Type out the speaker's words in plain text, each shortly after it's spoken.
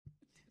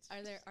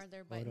Are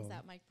there buttons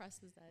that Mike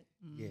presses that?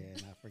 Yeah,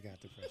 and I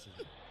forgot to press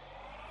it.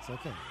 It's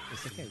okay.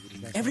 It's okay.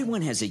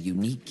 Everyone has a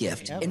unique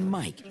gift, and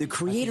Mike, the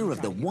creator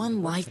of the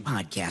One Life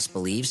podcast,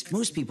 believes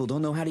most people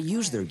don't know how to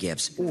use their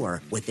gifts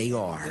or what they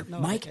are.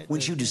 Mike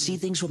wants you to see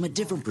things from a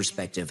different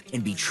perspective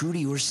and be true to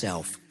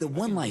yourself. The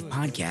One Life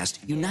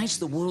podcast unites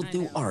the world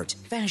through art,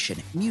 fashion,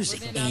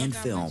 music, and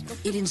film.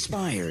 It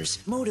inspires,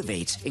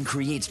 motivates, and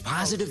creates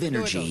positive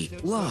energy,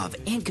 love,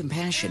 and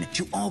compassion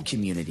to all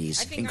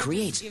communities and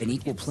creates an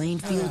equal playing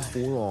field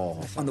for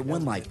all. On the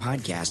One Life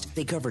podcast,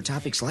 they cover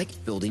topics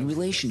like building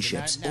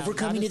relationships,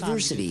 overcoming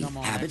adversity,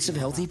 habits of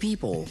healthy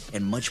people,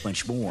 and much,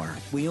 much more.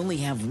 We only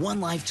have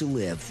one life to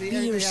live. Be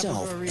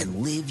yourself and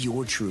live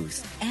your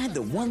truth. Add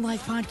the One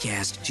Life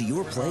podcast to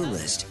your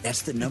playlist.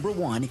 That's the number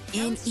one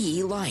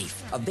NE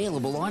Life.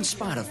 Available on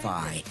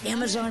Spotify,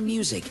 Amazon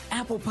Music,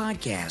 Apple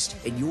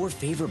Podcast, and your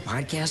favorite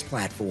podcast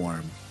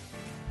platform.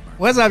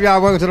 What's up,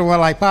 y'all? Welcome to the One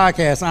Life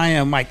Podcast. I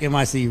am Mike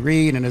M.I.C.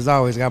 Reed, and as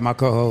always, got my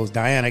co-host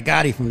Diana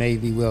Gotti from the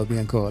AV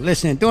Wellbeing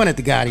Coalition, doing it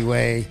the Gotti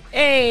way.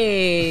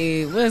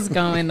 Hey, what's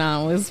going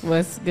on?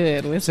 What's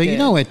good? What's so good? You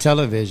know, in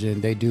television,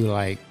 they do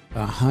like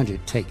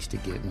 100 takes to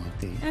get one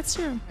thing. That's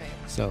true.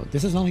 So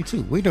this is only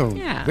 2. We're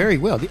doing very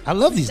well. I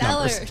love these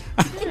numbers.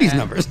 I love these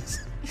numbers.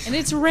 And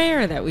it's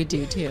rare that we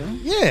do too.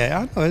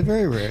 Yeah, I know. It's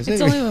very rare.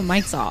 It's only when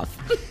Mike's off.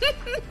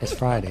 It's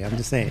Friday. I'm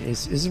just saying.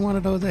 It's one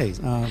of those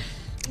days.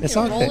 It's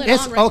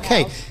right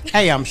okay. now.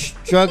 Hey, I'm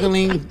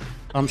struggling,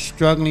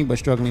 but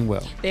struggling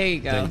well. There you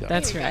go.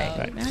 That's There you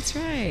right. go. That's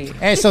right.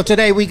 And so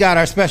today we got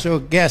our special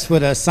guest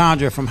with us,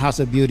 Sandra from House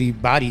of Beauty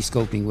Body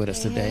Sculpting with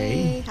us today.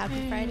 Hey,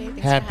 happy Friday.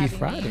 Thanks Happy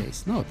for having me.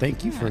 Fridays. No,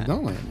 thank you for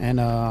going. And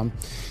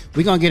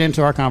we're going to get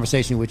into our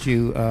conversation with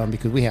you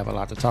because we have a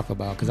lot to talk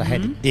about because I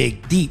had to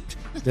dig deep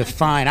to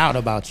find out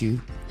about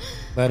you.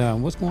 But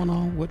what's going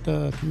on with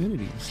the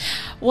communities?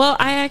 Well,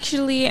 I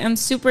actually am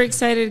super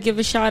excited to give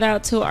a shout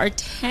out to our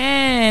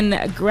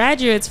 10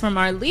 graduates from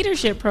our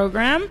leadership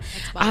program.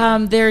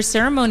 Their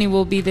ceremony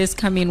will be this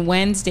coming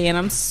Wednesday, and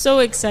I'm so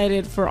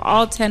excited for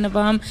all 10 of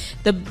them.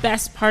 The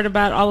best part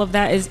about all of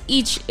that is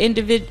each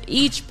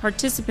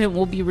participant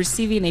will be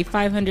receiving a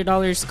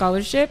 $500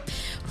 scholarship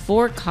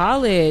for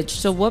college.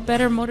 So what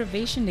better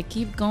motivation to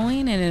keep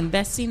going and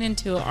investing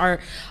into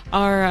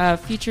our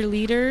future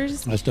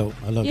leaders? That's dope.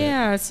 I love that.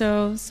 Yeah,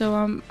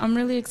 so I'm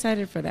really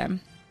excited for them.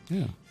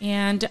 Yeah.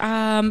 And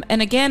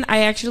again,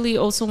 I actually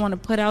also want to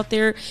put out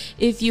there,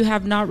 if you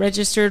have not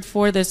registered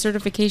for the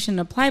certification in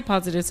Applied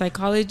Positive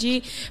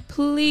Psychology,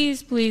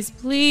 please,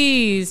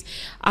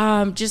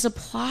 just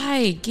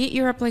apply. Get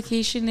your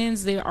application in.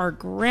 There are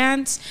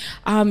grants.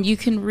 You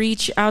can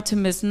reach out to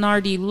Ms.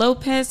 Nardi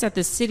Lopez at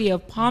the City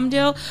of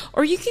Palmdale,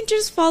 or you can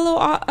just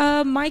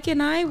follow Mike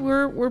and I.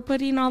 We're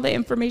putting all the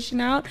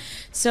information out.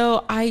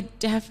 So I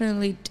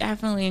definitely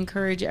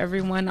encourage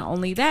everyone. Not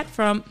only that,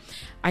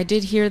 I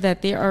did hear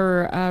that they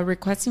are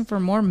requesting for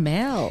more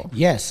male.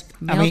 Yes.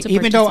 Male I mean, to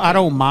even though I participate.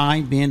 don't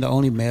mind being the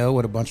only male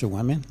with a bunch of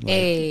women. Like,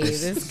 Hey,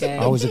 this guy.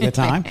 always a good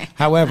time.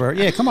 However,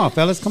 yeah, come on,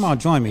 fellas. Come on,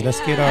 join me. Let's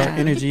get our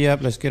energy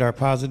up. Let's get our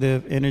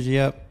positive energy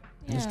up.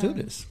 Let's do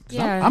this. 'Cause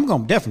Yeah. I'm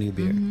going to definitely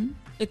be here.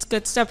 It's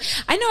good stuff.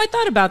 I know I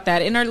thought about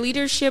that. In our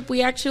leadership,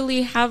 we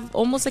actually have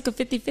almost like a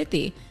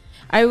 50-50.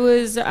 I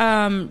was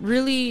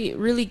really,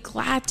 really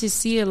glad to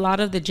see a lot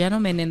of the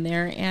gentlemen in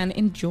there and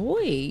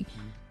enjoy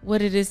what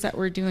it is that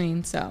we're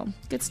doing. So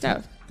good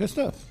stuff. Good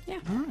stuff. Yeah.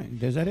 All right.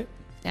 Is that it?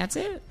 That's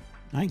it.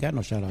 I ain't got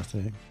no shout outs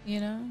today.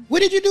 You know? What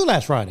did you do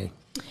last Friday?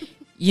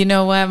 You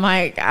know what,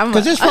 Mike?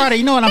 Because this Friday,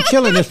 you know what? I'm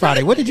chilling this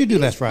Friday. What did you do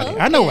last Friday?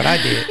 I know what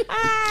I did.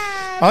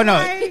 Oh, no.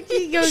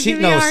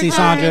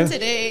 Sandra.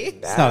 Today.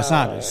 No,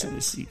 Sandra.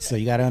 So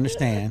you got to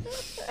understand.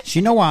 She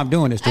know why I'm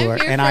doing this to I'm her.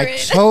 here And for I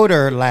it. told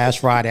her last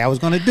Friday I was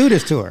going to do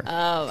this to her.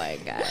 Oh, my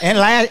God.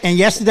 And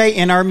yesterday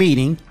in our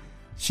meeting,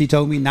 she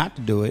told me not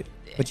to do it.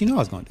 But you know I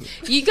was going to do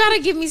it. You got to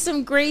give me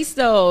some grace,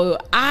 though.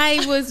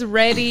 I was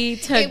ready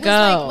to It was go.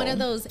 like one of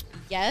those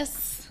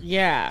yes,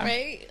 Yeah.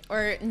 right?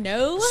 Or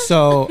no.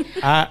 So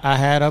I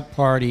had a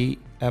party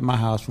at my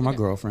house for my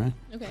girlfriend.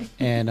 Okay.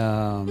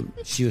 And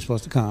she was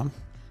supposed to come.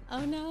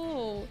 Oh,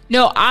 no.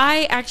 No,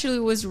 I actually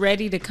was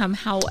ready to come.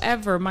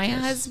 However, my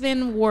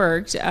husband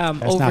worked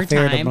That's overtime. not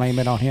fair to blame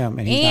it on him.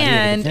 And he's not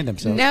here to defend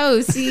himself.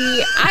 No,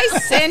 see, I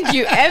sent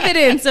you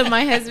evidence of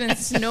my husband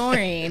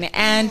snoring.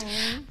 And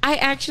I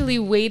actually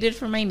waited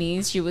for my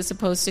niece. She was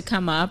supposed to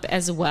come up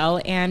as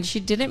well. And she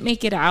didn't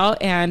make it out.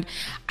 And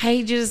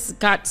I just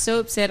got so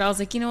upset. I was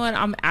like, you know what?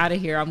 I'm out of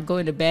here. I'm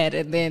going to bed.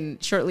 And then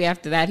shortly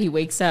after that, he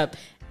wakes up.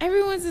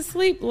 Everyone's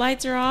asleep.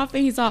 Lights are off.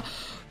 And he's all,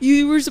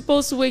 you were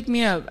supposed to wake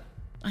me up.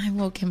 I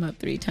woke him up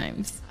 3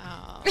 times.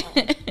 Oh.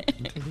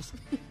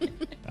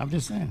 I'm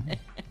just saying.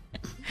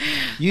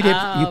 You did.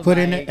 You put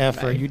in the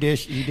effort. You did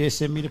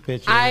send me the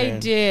picture. I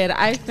did.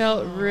 I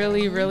felt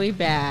really, really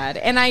bad.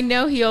 And I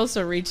know he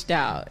also reached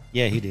out.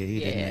 Yeah, he did. He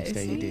did. Yeah, Next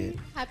day, he see? did.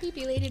 Happy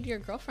belated your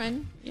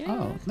girlfriend. Yeah.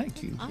 Oh,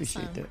 thank you. Awesome.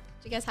 Appreciate that. Did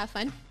you guys have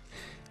fun?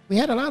 We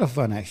had a lot of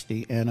fun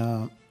actually,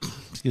 and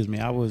excuse me,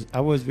 I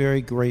was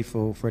very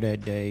grateful for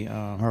that day.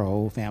 Her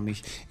whole family.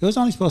 It was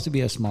only supposed to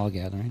be a small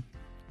gathering,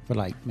 for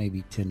like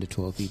maybe 10 to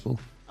 12 people.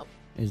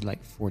 It's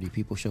like 40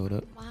 people showed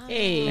up. Wow.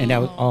 Hey, And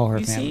that was all her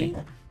you family. see?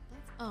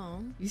 Oh,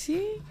 You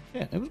see?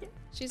 Yeah, it was.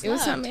 she's It was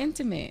loved. something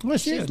intimate. Well,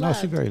 she She's is. No,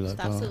 she's loved. very She's loved.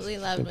 absolutely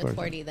She's a loved good with person.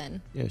 40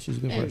 then. Yeah, she's a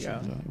good There you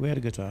person. go. So we had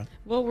a good time.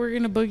 Well, we're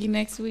gonna boogie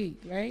next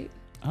week, right?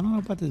 I don't know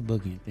about this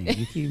boogieing thing.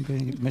 You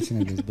keep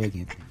mentioning this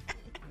boogieing thing.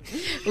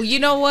 Well, you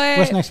know what?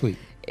 What's next week?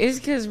 It's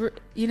because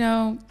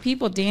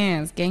people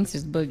dance,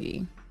 gangsters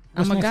boogie.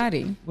 What's I'm a next-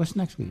 Gotti. What's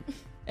next week?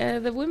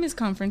 The women's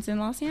conference in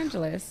Los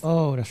Angeles.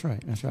 Oh, that's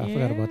right. That's right. I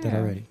forgot about that Yeah.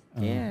 already.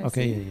 Yeah,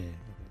 Okay. see?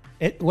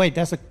 Yeah. Wait,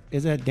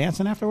 is that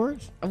dancing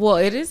afterwards? Well,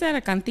 it is at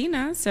a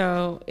cantina,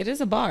 so it is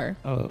a bar.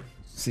 Oh,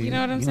 see. You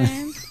know what I'm know-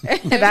 saying?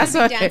 There's That's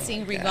gonna be what.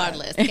 dancing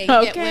regardless. Okay, you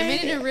get Okay.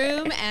 women in a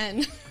room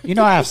and You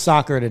know I have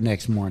soccer the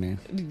next morning.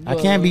 I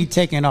can't be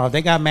taking off.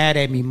 They got mad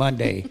at me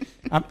Monday.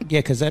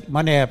 Because that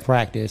Monday I had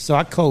practice. So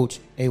I coach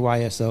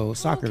AYSO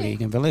soccer okay.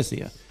 league in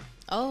Valencia.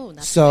 oh,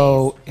 that's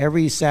So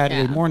every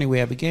Saturday Yeah. morning we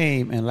have a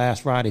game. And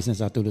last Friday, since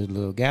I threw this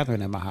little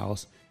gathering at my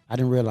house, I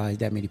didn't realize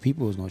that many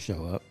people was going to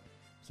show up.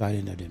 So I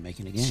didn't make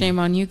it again. Shame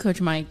on you, Coach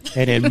Mike.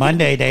 And then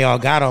Monday they all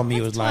got on me.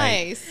 It was like,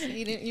 nice.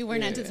 You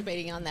weren't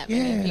anticipating on that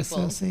many yeah, people.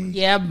 so see.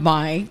 Yeah,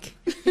 Mike.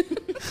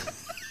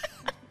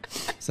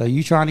 So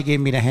you trying to get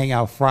me to hang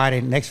out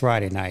next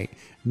Friday night,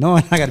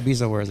 knowing I got to be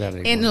somewhere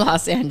Saturday In morning.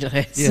 Los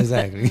Angeles. Yeah,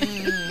 exactly.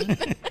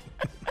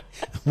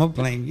 I'm going to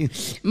blame you.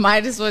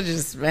 Might as well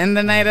just spend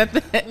the night at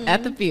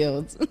the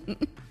fields.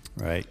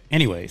 Right.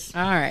 Anyways,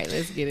 All right,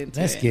 let's get into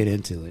let's it. get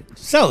into it.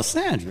 So,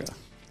 Sandra,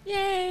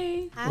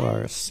 Yay. you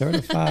are a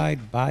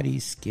certified body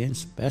skin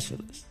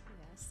specialist.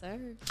 Yes,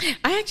 sir.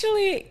 I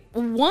actually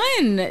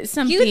won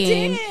something. You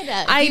did.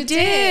 I You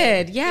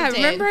did. did. Yeah. You did.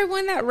 Remember I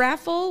won that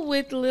raffle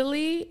with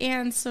Lily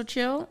and So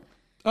Chill?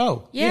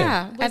 Oh,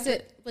 Yeah.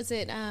 Was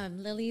it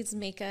Lily's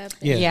makeup?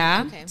 Yeah.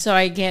 Yeah. Okay. So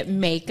I get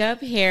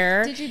makeup,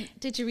 hair.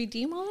 Did you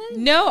redeem all that?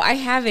 No, I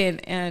haven't.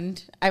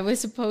 And I was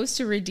supposed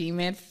to redeem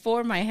it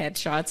for my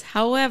headshots.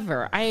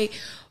 However, I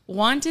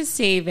want to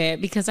save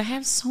it because I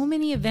have so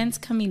many events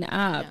coming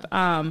up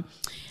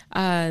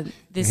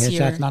this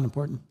year. Headshot's not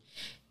important.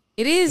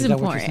 It is Is that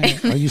what you're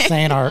important. saying? Are you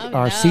saying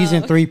our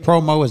season 3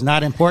 promo is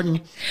not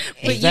important?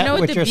 But Is that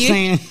what you're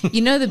saying?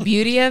 You know the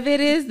beauty of it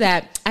is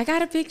that I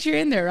got a picture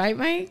in there, right,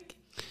 Mike?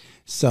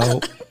 So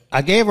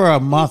I gave her a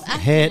month Like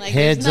heads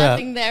there's up.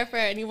 nothing there for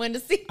anyone to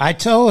see. I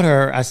told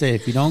her, I said,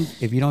 if you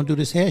don't do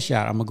this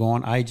headshot, I'm gonna go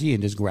on IG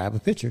and just grab a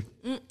picture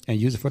and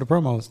use it for the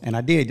promos. And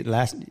I did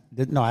I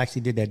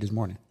actually did that this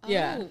morning.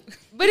 Yeah.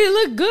 But it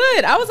looked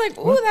good. I was like,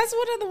 ooh, that's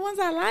one of the ones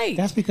I like.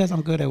 That's because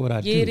I'm good at what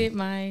I Get do. it,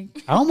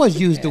 Mike? I almost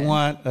used the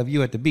one of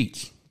you at the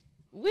beach.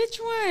 Which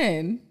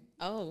one?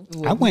 Oh,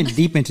 I went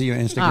deep into your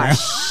Instagram.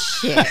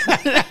 Shit.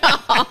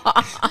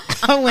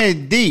 I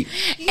went deep.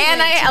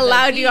 And I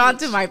allowed you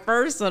onto my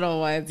personal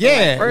one. So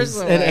Yeah. my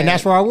personal And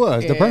that's where I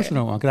was, the Yeah.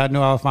 personal one, because I knew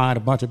I would find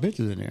a bunch of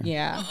pictures in there.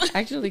 Yeah,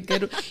 actually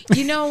good.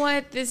 You know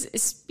what?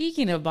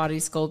 Speaking of body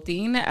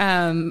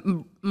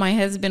sculpting, my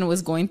husband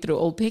was going through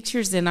old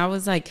pictures and I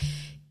was like,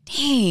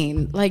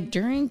 dang, like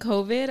during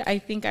COVID, I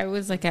think I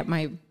was like at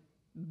my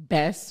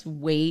best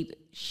weight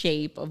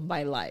shape of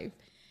my life.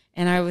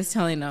 And I was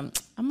telling him,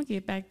 I'm gonna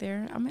get back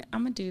there. I'm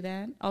gonna do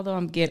that. Although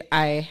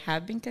I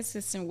have been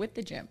consistent with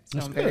the gym, so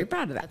I'm very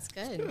proud of that. that's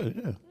good.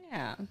 Good, yeah.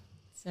 Yeah.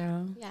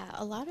 So Yeah,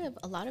 a lot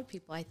of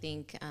people I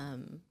think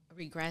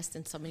regressed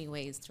in so many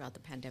ways throughout the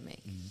pandemic.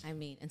 I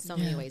mean, in so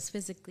many ways,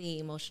 physically,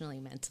 emotionally,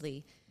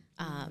 mentally.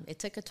 It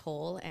took a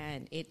toll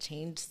and it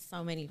changed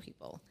so many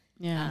people.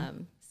 Yeah.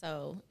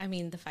 So, I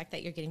mean, the fact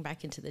that you're getting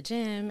back into the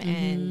gym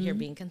and you're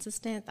being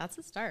consistent, that's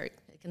a start.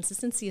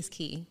 Consistency is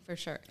key for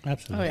sure.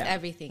 Absolutely. Oh, yeah.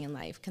 Everything in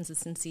life,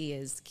 consistency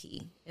is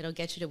key. It'll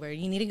get you to where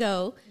you need to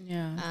go.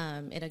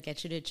 yeah, It'll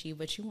get you to achieve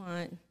what you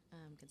want.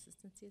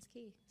 Consistency is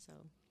key. So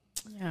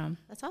yeah.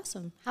 that's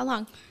awesome. How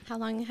long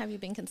have you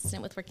been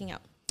consistent with working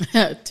out?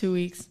 2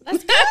 weeks.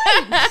 That's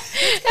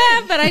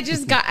good. But I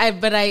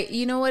just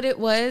you know what it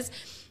was?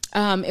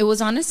 It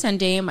was on a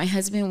Sunday and my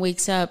husband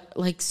wakes up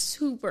like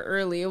super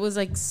early. It was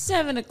like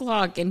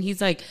 7:00 and he's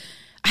like,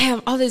 I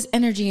have all this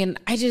energy and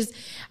I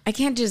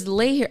can't just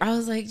lay here. I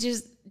was like,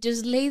 just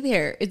lay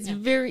there. It's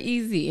very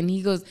easy. And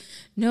he goes,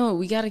 no,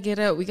 we got to get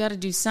up. We got to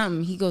do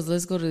something. He goes,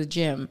 let's go to the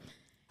gym.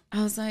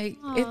 I was like,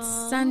 it's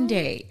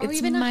Sunday. Or It's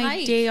even a my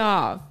hike. day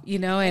off,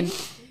 and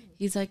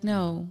he's like,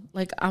 no,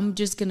 like, I'm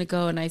just going to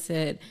go. And I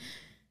said,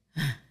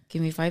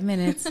 give me 5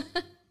 minutes.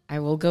 I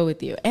will go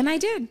with you. And I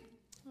did.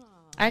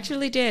 I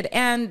actually did.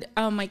 And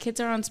my kids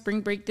are on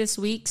spring break this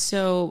week.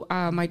 So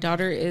my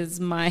daughter is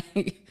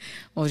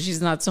well,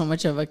 she's not so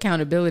much of an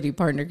accountability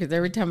partner because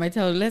every time I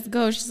tell her, let's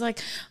go, she's like,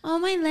 oh,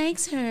 my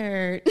legs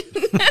hurt.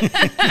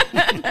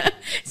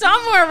 So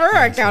I'm more of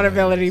her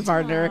accountability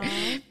partner.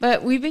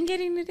 But we've been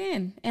getting it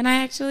in. And I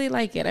actually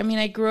like it. I mean,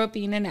 I grew up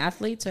being an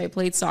athlete, so I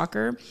played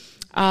soccer.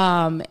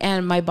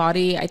 And my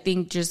body, I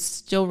think, just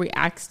still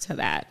reacts to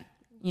that,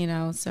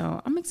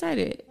 So I'm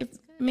excited. It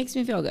makes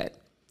me feel good.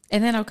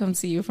 And then I'll come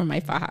see you for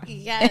my faja.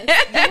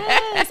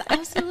 Yes,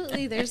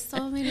 absolutely. There's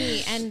so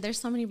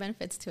many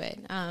benefits to it.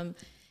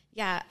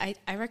 Yeah,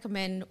 I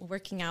recommend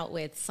working out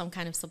with some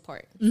kind of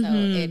support. So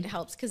it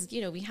helps because,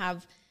 we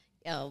have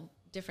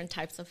different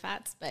types of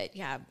fats. But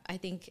yeah, I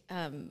think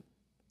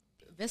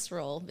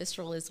visceral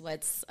is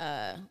what's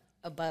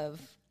above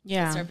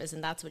the surface,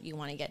 and that's what you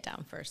want to get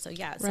down first. So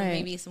yeah, so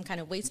maybe some kind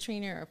of waist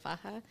trainer or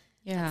faja.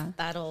 Yeah,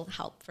 that'll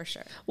help for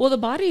sure. Well, the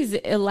body's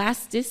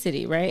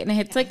elasticity, right? And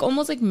it's like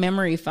almost like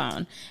memory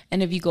foam.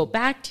 And if you go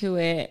back to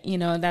it,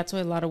 that's why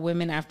a lot of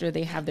women, after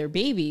they have their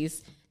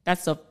babies,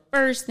 that's the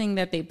first thing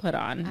that they put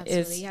on.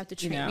 Absolutely. You have to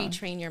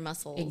retrain your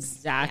muscles.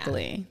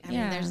 Exactly. I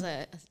mean, there's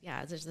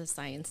a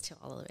science to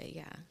all of it.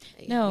 Yeah.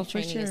 No,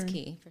 for sure. Training is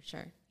key, for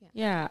sure.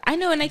 Yeah, I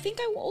know. And I think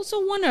I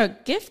also won a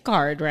gift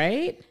card,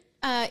 right?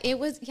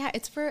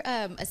 It's for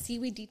a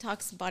seaweed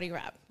detox body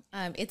wrap.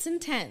 It's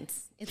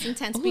intense.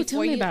 Oh,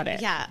 tell me about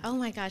it. Yeah. Oh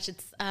my gosh.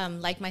 It's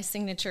like my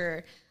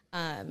signature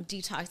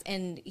detox,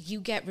 and you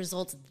get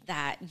results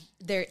that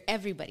they're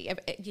everybody.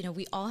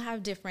 We all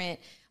have different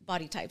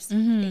body types.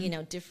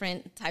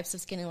 Different types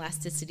of skin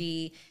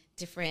elasticity,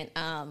 different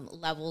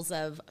levels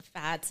of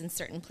fats in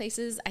certain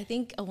places. I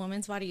think a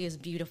woman's body is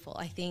beautiful.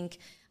 I think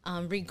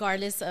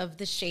regardless of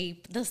the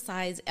shape, the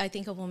size, I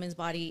think a woman's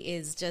body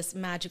is just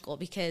magical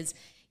because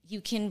you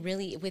can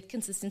really, with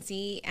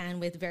consistency and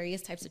with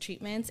various types of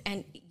treatments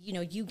and,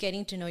 you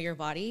getting to know your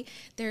body,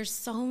 there's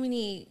so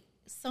many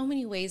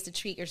ways to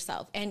treat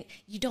yourself, and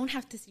you don't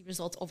have to see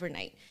results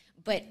overnight,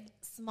 but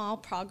small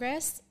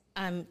progress,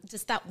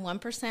 just that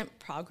 1%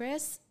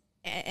 progress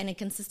and a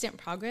consistent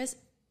progress,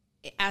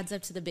 it adds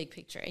up to the big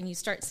picture, and you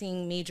start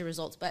seeing major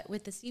results. But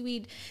with the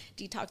seaweed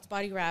detox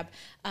body wrap,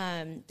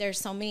 there's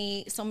so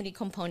many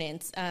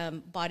components.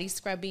 Body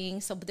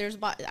scrubbing. So there's.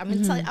 I'm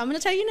gonna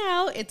tell you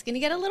now. It's gonna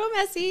get a little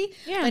messy,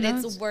 but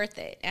it's worth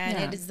it, and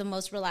it is the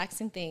most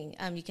relaxing thing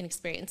you can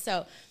experience.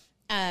 So.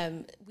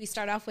 We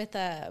start off with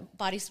a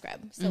body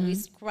scrub. So we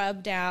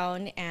scrub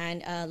down,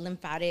 and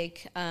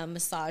lymphatic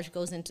massage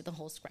goes into the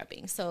whole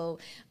scrubbing. So.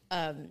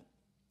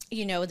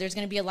 There's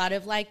going to be a lot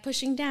of like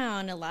pushing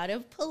down, a lot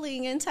of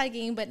pulling and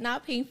tugging, but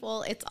not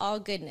painful. It's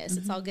all goodness.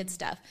 It's all good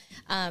stuff.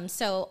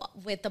 So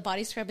with the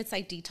body scrub, it's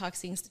like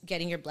detoxing,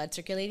 getting your blood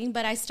circulating.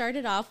 But I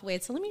started off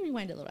with, so let me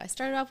rewind a little. I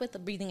started off with the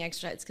breathing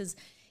exercise because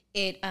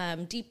it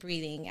deep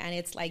breathing, and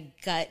it's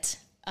like gut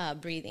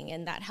breathing,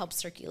 and that helps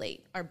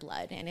circulate our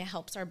blood, and it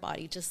helps our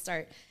body just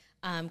start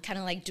kind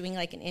of like doing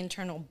like an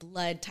internal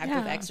blood type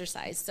of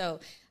exercise.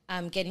 So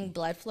getting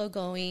blood flow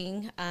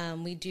going.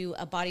 We do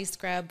a body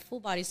scrub,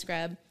 full body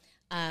scrub.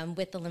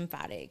 With the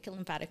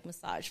lymphatic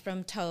massage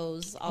from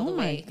toes all the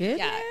way. Goodness.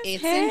 Yeah,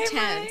 it's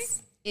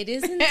intense. It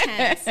is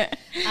intense,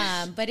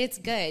 but it's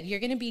good. You're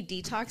going to be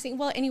detoxing.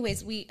 Well,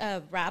 anyways, we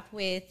wrap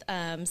with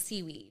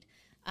seaweed.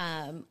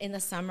 In the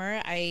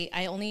summer,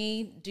 I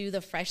only do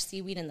the fresh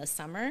seaweed in the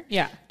summer.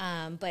 Yeah.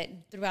 But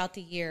throughout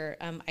the year,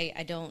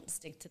 I don't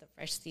stick to the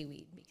fresh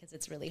seaweed because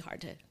it's really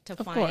hard to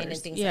find and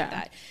things like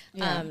that.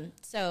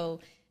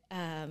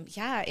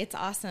 It's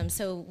awesome.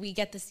 So we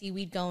get the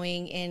seaweed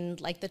going in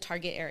like the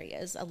target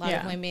areas. A lot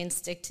of women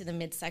stick to the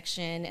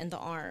midsection and the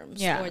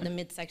arms or the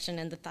midsection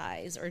and the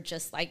thighs, or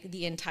just like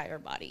the entire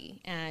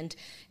body. And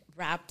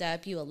wrapped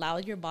up, you allow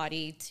your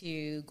body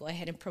to go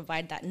ahead and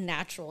provide that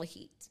natural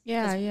heat.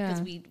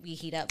 Because we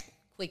heat up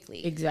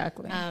quickly.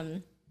 Exactly.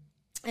 And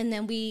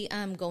then we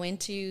go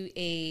into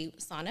a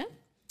sauna.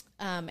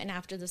 And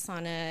after the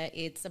sauna,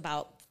 it's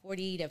about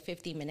 40 to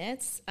 50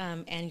 minutes,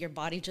 and your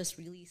body just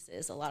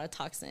releases a lot of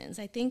toxins.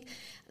 I think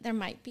there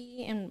might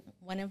be in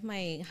one of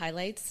my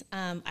highlights,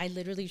 I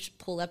literally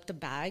pull up the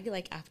bag,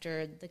 like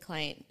after the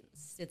client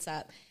sits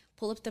up,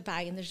 pull up the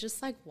bag, and there's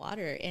just like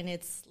water, and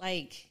it's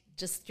like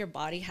just your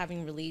body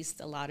having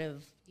released a lot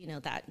of,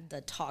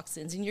 the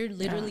toxins, and you're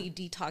literally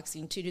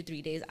detoxing 2 to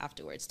 3 days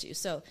afterwards too.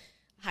 So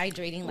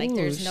hydrating like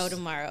there's no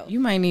tomorrow. You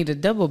might need a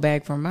double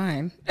bag for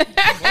mine.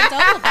 We'll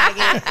double bag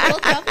it. We'll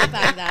double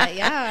bag that.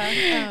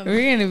 Yeah.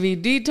 We're going to be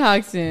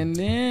detoxing.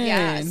 Man.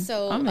 Yeah.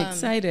 So I'm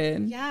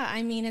excited. Yeah.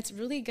 I mean, it's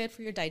really good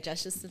for your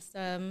digestive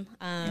system.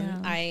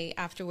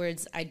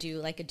 Afterwards, I do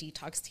like a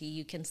detox tea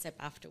you can sip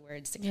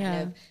afterwards to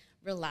kind of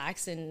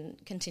relax and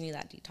continue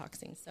that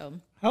detoxing. So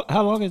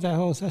how long is that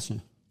whole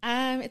session?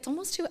 It's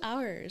almost 2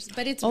 hours,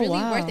 but it's really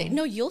worth it.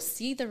 No, you'll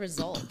see the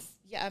results.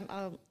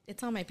 Yeah,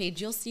 it's on my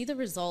page. You'll see the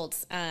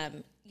results.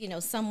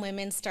 Some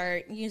women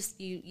start you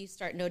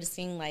start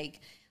noticing like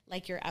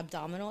your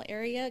abdominal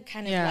area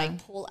kind of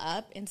like pull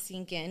up and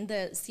sink in.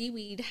 The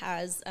seaweed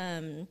has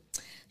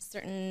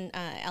certain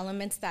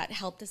elements that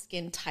help the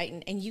skin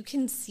tighten, and you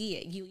can see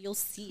it. You'll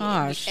see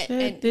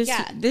it.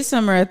 This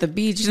summer at the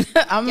beach,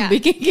 I'm gonna be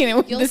kicking it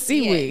with the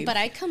seaweed. But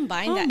I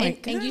combine that,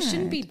 and you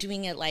shouldn't be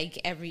doing it like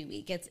every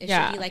week. It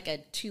should be like a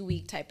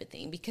 2-week type of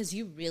thing, because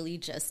you really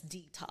just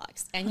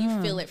detox, and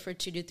you feel it for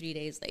 2 to 3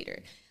 days later.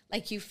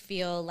 Like you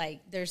feel like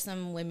there's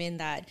some women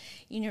that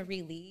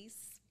release.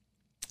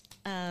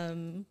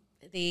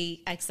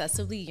 They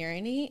excessively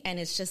urinate, and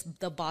it's just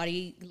the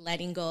body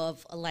letting go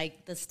of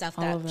like the stuff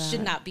that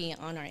should not be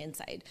on our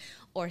inside.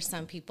 Or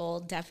some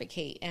people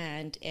defecate,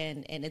 and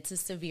it's a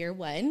severe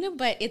one,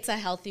 but it's a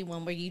healthy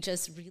one where you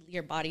just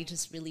your body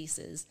just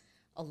releases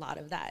a lot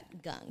of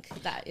that gunk.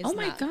 That is Oh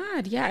my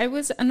God. Yeah, I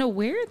was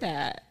unaware of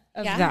that.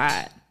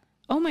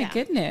 Oh my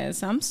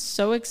goodness. I'm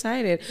so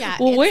excited. Yeah,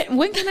 well,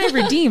 when can I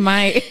redeem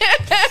my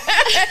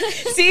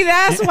See,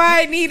 that's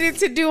why I needed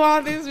to do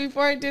all this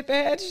before I did the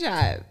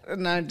headshot.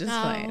 No, I'm just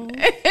playing.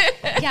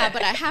 Yeah,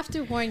 but I have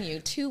to warn you,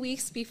 2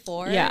 weeks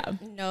before,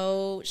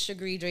 no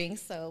sugary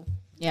drinks. So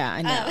yeah,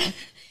 I know.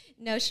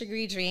 No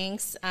sugary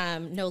drinks,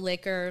 no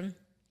liquor,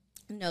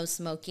 no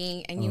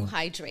smoking, and you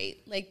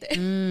hydrate. Like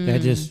that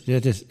just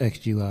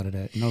X'd you out of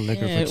that. No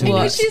liquor for 2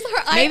 well, weeks.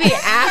 Maybe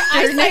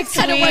after next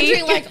kind of week.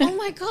 wondering, like, oh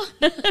my God.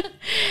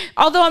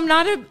 Although I'm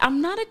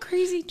not a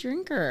crazy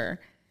drinker.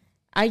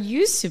 I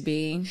used to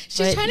be.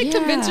 She's trying to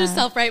convince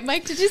herself, right,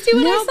 Mike? Did you see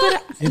what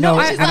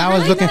I saw? I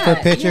was looking for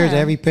pictures.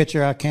 Every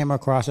picture I came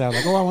across, I was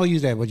like, "Oh, I want to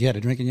use that." But you had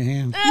a drink in your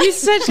hand. You're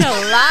such a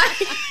liar.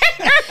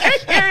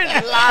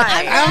 You're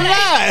lying. I'm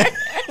not.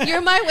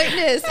 You're my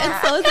witness, and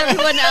so is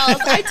everyone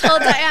else. I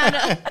told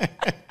Diana.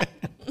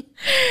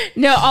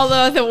 No,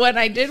 although the one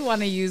I did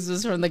want to use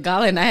was from the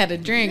gala, and I had a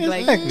drink.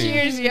 Like,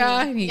 cheers,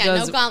 y'all. And he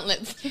goes, no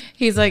gauntlets.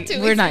 He's like, 2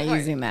 we're weeks not before.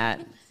 using that.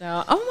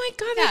 So, oh my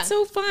God, that's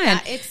so fun. Yeah,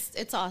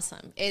 it's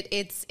awesome.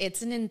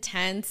 It's an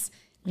intense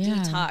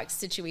detox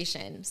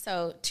situation.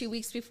 So 2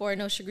 weeks before,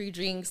 no sugary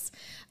drinks,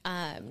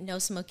 no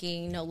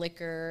smoking, no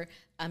liquor,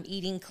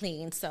 eating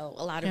clean. So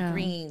a lot of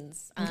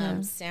greens,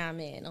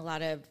 salmon, a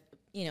lot of,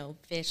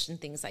 fish and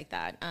things like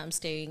that.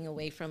 Staying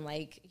away from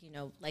like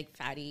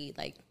fatty,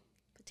 like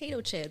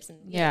potato chips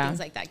and things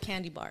like that,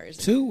 candy bars.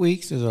 2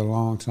 weeks is a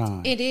long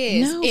time. It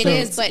is. No, it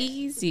is, but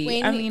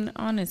easy. I mean,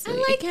 honestly, I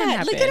like it can that.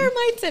 happen. Look at our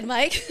mindset,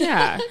 Mike.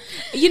 Yeah.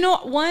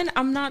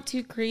 I'm not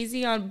too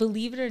crazy on,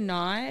 believe it or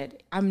not,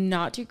 I'm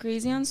not too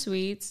crazy on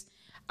sweets.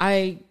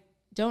 I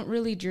don't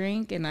really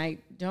drink and I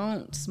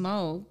don't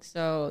smoke.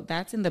 So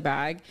that's in the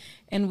bag.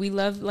 And we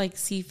love like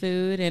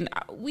seafood and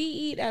we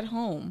eat at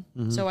home.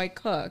 So I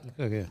cook.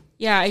 Okay.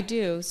 Yeah, I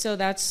do. So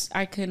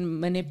I can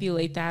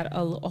manipulate that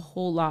a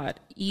whole lot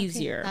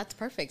easier. Okay, that's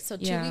perfect. So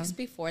 2 weeks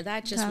before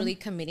that, just really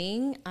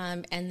committing.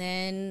 And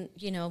then,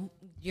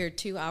 your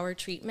 2 hour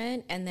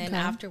treatment. And then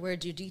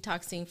afterwards, you're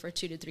detoxing for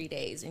 2 to 3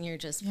 days and you're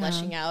just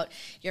flushing out.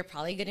 You're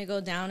probably going to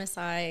go down a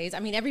size. I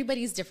mean,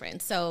 everybody's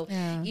different. So,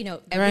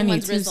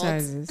 everyone's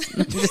results.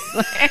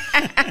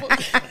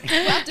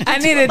 I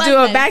need to do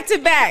a back to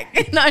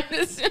back. No, I'm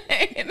just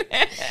saying.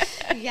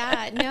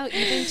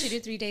 Even 2 to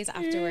 3 days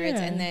afterwards,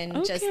 and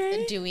then just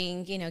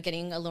doing,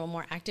 getting a little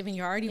more active, and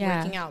you're already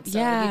working out, so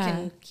you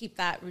can keep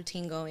that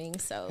routine going.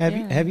 So,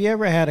 have you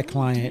ever had a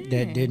client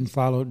that didn't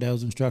follow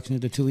those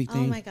instructions, the 2 week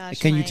thing? Oh my gosh,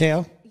 can you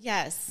tell?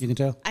 Yes, you can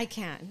tell. I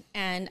can,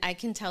 and I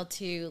can tell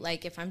too.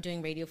 Like if I'm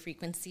doing radio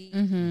frequency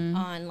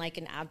on like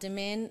an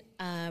abdomen,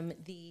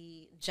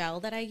 the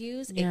gel that I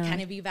use, it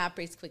kind of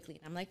evaporates quickly,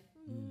 and I'm like.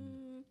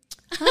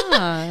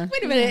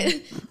 Wait a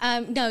minute.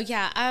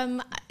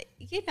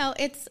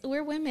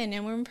 We're women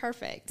and we're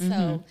imperfect.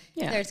 So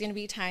there's going to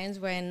be times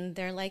when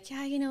they're like,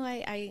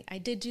 I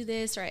did do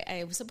this, or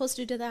I was supposed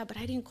to do that, but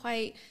I didn't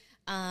quite.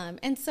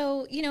 And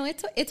so,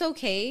 it's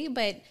okay,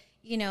 but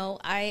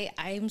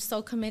I'm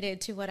so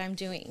committed to what I'm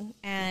doing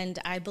and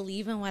I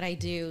believe in what I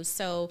do.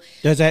 So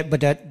does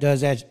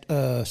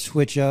that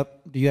switch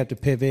up? Do you have to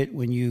pivot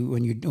when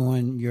you're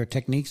doing your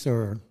techniques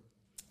or?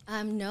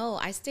 No,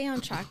 I stay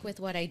on track with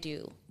what I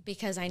do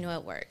because I know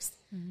it works.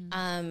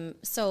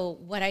 So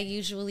what I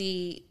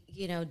usually,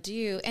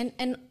 do,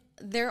 and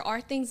there are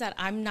things that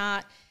I'm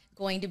not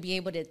going to be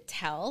able to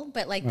tell,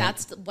 but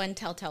that's one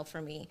telltale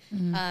for me.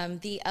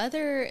 The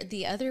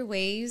other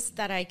ways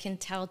that I can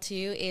tell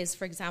too is,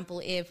 for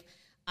example, if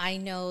I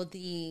know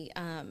the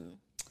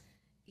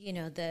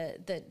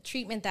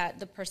treatment that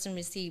the person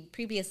received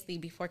previously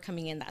before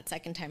coming in that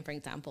second time, for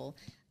example,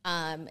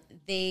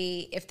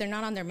 if they're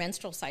not on their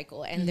menstrual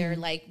cycle and they're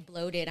like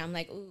bloated, I'm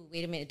like, ooh,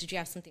 wait a minute, did you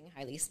have something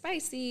highly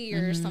spicy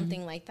or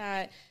something like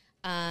that?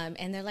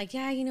 And they're like,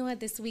 yeah, you know what,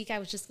 this week I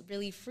was just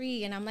really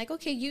free. And I'm like,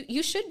 okay,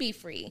 you should be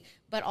free,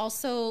 but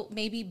also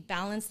maybe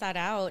balance that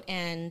out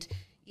and,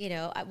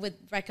 with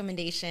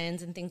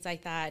recommendations and things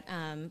like that.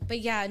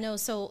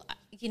 So,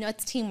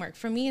 it's teamwork.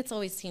 For me, it's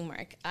always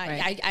teamwork.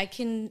 I'm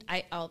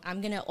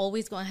going to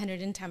always go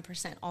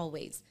 110%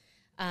 always.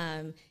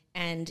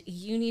 And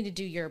you need to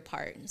do your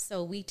part.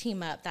 So we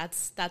team up.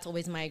 That's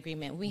always my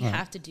agreement. We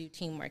have to do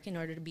teamwork in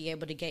order to be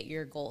able to get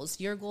your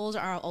goals. Your goals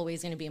are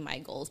always going to be my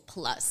goals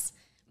plus,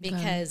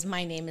 because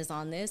my name is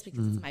on this,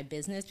 because it's my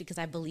business, because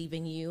I believe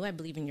in you, I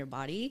believe in your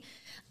body.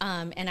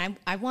 And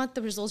I want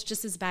the results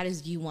just as bad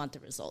as you want the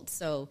results.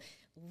 So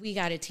we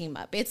got to team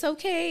up. It's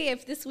okay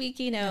if this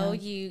week, you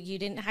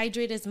didn't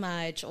hydrate as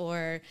much,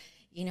 or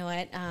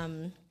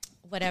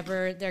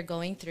whatever they're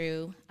going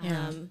through.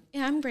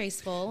 I'm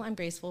graceful.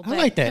 But I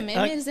like that.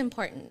 Commitment is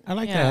important. I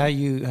like that how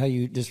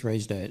you just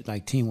raised that,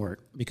 like teamwork,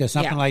 because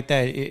something like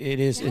that,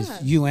 it's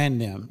you and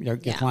them, your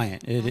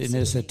client. It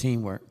is a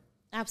teamwork.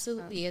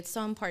 Absolutely. It's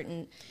so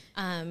important.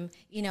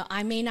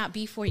 I may not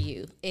be for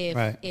you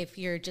if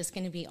you're just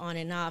going to be on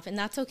and off, and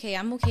that's okay.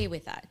 I'm okay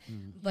with that.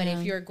 But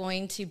if you're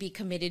going to be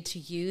committed to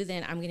you,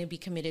 then I'm going to be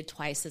committed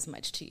twice as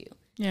much to you.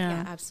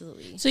 Yeah,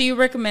 absolutely. So you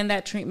recommend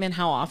that treatment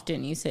how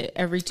often? You said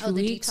every 2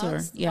 weeks or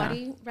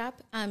body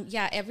wrap?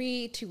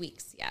 Every 2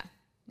 weeks. Yeah.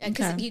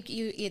 Because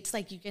it's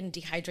like you can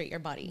dehydrate your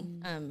body.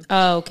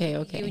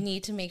 Okay. You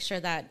need to make sure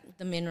that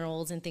the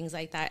minerals and things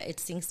like that,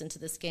 it sinks into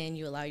the skin.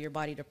 You allow your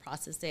body to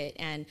process it,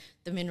 and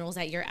the minerals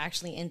that you're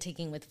actually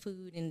intaking with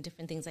food and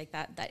different things like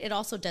that, that it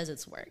also does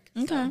its work.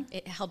 Okay. So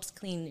it helps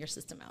clean your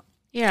system out.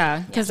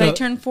 Yeah, because I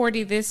turned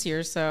 40 this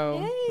year,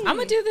 so I'm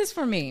going to do this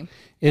for me.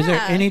 Is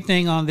there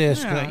anything on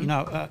this?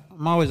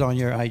 I'm always on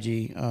your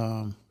IG.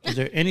 Is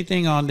there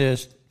anything on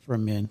this for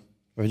men?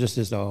 Or just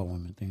this all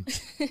women thing?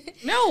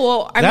 No,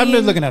 well, I'm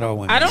just looking at all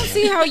women. I don't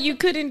see how you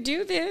couldn't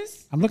do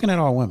this. I'm looking at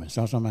all women,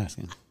 so that's what I'm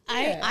asking.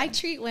 I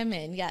treat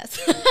women, yes,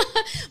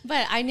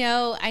 but I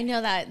know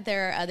that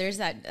there are others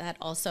that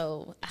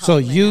also help. So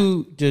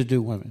you just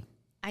do women?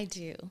 I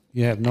do.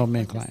 You have no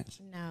men clients?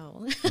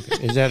 No.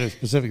 Okay. Is that a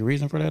specific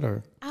reason for that,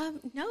 or?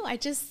 No,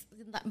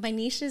 my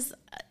niche is,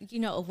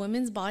 a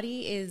woman's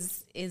body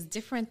is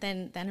different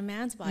than a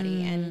man's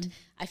body. And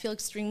I feel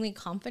extremely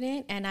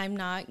confident, and I'm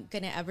not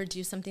going to ever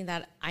do something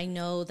that I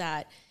know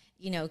that,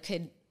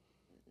 could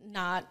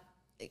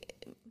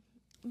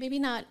maybe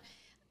not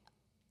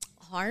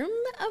harm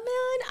a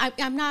man.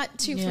 I'm not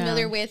too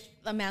familiar with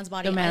a man's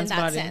body in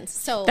that sense.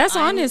 So that's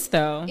honest,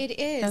 though. It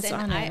is, that's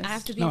and honest. I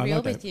have to be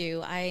real with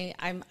you. I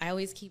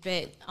always keep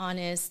it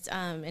honest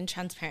and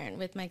transparent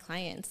with my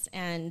clients,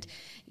 and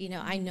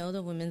I know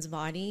the woman's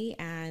body,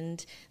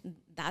 and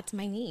that's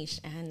my niche.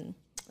 And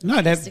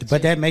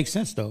but that makes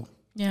sense though.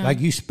 Yeah, like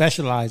you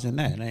specialize in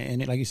that,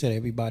 and like you said,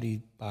 everybody's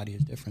body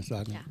is different, so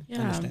I can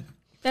understand.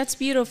 That's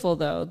beautiful,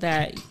 though,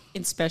 that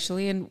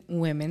especially in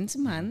Women's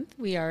Month,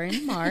 we are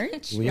in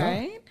March,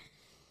 right?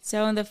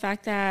 So, and the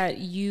fact that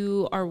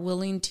you are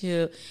willing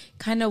to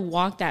kind of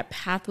walk that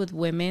path with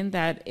women,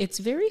 that it's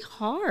very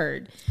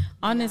hard,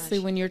 honestly,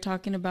 when you're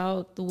talking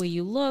about the way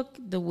you look,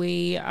 the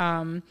way,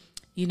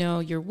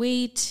 your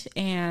weight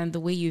and the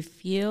way you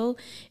feel,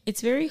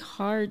 it's very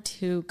hard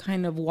to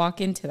kind of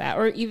walk into that,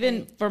 or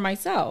even for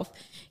myself,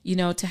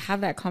 to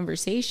have that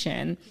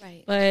conversation.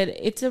 Right. But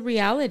it's a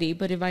reality.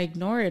 But if I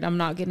ignore it, I'm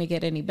not going to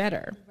get any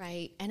better.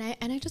 Right. And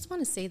I just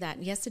want to say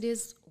that, yes, it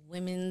is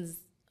Women's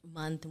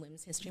Month,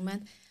 Women's History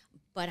Month.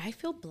 But I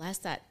feel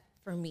blessed that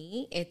for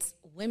me, it's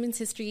Women's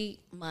History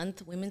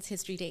Month, Women's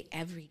History Day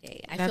every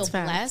day. I feel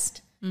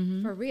blessed.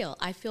 For real.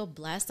 I feel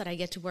blessed that I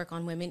get to work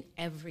on women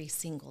every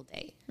single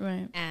day.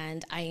 Right.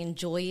 And I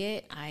enjoy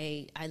it.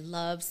 I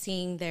love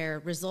seeing their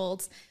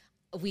results.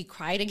 We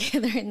cry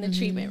together in the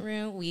treatment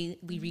room. We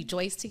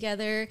rejoice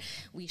together.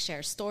 We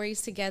share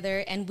stories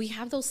together. And we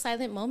have those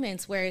silent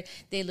moments where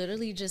they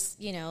literally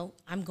just,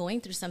 I'm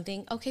going through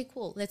something. Okay,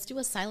 cool. Let's do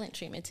a silent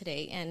treatment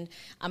today. And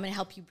I'm going to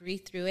help you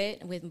breathe through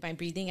it with my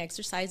breathing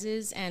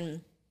exercises.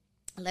 And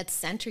let's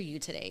center you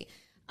today.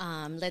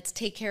 Let's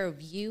take care of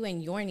you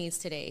and your needs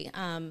today.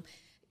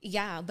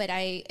 But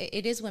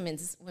it is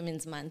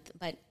Women's Month,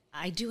 but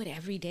I do it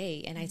every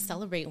day, and I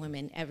celebrate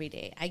women every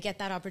day. I get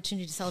that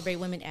opportunity to celebrate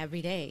women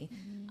every day.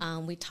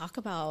 We talk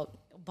about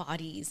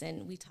bodies,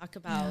 and we talk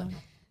about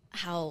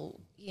how,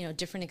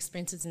 different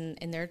experiences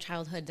in their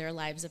childhood, their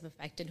lives have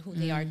affected who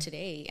they are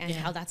today, and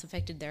how that's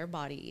affected their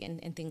body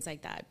and things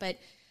like that. But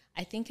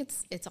I think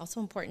it's also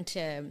important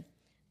to,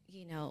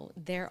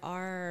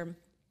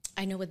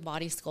 I know with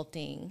body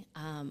sculpting,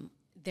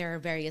 there are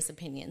various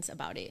opinions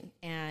about it.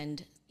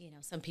 And,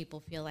 some people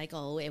feel like,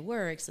 oh, it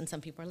works. And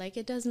some people are like,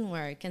 it doesn't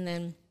work. And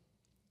then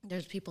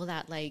there's people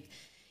that like,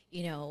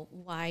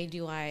 why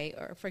do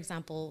or for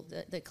example,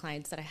 the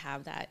clients that I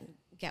have that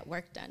get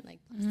work done, like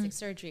plastic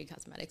surgery,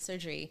 cosmetic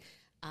surgery,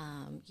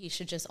 you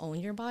should just own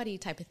your body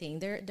type of thing.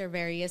 There are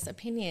various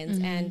opinions,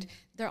 and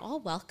they're all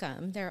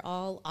welcome. They're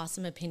all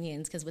awesome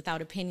opinions, because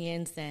without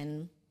opinions,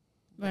 then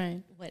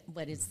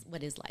what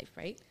is life,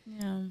 right?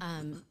 Yeah.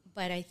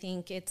 But I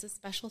think it's a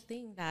special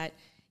thing that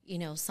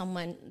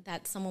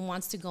someone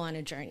wants to go on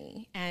a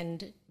journey,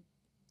 and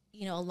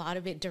a lot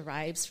of it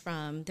derives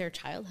from their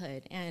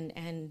childhood,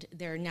 and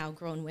they're now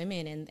grown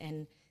women,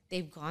 and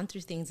they've gone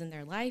through things in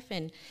their life,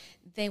 and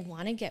they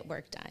want to get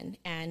work done,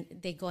 and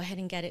they go ahead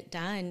and get it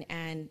done,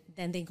 and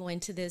then they go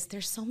into this.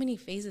 There's so many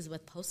phases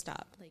with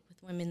post-op, like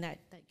with women that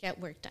get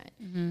work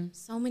done.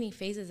 So many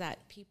phases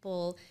that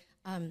people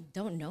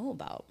don't know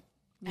about.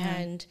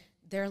 And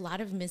there are a lot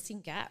of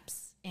missing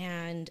gaps,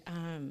 and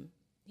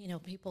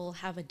people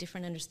have a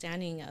different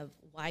understanding of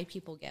why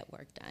people get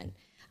work done.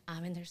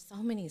 And there's so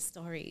many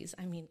stories,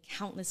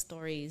 countless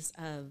stories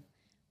of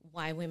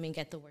why women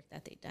get the work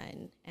that they've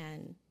done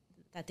and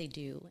that they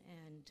do,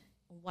 and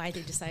why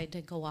they decide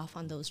to go off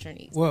on those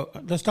journeys. Well,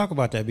 let's talk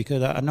about that,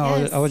 because I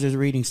know I was just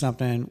reading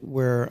something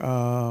where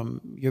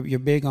you're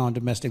big on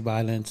domestic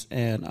violence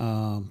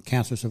and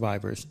cancer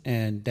survivors,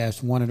 and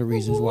that's one of the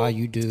reasons why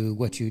you do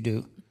what you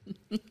do,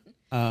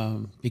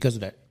 because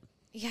of that.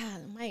 Yeah,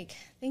 Mike,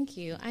 thank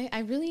you. I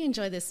really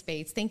enjoy this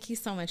space. Thank you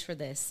so much for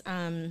this.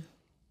 I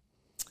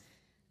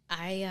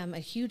am a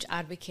huge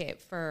advocate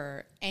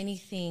for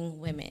anything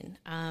women.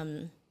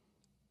 I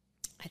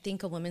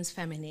think a woman's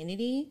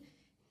femininity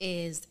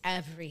is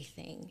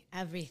everything.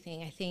 I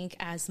think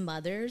as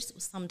mothers,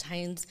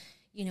 sometimes,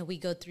 we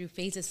go through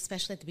phases,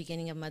 especially at the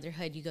beginning of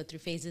motherhood, you go through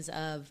phases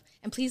of,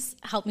 and please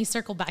help me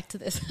circle back to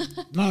this.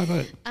 No, go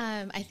ahead.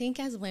 I think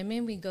as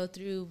women, we go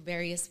through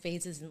various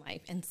phases in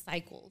life and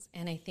cycles.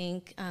 And I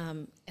think,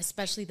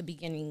 especially the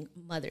beginning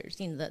mothers,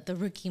 the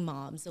rookie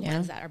moms, the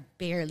ones that are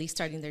barely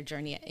starting their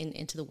journey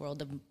into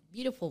the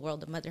beautiful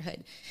world of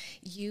motherhood,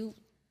 you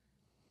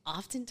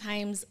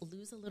oftentimes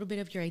lose a little bit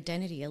of your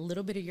identity, a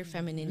little bit of your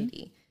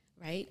femininity,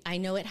 right? I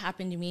know it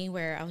happened to me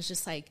where I was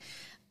just like,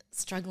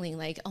 struggling,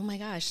 like, oh my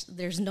gosh,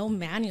 there's no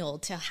manual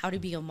to how to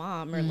be a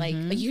mom, or like,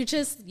 but you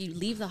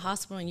leave the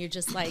hospital and you're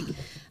just like,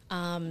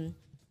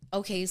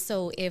 okay,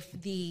 so if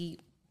the,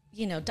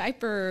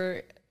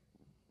 diaper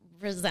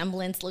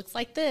resemblance looks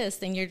like this,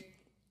 then your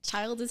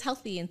child is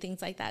healthy and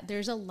things like that.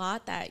 There's a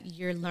lot that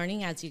you're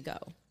learning as you go,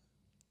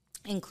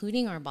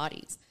 including our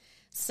bodies.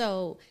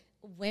 So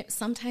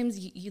sometimes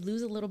you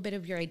lose a little bit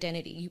of your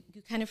identity.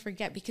 You kind of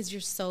forget because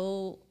you're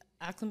so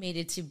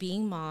acclimated to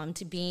being mom,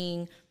 to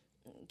being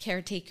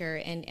caretaker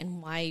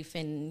and wife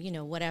and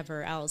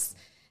whatever else,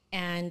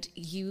 and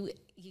you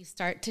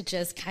start to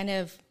just kind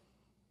of,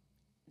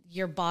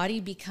 your body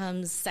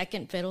becomes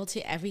second fiddle to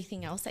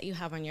everything else that you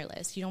have on your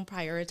list. You don't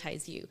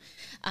prioritize you.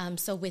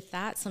 So with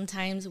that,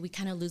 sometimes we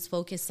kind of lose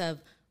focus of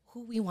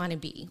who we want to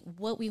be,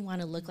 what we want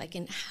to look like,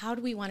 and how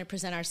do we want to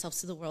present ourselves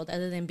to the world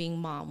other than being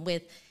mom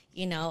with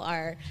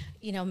our,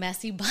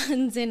 messy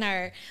buns and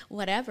our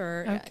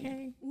whatever.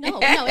 Okay. No,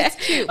 it's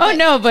cute.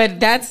 No, but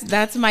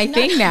that's my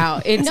thing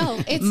now.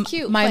 It's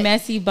cute. My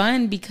messy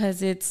bun,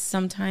 because it's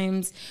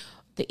sometimes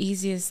the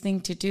easiest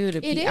thing to do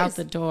to be out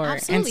the door.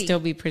 Absolutely. And still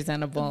be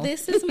presentable.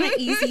 This is my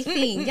easy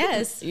thing.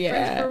 Yes.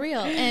 Yeah. For real.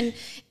 And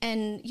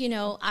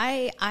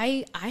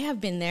I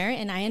have been there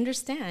and I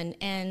understand.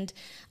 And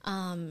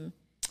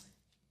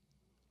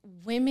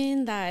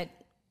women that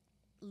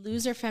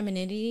lose their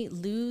femininity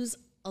lose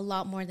a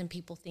lot more than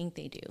people think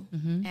they do.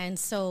 And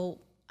so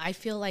I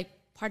feel like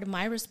part of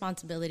my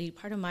responsibility,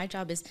 part of my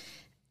job is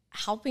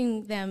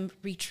helping them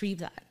retrieve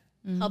that,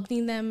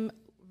 helping them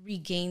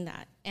regain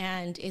that.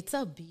 And it's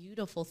a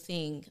beautiful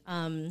thing.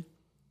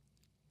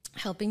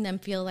 Helping them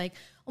feel like,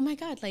 oh my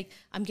God, like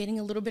I'm getting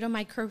a little bit of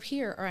my curve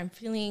here, or I'm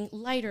feeling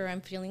lighter,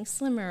 I'm feeling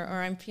slimmer,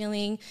 or I'm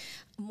feeling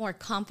more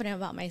confident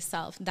about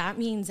myself. That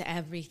means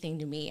everything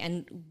to me.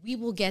 And we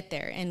will get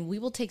there and we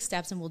will take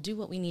steps and we'll do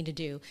what we need to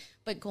do.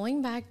 But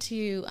going back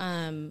to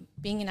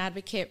being an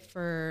advocate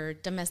for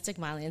domestic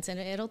violence, and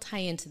it'll tie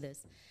into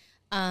this.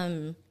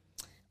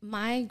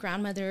 My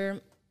grandmother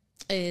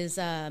is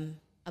a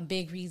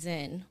big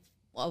reason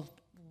of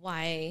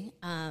why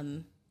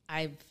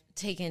I've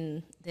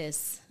taken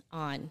this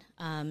on.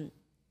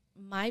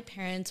 My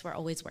parents were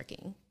always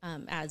working.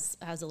 As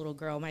a little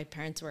girl, my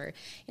parents were,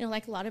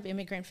 like a lot of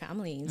immigrant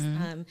families.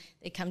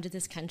 They come to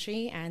this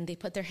country and they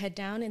put their head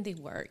down and they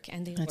work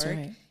and they That's work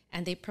right.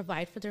 and they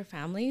provide for their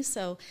families.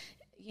 So,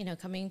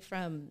 coming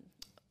from,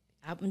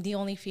 I'm the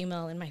only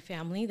female in my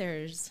family.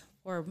 There's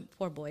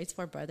four boys,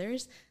 4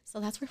 brothers. So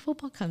that's where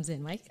football comes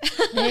in, Mike.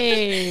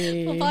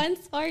 Hey. Football and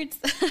sports.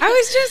 I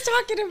was just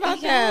talking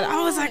about that.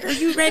 I was like, are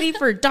you ready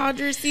for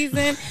Dodger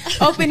season?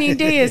 Opening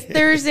day is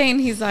Thursday.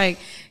 And he's like,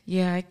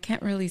 yeah, I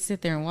can't really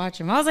sit there and watch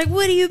him. I was like,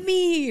 what do you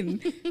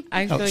mean?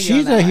 I feel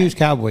she's a huge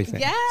Cowboy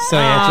fan. Yeah. So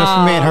yeah, just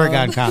for me and her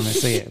got in common.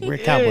 So yeah, we're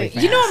Cowboy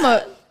fans.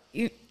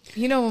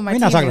 You know what my we're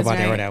team not talking is, about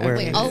right? that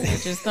right now.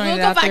 Just throwing We'll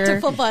it go out back there.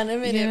 to football in a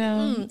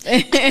minute.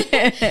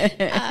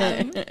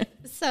 Yeah.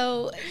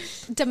 So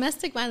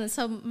domestic violence.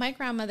 So my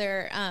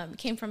grandmother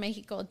came from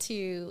Mexico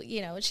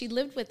to, she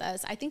lived with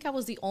us. I think I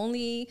was the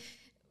only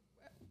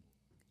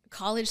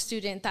college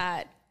student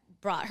that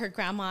brought her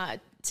grandma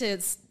to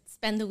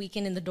spend the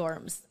weekend in the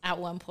dorms at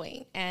one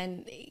point.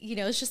 And,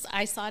 it's just,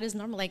 I saw it as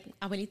normal. Like,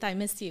 abuelita, I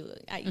miss you.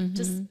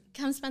 Just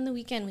come spend the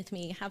weekend with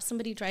me. Have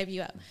somebody drive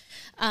you up.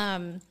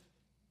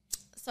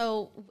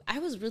 So I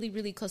was really,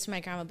 really close to my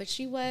grandma, but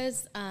she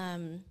was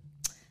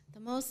the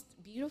most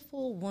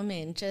beautiful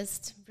woman.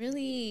 Just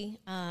really,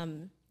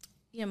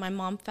 my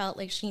mom felt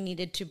like she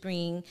needed to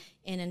bring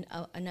in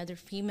another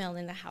female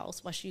in the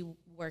house while she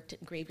worked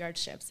graveyard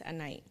shifts at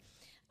night.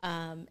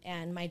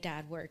 And my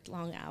dad worked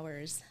long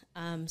hours.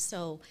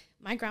 So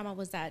my grandma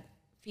was that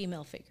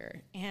female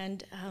figure.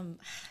 And,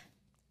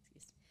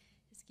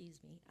 excuse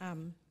me,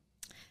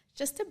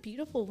 just a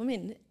beautiful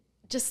woman.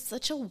 Just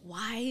such a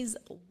wise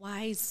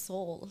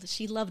soul.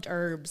 She loved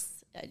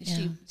herbs.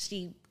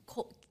 She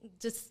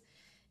just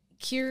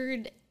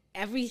cured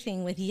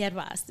everything with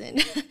hierbas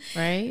and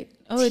right.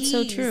 Oh, it's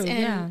so true.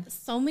 And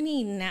so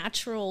many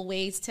natural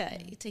ways to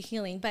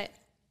healing,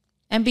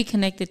 and be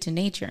connected to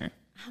nature.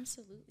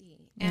 Absolutely.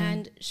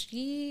 And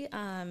she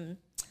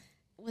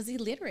was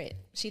illiterate.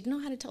 She didn't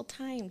know how to tell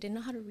time, didn't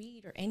know how to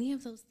read or any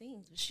of those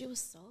things. But she was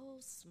so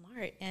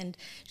smart. And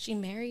she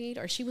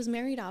was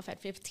married off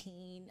at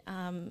 15,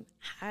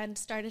 had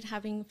started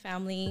having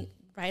family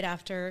right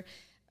after,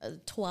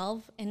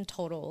 12 in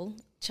total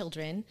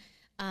children.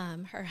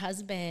 Her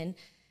husband,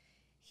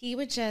 he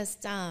would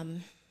just,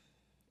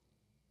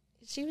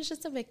 she was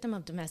just a victim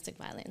of domestic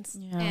violence.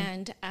 Yeah.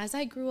 And as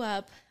I grew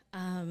up,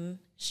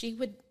 she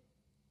would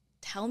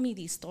tell me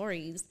these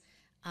stories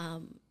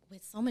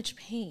with so much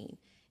pain.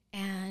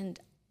 And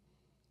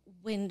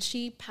when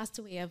she passed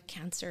away of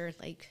cancer,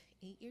 like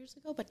 8 years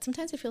ago, but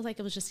sometimes it feels like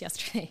it was just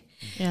yesterday.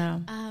 Yeah.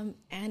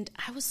 And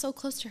I was so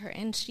close to her,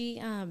 and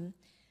she,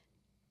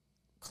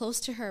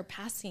 close to her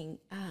passing,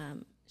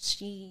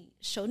 she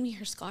showed me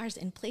her scars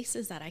in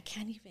places that I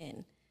can't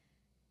even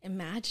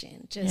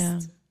imagine.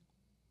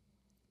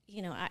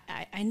 You know,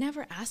 I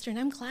never asked her, and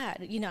I'm glad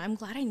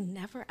I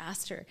never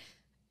asked her,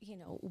 you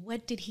know,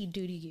 what did he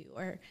do to you?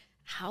 Or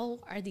how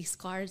are these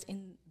scars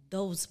in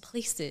those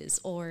places?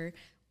 Or,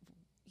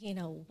 you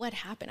know, what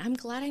happened? I'm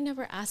glad I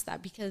never asked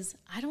that, because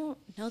I don't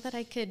know that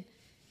I could,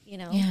 you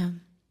know,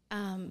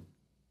 I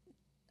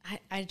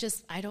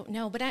don't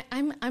know. But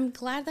I'm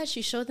glad that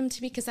she showed them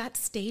to me, because that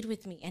stayed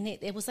with me. And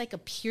it was like a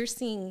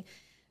piercing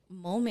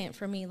moment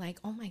for me. Like,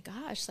 oh my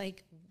gosh,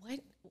 like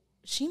what?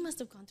 She must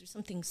have gone through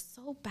something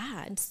so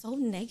bad, so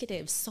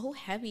negative, so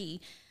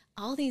heavy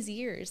all these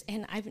years.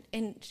 And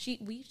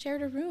we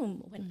shared a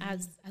room when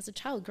as a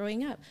child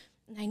growing up.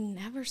 And I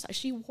never saw,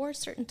 she wore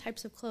certain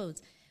types of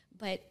clothes,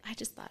 but I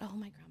just thought, oh,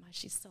 my grandma,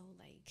 she's so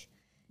like,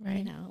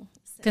 you know,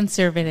 so,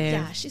 conservative.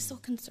 Yeah, she's so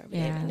conservative.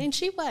 Yeah. And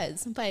she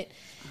was, but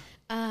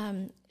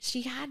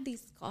she had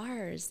these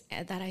scars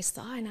that I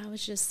saw, and I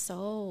was just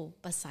so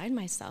beside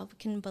myself.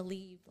 Couldn't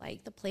believe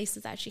like the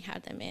places that she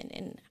had them in,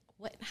 and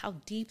how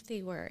deep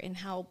they were, and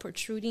how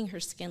protruding her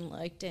skin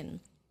looked.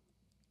 And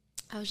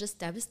I was just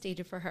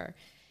devastated for her.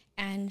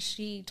 And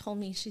she told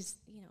me,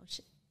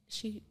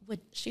 she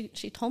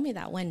told me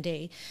that one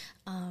day,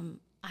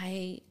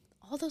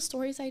 all those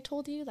stories I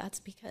told you, that's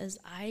because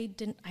I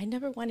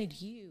never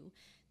wanted you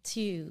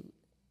to,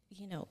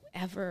 you know,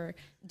 ever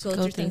go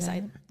through things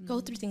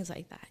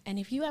like that. And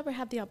if you ever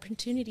have the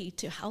opportunity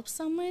to help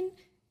someone,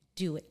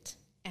 do it.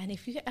 And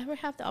if you ever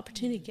have the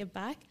opportunity to give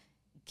back,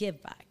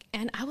 give back.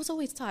 And I was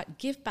always taught,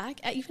 give back,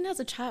 even as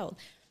a child.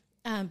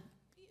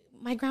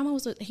 My grandma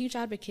was a huge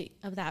advocate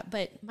of that,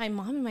 but my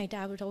mom and my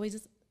dad would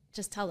always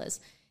just tell us,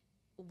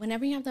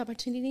 whenever you have the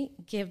opportunity,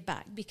 give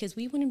back, because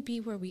we wouldn't be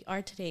where we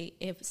are today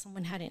if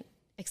someone hadn't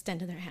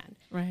extended their hand.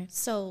 Right.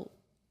 So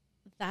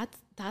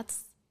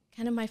that's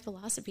kind of my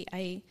philosophy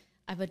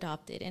I've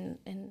adopted.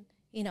 And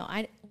you know,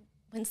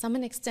 when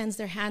someone extends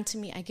their hand to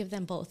me, I give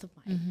them both of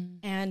mine.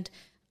 And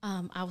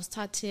I was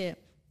taught to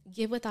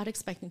give without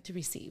expecting to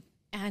receive.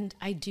 And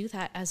I do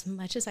that as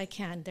much as I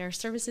can. There are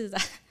services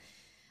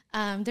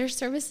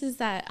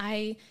that,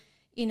 I,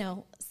 you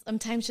know,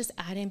 sometimes just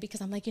add in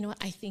because I'm like, you know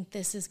what, I think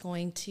this is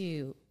going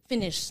to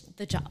finish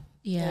the job.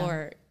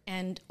 Yeah.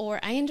 Or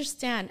I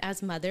understand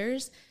as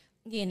mothers,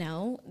 you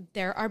know,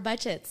 there are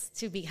budgets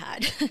to be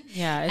had.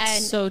 Yeah,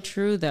 it's so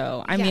true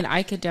though. I mean,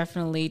 I could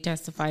definitely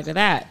testify to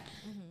that.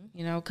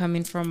 You know,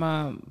 coming from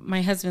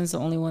my husband's the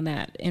only one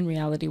that in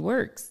reality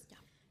works.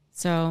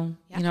 So,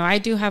 you know, I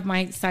do have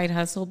my side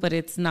hustle, but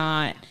it's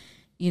not,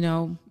 you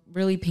know,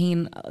 really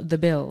paying the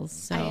bills.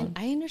 So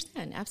I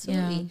understand.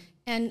 Absolutely.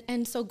 Yeah.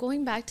 And so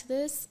going back to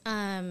this,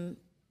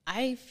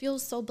 I feel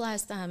so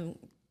blessed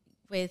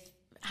with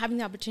having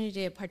the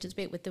opportunity to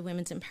participate with the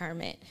women's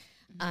empowerment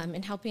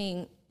and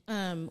helping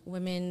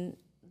women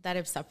that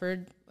have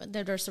suffered,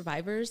 that are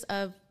survivors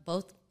of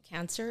both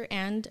cancer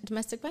and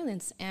domestic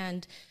violence.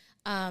 And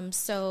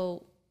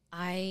so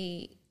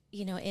I,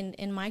 you know,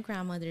 in my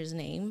grandmother's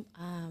name,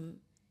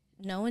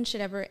 no one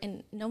should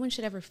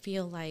ever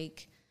feel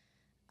like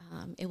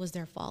it was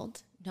their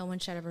fault. No one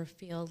should ever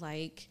feel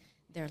like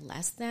they're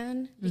less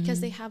than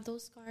because they have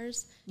those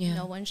scars. Yeah.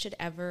 No one should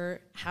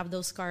ever have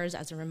those scars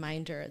as a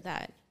reminder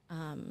that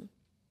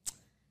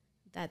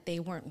that they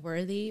weren't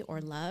worthy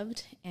or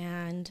loved.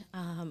 And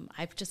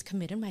I've just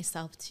committed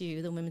myself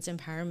to the Women's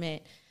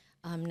Empowerment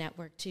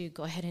Network to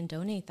go ahead and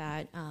donate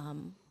that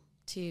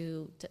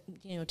to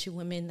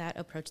women that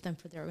approach them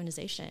for their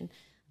organization.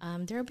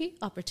 There'll be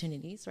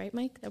opportunities, right,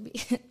 Mike? There'll be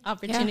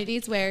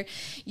opportunities where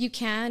you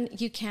can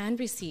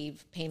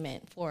receive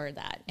payment for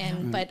that.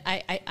 And but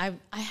I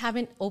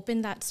haven't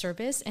opened that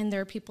service, and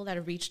there are people that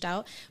have reached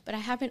out, but I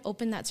haven't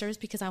opened that service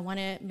because I want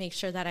to make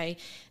sure that I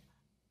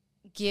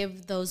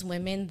give those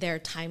women their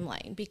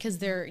timeline,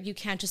 because you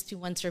can't just do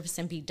one service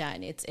and be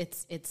done.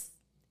 It's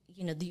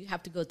you know, you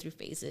have to go through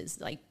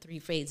phases, like 3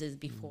 phases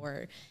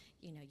before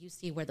you know, you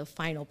see where the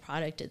final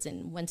product is.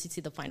 And once you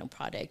see the final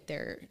product,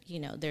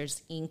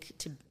 there's ink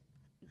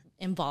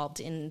involved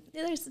in,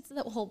 there's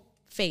the whole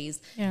phase.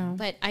 Yeah.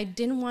 But I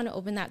didn't want to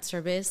open that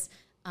service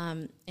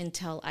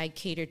until I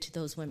catered to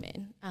those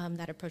women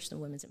that approach the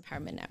Women's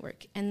Empowerment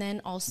Network. And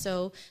then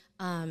also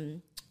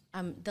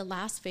the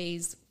last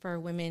phase for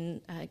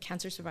women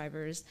cancer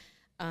survivors,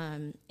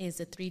 is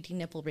a 3D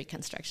nipple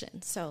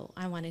reconstruction. So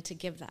I wanted to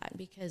give that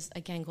because,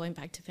 again, going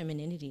back to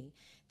femininity,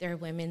 there are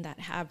women that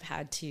have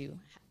had to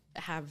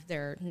have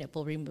their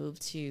nipple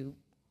removed to,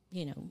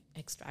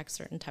 extract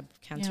certain type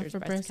of cancers, for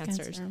breast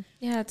cancers. Cancer.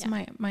 Yeah, it's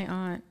my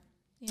aunt.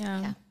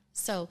 Yeah.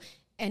 So,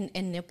 and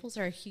nipples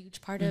are a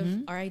huge part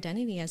of our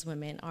identity as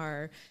women,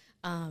 our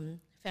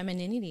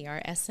femininity,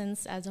 our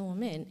essence as a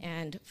woman.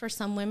 And for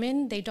some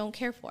women, they don't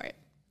care for it.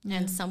 Yeah.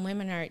 And some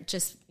women are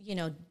just,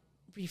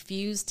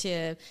 refuse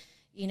to,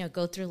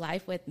 go through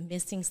life with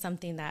missing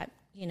something that,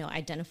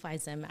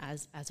 identifies them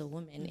as a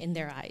woman in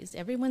their eyes.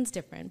 Everyone's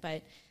different,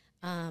 but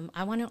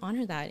I want to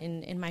honor that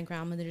in my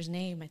grandmother's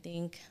name. I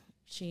think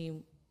she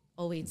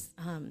always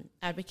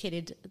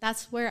advocated.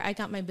 That's where I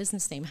got my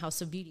business name,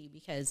 House of Beauty,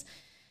 because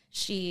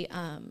she,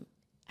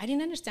 I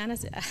didn't understand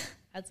as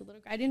a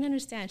little girl. I didn't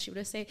understand. She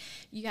would say,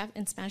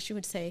 in Spanish, she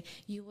would say,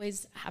 you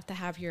always have to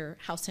have your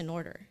house in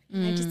order.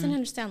 And I just didn't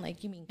understand,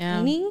 like, you mean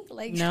cleaning?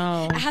 Like,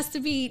 no. It has to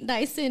be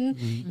nice and,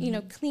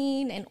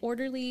 clean and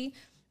orderly.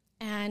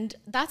 And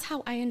that's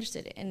how I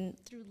understood it. And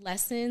through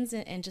lessons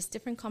and just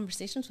different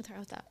conversations with her,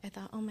 I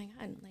thought, oh my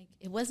God, like,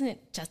 it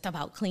wasn't just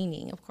about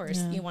cleaning. Of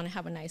course, you want to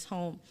have a nice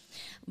home,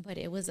 but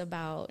it was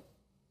about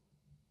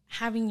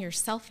having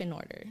yourself in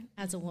order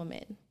as a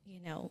woman.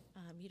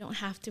 You don't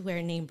have to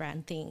wear name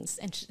brand things.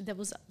 And that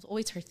was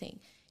always her thing.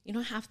 You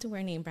don't have to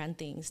wear name brand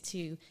things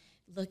to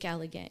look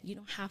elegant. You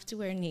don't have to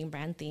wear name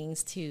brand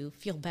things to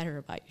feel better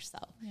about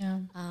yourself. Yeah.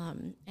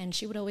 And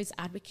she would always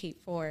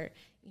advocate for,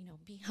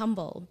 be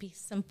humble, be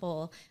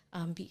simple,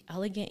 be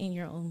elegant in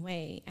your own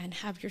way, and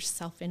have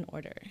yourself in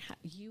order.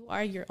 You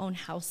are your own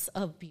house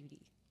of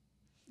beauty.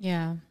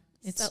 Yeah,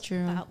 it's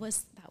true. That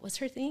was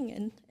her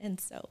thing. And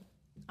so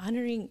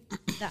honoring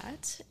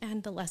that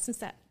and the lessons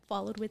that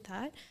followed with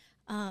that,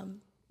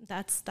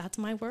 that's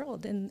my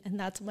world, and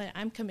that's what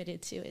I'm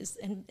committed to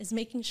is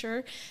making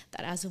sure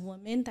that as a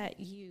woman that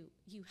you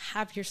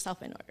have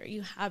yourself in order,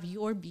 you have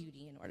your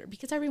beauty in order,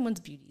 because everyone's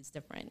beauty is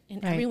different,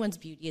 and everyone's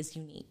beauty is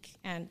unique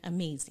and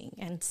amazing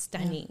and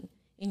stunning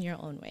in your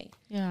own way.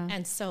 Yeah.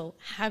 And so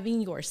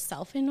having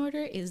yourself in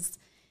order is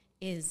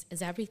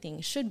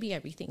everything, should be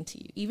everything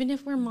to you. Even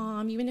if we're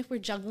mom, even if we're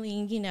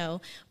juggling,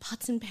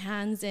 pots and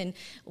pans and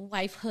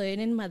wifehood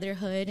and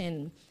motherhood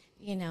and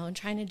and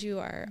trying to do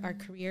our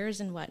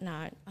careers and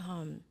whatnot,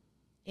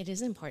 it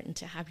is important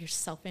to have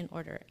yourself in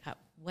order at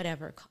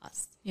whatever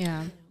cost.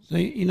 Yeah. So,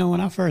 when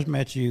I first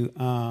met you,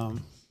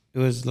 it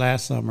was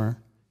last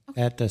summer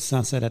at the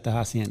Sunset at the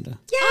Hacienda.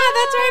 Yeah,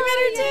 that's where I met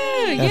her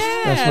too.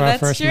 That's where I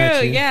first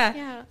met you.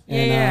 Yeah.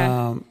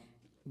 And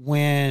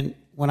when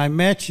I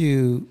met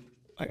you,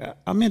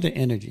 I'm into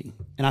energy,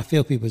 and I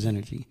feel people's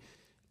energy.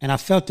 And I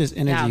felt this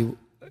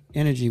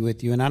energy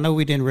with you, and I know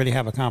we didn't really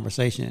have a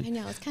conversation. I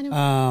know, it's kind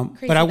of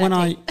crazy. But I went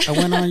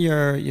on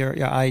your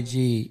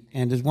IG,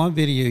 and there's one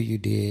video you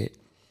did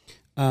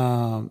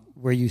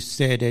where you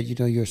said that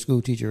you're a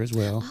school teacher as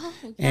well,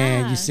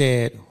 and you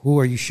said, "Who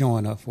are you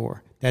showing up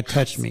for?" That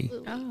touched me,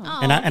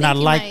 and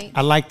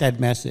I like that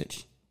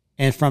message.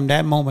 And from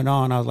that moment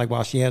on, I was like,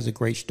 "Wow, she has a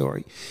great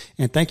story."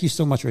 And thank you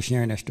so much for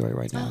sharing that story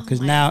right now,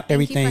 because now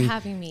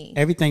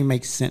everything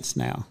makes sense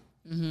now.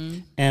 Mm-hmm.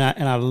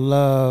 And I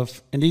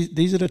love, and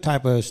these are the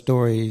type of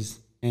stories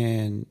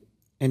and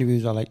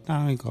interviews I like.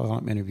 I don't call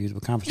them interviews,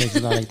 but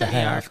conversations I like to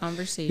have.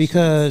 Conversations.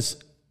 Because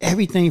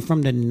everything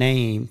from the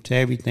name to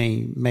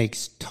everything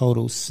makes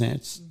total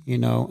sense,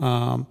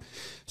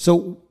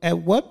 So at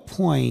what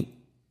point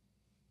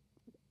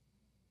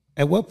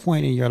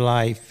in your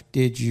life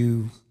did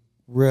you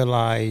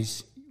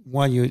realize,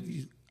 one,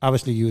 you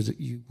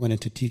went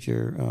into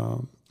teacher,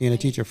 being a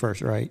teacher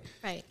first, right?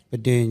 Right.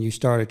 But then you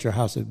started your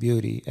House of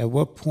Beauty. At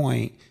what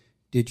point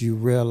did you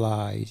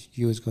realize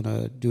you was going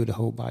to do the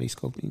whole body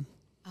sculpting?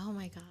 Oh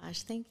my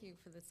gosh, thank you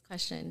for this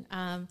question.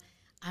 I'm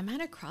at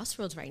a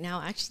crossroads right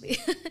now, actually.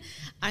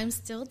 I'm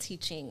still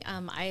teaching.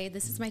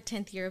 This is my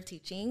 10th year of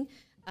teaching.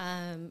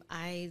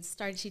 I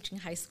started teaching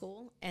high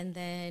school, and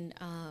then...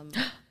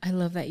 I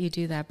love that you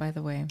do that, by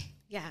the way.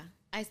 Yeah,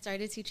 I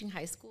started teaching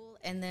high school,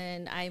 and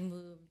then I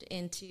moved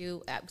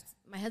into...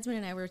 my husband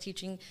and I were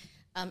teaching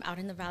out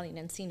in the Valley in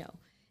Encino.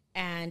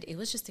 And it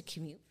was just a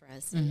commute for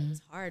us. And it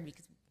was hard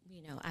because,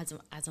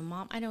 as a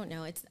mom, I don't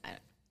know.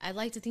 I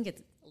like to think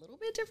it's a little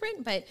bit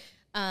different, but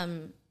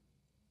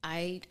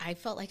I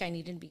felt like I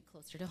needed to be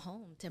closer to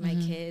home, to my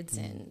kids.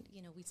 And,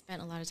 we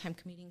spent a lot of time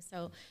commuting.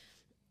 So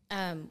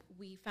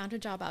we found a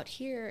job out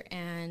here,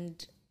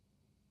 and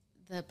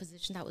the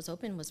position that was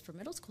open was for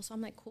middle school. So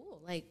I'm like,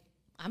 cool. Like,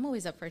 I'm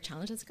always up for a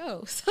challenge. Let's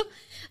go. So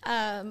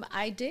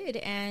I did.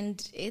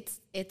 And it's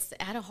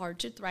at a Hard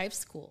to Thrive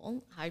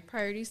school, high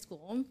priority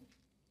school.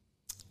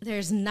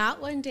 There's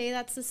not one day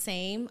that's the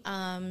same.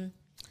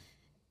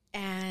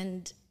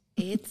 And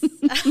it's...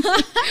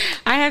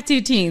 I have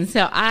 2 teens,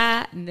 so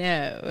I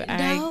know.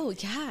 Oh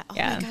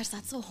my gosh,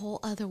 that's a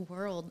whole other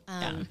world.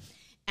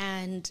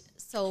 And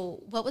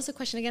so what was the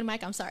question again,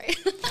 Mike? I'm sorry.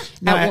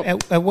 Now,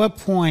 at what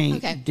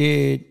point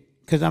did...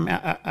 Because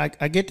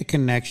I get the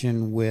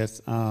connection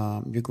with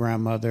your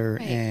grandmother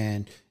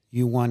and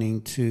you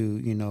wanting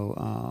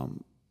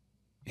to,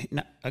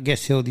 I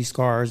guess, heal these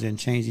scars and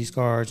change these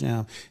scars.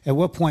 At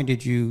what point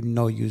did you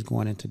know you was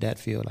going into that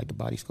field, like the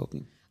body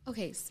sculpting?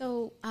 Okay,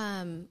 so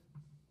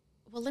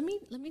well, let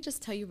me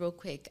just tell you real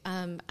quick.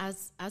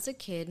 As a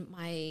kid,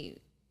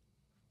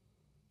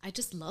 I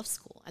just love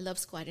school. I love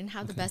school. I didn't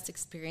have the best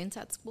experience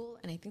at school,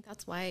 and I think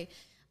that's why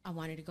I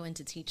wanted to go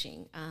into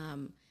teaching.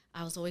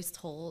 I was always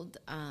told,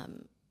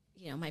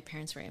 my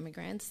parents were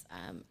immigrants.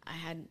 I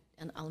had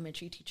an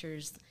elementary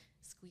teachers.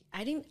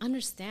 I didn't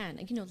understand.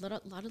 A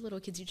lot of little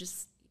kids,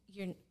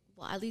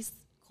 at least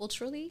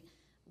culturally,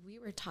 we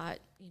were taught,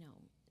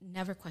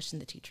 never question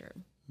the teacher,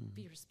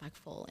 be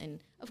respectful, and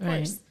of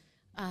course,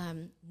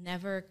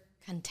 never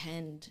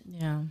contend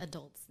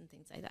adults and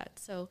things like that.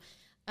 So,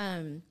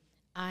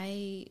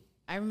 I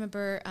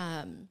remember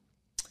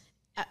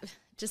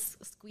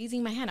just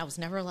squeezing my hand. I was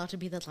never allowed to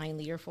be the line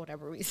leader for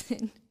whatever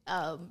reason.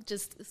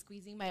 Just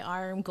squeezing my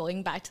arm,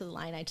 going back to the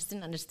line. I just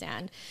didn't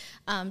understand.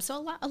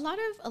 So a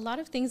lot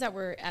of things that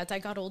were, as I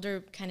got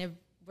older, kind of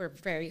were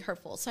very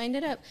hurtful. So I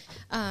ended up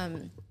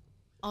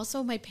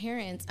also my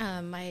parents,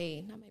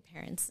 my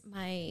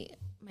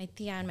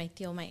tia and my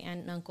tío, my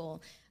aunt and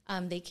uncle,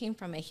 they came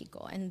from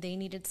Mexico, and they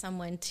needed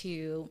someone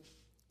to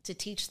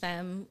teach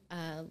them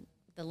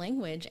the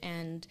language.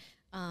 And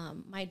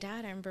my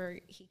dad, I remember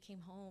he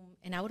came home,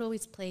 and I would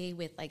always play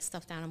with like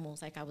stuffed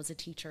animals, like I was a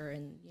teacher,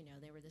 and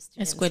they were the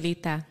students.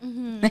 Escuelita.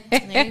 Mm-hmm.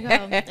 There you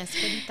go.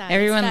 Escuelita.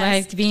 Everyone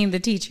liked being the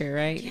teacher,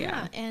 right?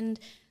 Yeah. And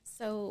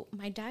so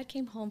my dad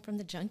came home from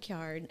the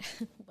junkyard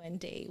one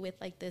day with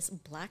like this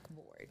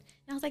blackboard.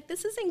 And I was like,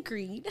 this isn't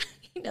green.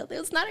 It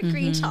was not a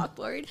green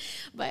chalkboard,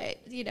 but,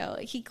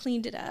 he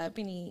cleaned it up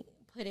and he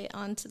put it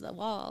onto the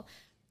wall,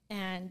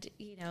 and,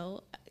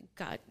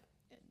 got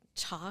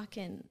chalk,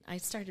 and I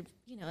started,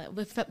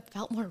 it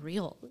felt more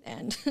real.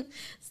 And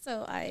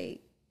so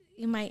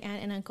my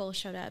aunt and uncle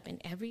showed up,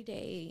 and every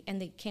day,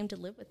 and they came to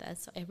live with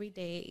us. So every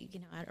day,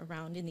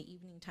 around in the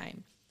evening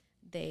time,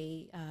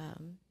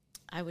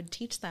 I would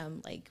teach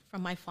them like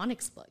from my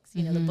phonics books,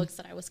 the books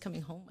that I was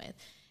coming home with.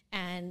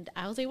 And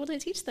I was able to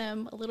teach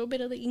them a little bit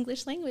of the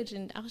English language.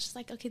 And I was just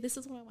like, okay, this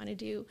is what I want to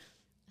do.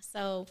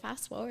 So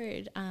fast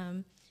forward,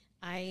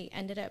 I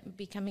ended up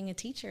becoming a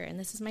teacher, and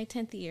this is my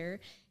 10th year.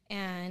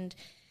 And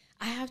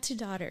I have 2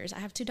 daughters. I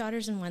have 2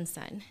 daughters and 1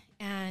 son.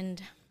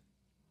 And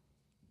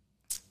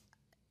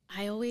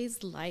I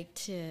always like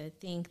to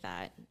think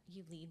that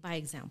you lead by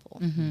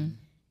example.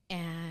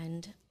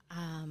 And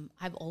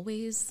I've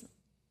always,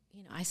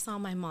 I saw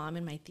my mom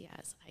and my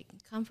tias. I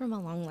come from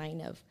a long line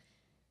of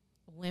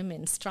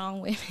women, strong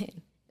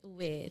women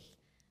with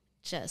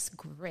just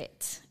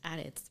grit at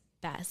its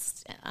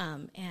best.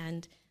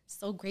 And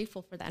so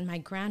grateful for that. And my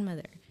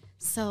grandmother.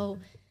 So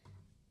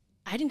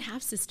I didn't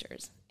have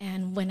sisters.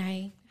 And when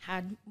I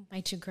had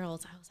my 2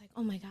 girls, I was like,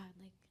 oh my God,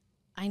 like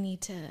I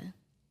need to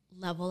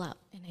level up,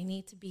 and I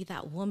need to be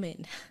that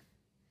woman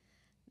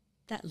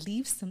that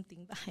leaves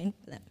something behind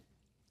for them.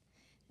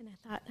 And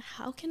I thought,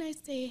 how can I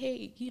say,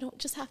 hey, you don't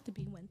just have to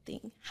be one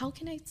thing? How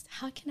can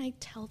I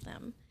tell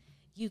them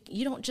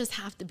you don't just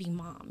have to be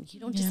mom. You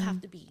don't just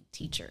have to be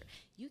teacher.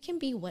 You can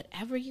be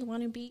whatever you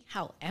want to be,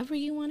 however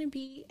you want to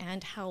be,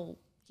 and how,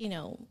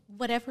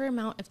 whatever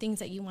amount of things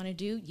that you want to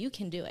do, you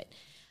can do it.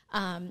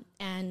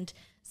 And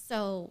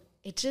so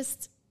it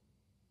just,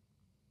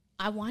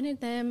 I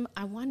wanted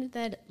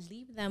to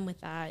leave them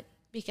with that,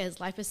 because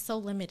life is so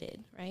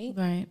limited, right?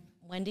 Right.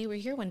 One day we're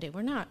here, one day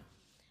we're not.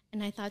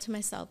 And I thought to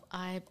myself,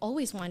 I've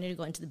always wanted to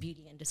go into the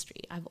beauty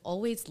industry. I've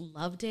always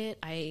loved it.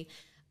 I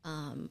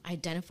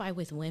identify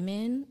with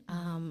women.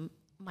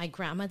 My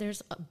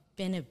grandmother's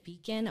been a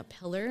beacon, a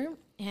pillar,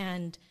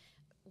 and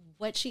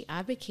what she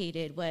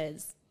advocated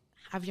was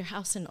have your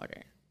house in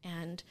order.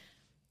 And,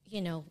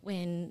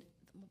 when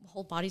the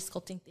whole body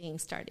sculpting thing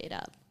started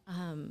up,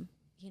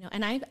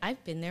 and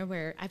I've been there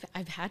where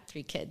I've had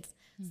 3 kids.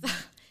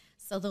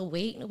 So the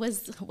weight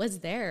was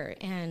there.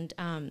 And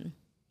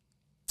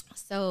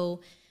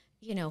so,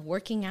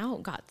 working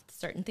out got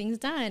certain things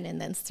done,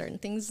 and then certain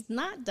things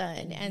not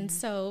done. And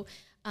so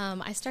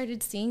I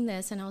started seeing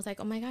this, and I was like,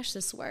 oh my gosh,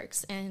 this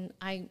works. And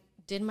I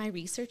did my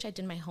research, I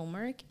did my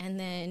homework, and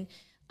then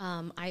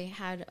I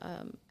had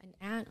an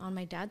aunt on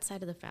my dad's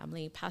side of the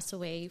family passed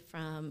away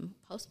from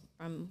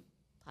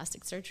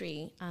plastic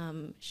surgery.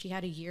 She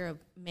had a year of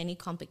many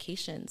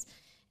complications,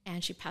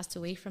 and she passed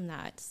away from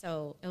that.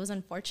 So it was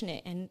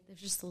unfortunate, and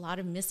there's just a lot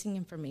of missing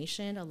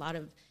information, a lot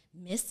of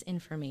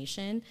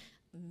misinformation,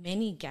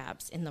 many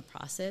gaps in the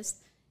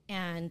process.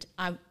 And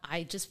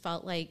I just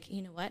felt like,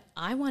 you know what,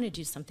 I want to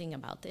do something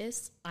about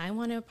this. I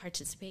want to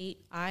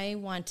participate. I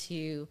want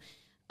to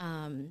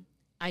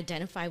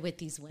identify with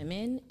these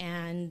women.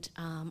 And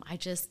I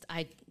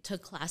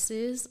took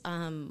classes.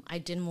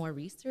 I did more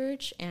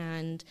research,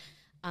 and,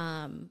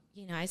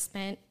 I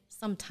spent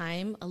some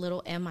time a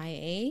little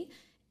MIA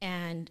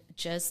and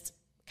just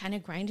kind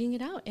of grinding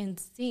it out and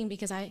seeing,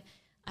 because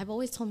I've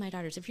always told my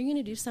daughters, if you're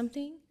going to do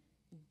something,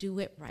 do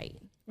it right.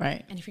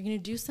 Right. And if you're going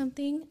to do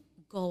something,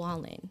 go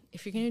all in.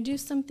 If you're going to do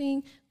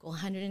something, go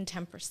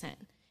 110%.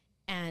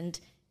 And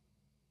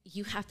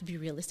you have to be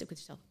realistic with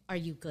yourself. Are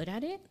you good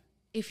at it?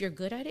 if you're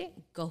good at it,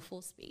 go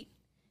full speed.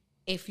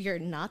 If you're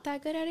not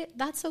that good at it,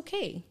 that's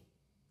okay.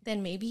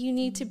 Then maybe you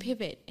need to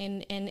pivot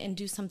and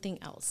do something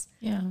else.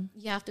 Yeah.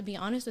 You have to be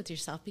honest with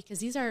yourself,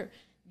 because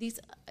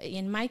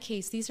in my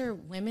case, these are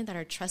women that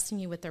are trusting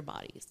you with their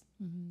bodies.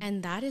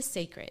 And that is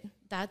sacred.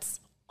 That's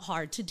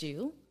hard to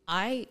do.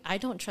 I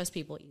don't trust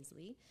people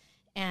easily.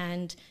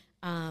 And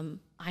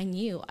I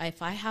knew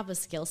if I have a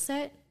skill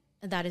set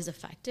that is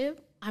effective,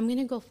 I'm going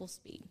to go full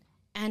speed.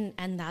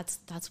 And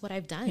that's what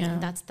I've done. Yeah.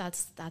 And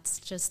that's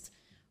just,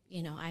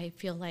 I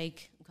feel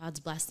like God's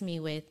blessed me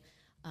with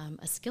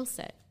a skill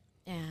set.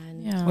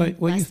 And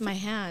blessed my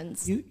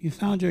hands. You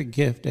found your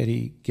gift that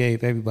he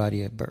gave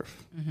everybody at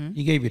birth.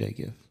 He gave you that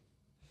gift,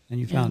 and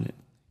you found it.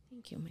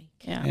 Thank you, Mike.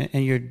 Yeah.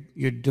 And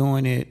you're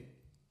doing it.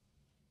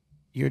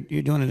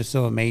 You're doing it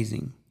so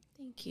amazing.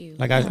 Thank you.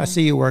 Like I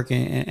see you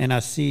working, and I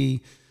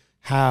see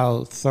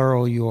how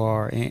thorough you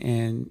are,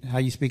 and how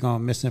you speak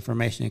on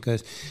misinformation,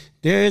 because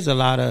there is a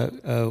lot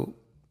of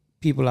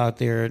people out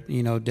there,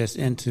 that's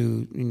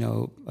into,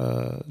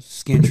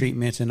 skin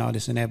treatments and all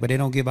this and that, but they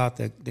don't give out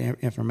the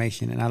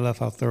information. And I love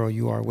how thorough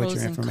you are with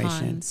your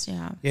information. Cons,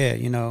 yeah. Yeah,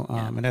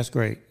 and that's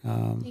great.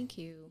 Thank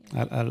you.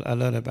 I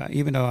love that about,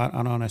 even though I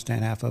don't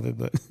understand half of it,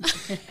 but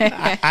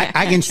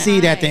I can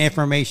see that the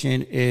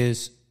information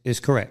is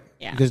correct,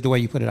 because the way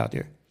you put it out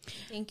there.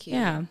 Thank you.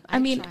 Yeah. I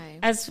mean,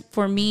 as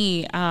for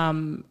me,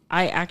 I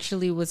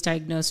actually was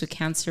diagnosed with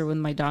cancer when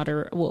my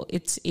daughter, well,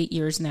 it's 8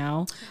 years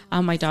now.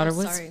 My daughter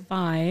was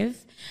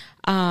 5.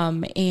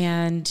 So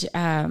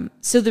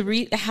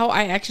how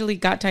I actually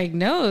got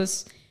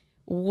diagnosed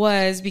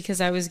was because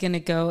I was going to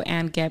go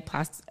and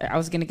I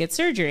was going to get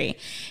surgery.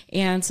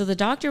 And so the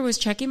doctor was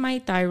checking my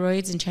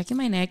thyroids and checking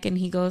my neck, and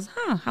he goes,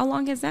 how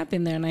long has that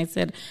been there? And I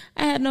said,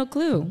 I had no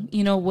clue,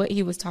 what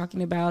he was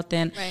talking about.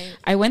 Then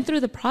I went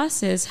through the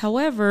process.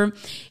 However,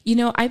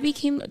 I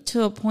became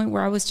to a point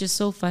where I was just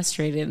so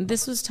frustrated. And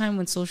this was time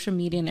when social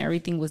media and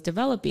everything was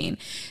developing.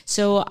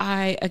 So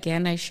I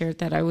shared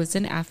that I was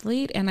an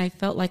athlete, and I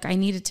felt like I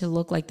needed to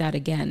look like that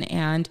again.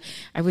 And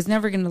I was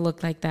never going to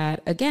look like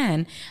that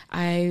again.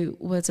 I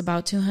was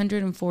about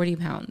 240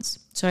 pounds.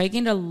 So I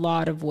gained a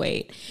lot of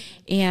weight.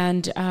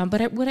 And,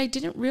 what I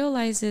didn't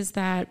realize is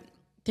that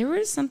there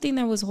was something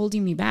that was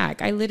holding me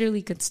back. I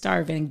literally could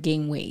starve and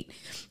gain weight,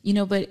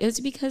 but it was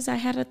because I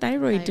had a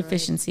thyroid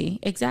deficiency.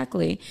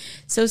 Exactly.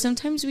 So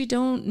sometimes we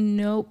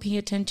don't pay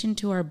attention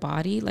to our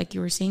body. Like you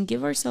were saying,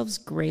 give ourselves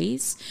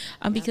grace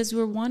because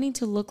we're wanting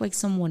to look like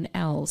someone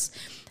else.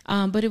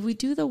 But if we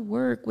do the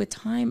work with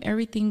time,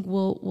 everything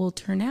will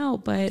turn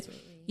out. But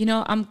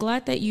I'm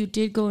glad that you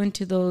did go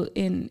into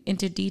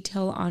into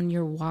detail on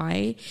your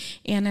why.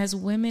 And as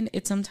women,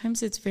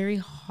 sometimes it's very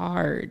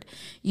hard,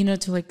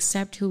 to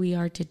accept who we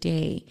are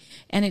today.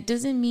 And it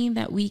doesn't mean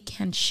that we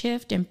can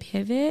shift and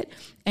pivot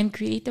and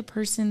create the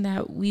person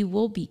that we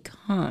will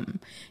become.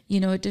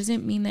 It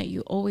doesn't mean that you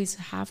always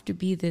have to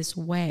be this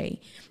way.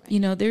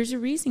 Right. There's a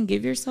reason.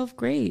 Give yourself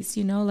grace.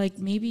 Like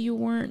maybe you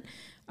weren't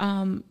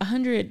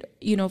 100,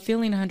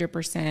 feeling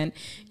 100%,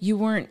 you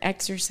weren't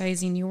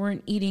exercising, you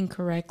weren't eating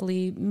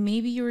correctly,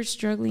 maybe you were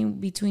struggling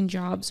between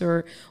jobs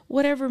or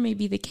whatever may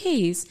be the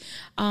case.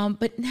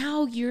 But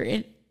now you're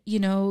at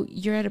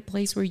a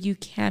place where you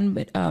can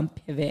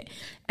pivot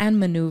and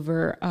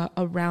maneuver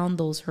around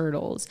those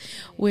hurdles,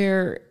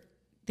 where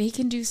they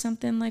can do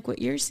something like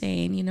what you're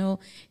saying,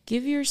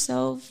 give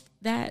yourself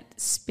that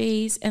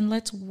space and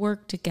let's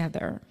work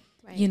together.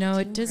 Right.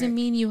 It doesn't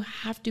mean you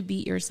have to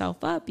beat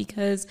yourself up,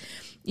 because,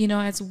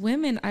 as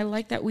women, I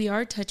like that we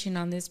are touching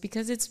on this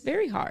because it's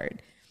very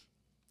hard.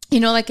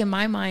 Like in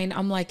my mind,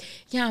 I'm like,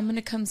 yeah, I'm going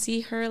to come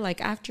see her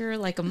like after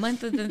like a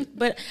month of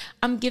but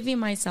I'm giving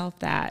myself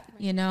that,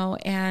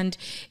 and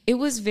it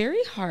was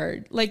very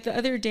hard. Like the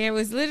other day I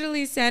was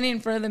literally standing in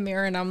front of the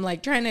mirror and I'm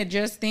like trying to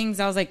adjust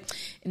things. I was like,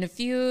 in a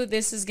few,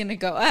 this is going to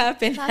go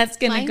up and that's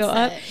going to go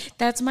up.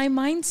 That's my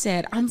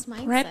mindset. I'm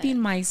prepping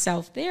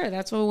myself there.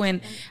 That's why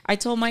when I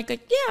told Mike,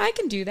 like, yeah, I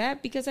can do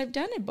that because I've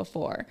done it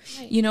before,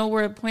 right.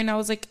 Where at a point I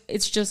was like,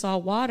 it's just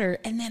all water.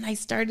 And then I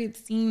started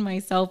seeing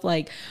myself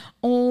like,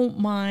 oh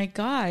my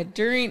God,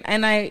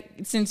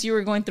 since you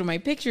were going through my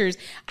pictures,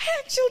 I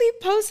actually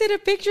posted a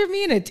picture of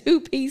me in a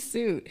 2-piece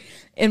suit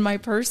in my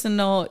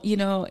personal,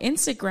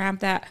 Instagram,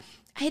 that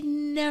I had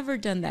never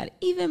done that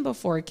even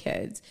before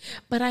kids,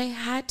 but I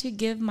had to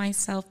give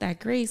myself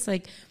that grace.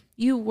 Like,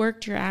 you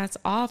worked your ass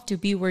off to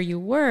be where you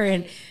were.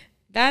 And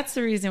that's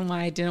the reason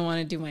why I didn't want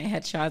to do my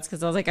headshots,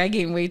 because I was like, I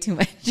gained way too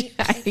much.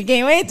 I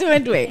gained way too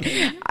much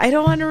weight. I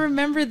don't want to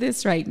remember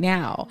this right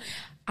now.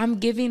 I'm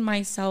giving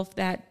myself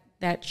that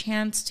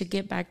chance to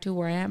get back to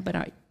where I am, but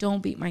I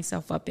don't beat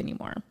myself up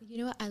anymore.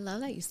 I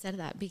love that you said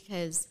that,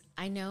 because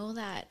I know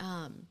that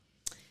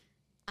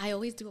I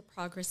always do a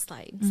progress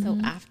slide. Mm-hmm. So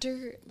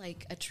after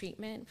like a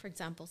treatment, for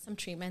example, some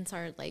treatments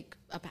are like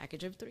a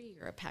package of 3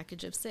 or a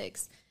package of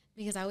 6,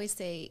 because I always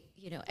say,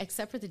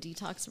 except for the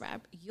detox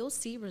wrap, you'll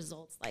see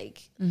results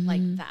like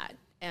that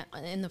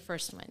in the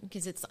first one,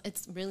 because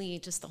it's really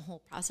just the whole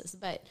process.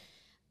 But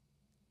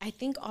I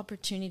think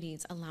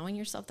allowing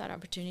yourself that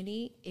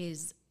opportunity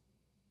is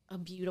a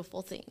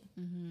beautiful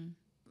thing.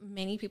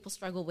 Many people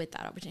struggle with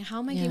that opportunity. How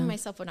am I giving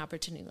myself an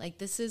opportunity? Like,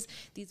 these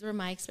were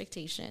my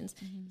expectations.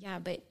 Yeah,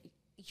 but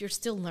you're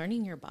still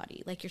learning your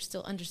body. Like, you're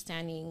still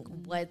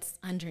understanding what's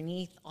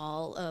underneath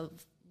all of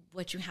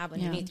what you have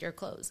underneath your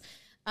clothes.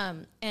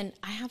 And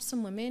I have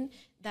some women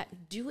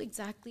that do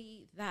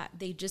exactly that.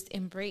 They just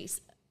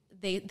embrace.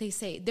 They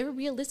say, they're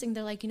realistic.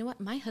 They're like, you know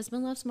what? My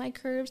husband loves my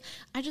curves.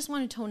 I just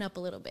want to tone up a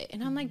little bit.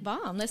 And I'm like,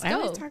 bomb, let's go. I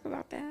always talk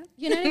about that.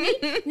 You know what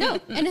I mean? No.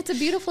 And it's a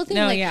beautiful thing.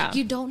 No, like,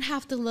 you don't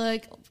have to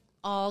look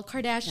all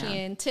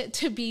Kardashian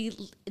to be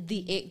the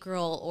it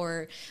girl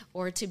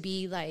or to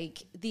be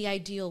like the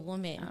ideal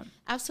woman.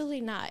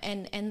 Absolutely not.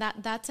 And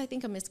that's I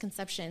think a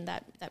misconception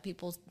that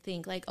people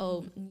think like,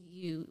 oh,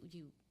 you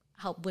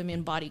help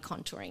women body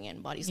contouring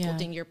and body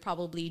sculpting. You're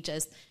probably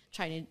just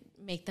trying to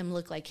make them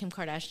look like Kim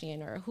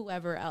Kardashian or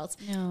whoever else.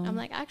 No. I'm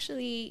like,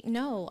 actually,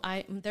 no,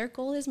 their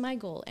goal is my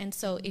goal. And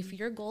so if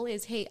your goal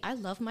is, hey, I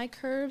love my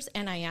curves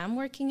and I am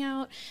working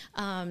out,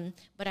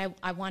 but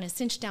I want to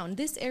cinch down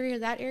this area,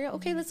 that area.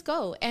 Okay, let's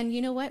go. And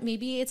you know what?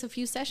 Maybe it's a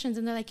few sessions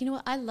and they're like, you know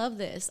what? I love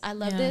this. I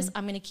love this.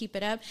 I'm going to keep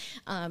it up.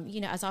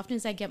 As often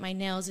as I get my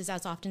nails is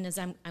as often as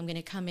I'm going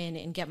to come in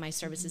and get my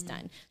services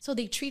done. So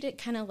they treat it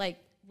kind of like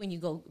when you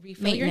go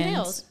refill your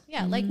nails.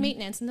 Yeah, like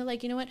maintenance. And they're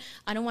like, you know what?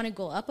 I don't want to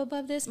go up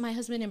above this. My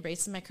husband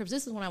embraces my curves.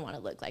 This is what I want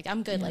to look like.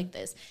 I'm good like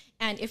this.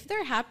 And if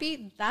they're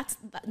happy,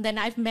 then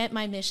I've met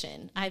my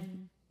mission.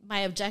 My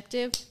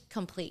objective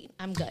complete.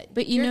 I'm good.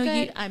 But You're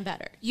good, I'm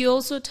better. You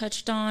also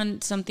touched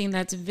on something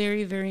that's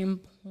very, very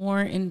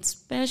important,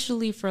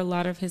 especially for a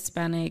lot of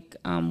Hispanic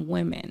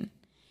women.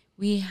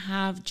 We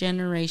have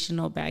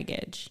generational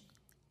baggage.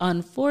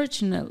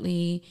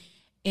 Unfortunately,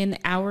 in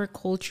our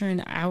culture,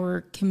 in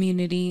our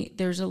community,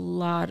 there's a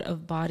lot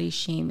of body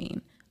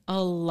shaming.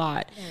 A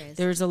lot.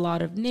 There's a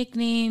lot of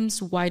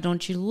nicknames. Why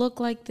don't you look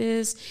like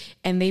this?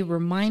 And they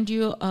remind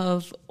you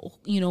of,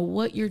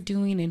 what you're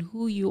doing and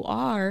who you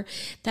are,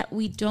 that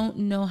we don't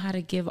know how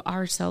to give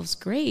ourselves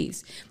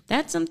grace.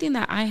 That's something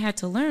that I had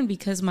to learn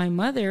because my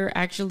mother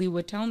actually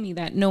would tell me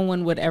that no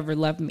one would ever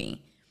love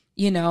me.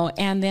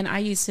 And then I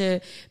used to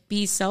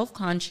be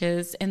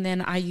self-conscious, and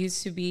then I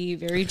used to be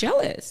very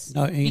jealous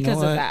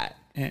because of that.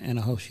 And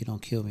I hope she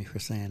don't kill me for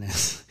saying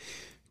this.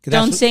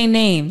 Don't say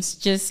names.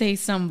 Just say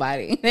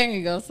somebody. There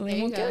you go.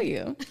 Something will kill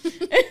you.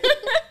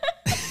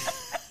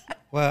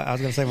 Well, I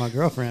was going to say my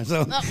girlfriend.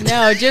 So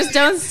no, just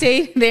don't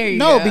say. There you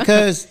go. No,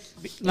 because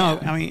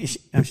I mean,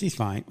 she's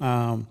fine.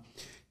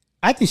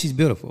 I think she's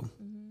beautiful.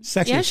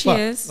 Sexy as fuck.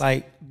 She is.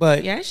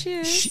 But she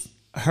is.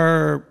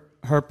 Her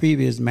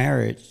previous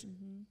marriage,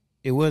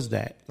 it was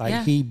that.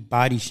 He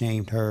body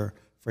shamed her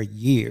for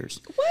years.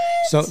 What?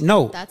 So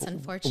no, that's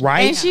unfortunate,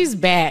 right? And she's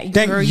bad.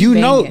 Girl, you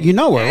know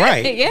her,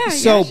 right? Yeah.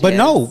 So,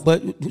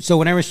 so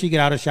whenever she get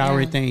out of the shower,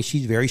 everything,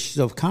 she's very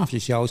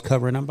self-conscious. She always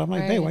covering up. I'm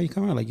like, babe, why you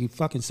covering up? Like, you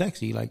fucking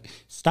sexy. Like,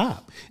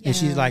 stop. Yeah. And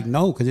she's like,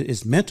 no, because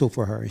it's mental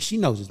for her, and she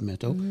knows it's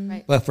mental.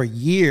 Right. But for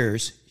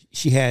years,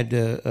 she had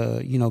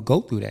to,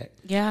 go through that.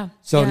 Yeah.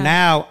 So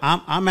now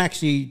I'm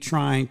actually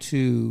trying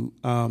to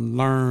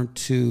learn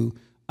to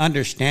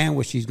understand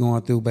what she's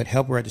going through, but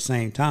help her at the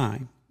same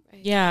time.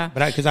 Yeah.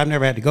 But because I've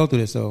never had to go through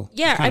this, so.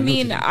 Yeah, I'm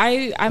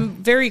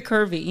very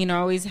curvy, I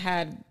always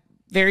had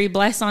very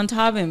blessed on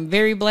top and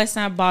very blessed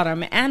on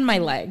bottom and my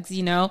legs,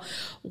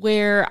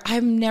 where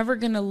I'm never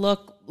going to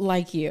look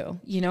like you,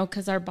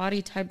 because our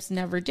body type's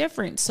never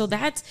different. So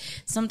that's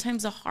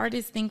sometimes the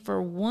hardest thing for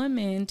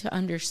women to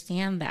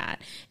understand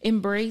that.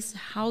 Embrace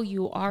how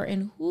you are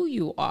and who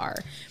you are,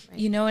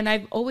 and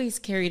I've always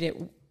carried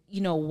it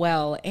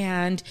well.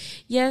 And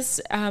yes,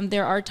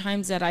 there are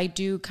times that I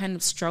do kind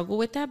of struggle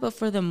with that, but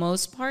for the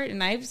most part,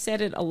 and I've said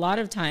it a lot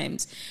of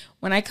times,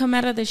 when I come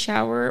out of the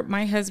shower,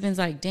 my husband's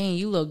like, dang,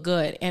 you look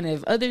good. And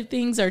if other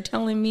things are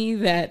telling me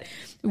that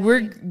we're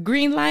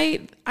green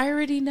light, I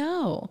already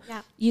know,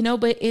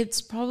 but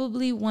it's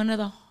probably one of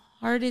the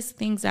hardest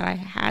things that I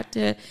had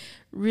to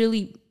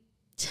really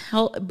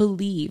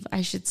believe,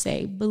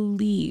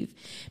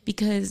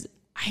 because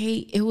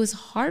it was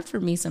hard for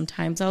me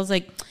sometimes. I was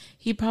like,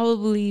 he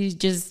probably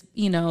just,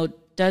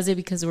 does it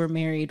because we're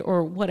married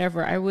or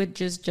whatever. I would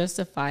just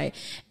justify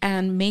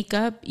and make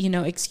up,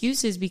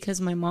 excuses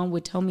because my mom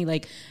would tell me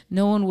like,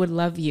 no one would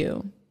love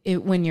you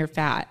when you're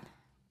fat.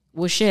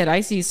 Well, shit,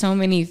 I see so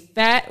many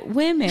fat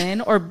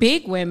women or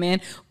big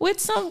women with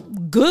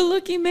some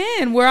good-looking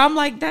men where I'm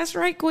like, that's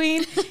right,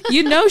 queen.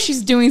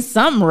 She's doing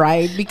something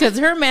right because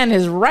her man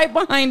is right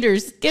behind her,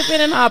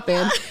 skipping and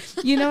hopping.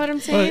 You know what I'm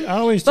saying?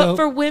 But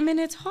for women,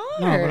 it's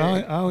hard. No, but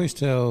I always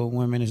tell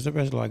women,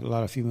 especially like a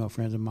lot of female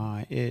friends of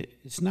mine,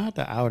 it's not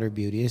the outer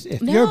beauty.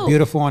 If you're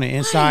beautiful on the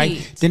inside,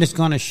 then it's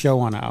going to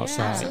show on the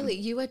outside. Absolutely.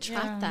 You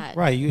attract that.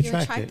 Right, you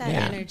attract that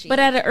energy. But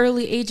at an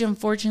early age,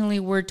 unfortunately,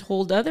 we're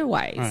told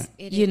otherwise. Right.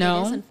 It is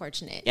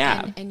unfortunate.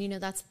 Yeah. And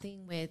that's the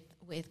thing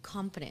with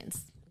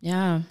confidence.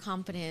 Yeah.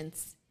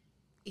 Confidence,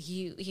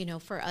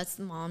 for us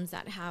moms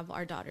that have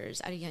our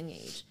daughters at a young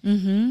age,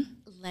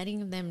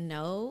 letting them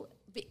know,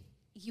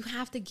 you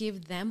have to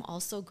give them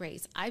also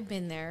grace. I've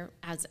been there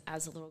as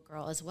a little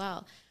girl as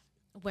well,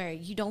 where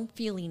you don't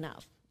feel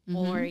enough.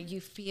 or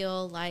you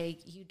feel like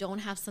you don't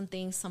have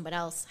something somebody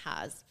else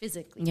has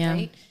physically, Yeah.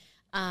 right?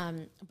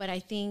 But I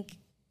think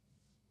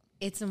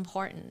it's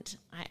important.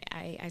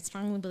 I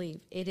strongly believe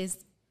it is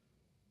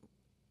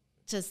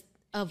just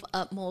of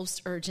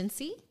utmost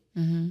urgency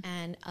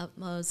and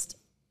utmost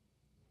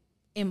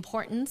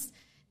importance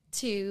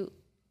to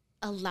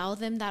allow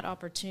them that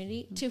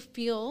opportunity to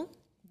feel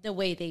the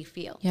way they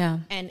feel. Yeah.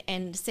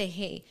 And say,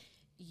 hey,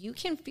 you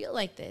can feel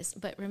like this,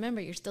 but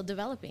remember, you're still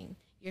developing.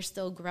 You're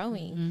still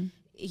growing.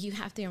 You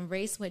have to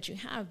embrace what you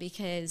have,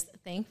 because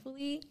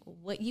thankfully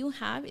what you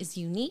have is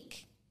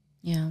unique.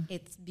 Yeah.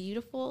 It's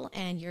beautiful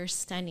and you're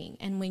stunning.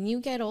 And when you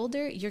get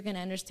older, you're going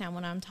to understand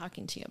what I'm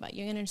talking to you about.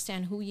 You're going to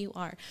understand who you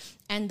are.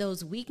 And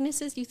those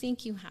weaknesses you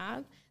think you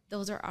have,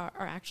 those are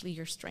actually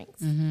your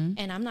strengths.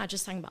 And I'm not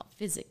just talking about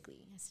physically.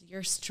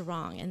 You're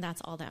strong, and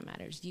that's all that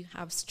matters. You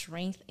have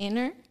strength,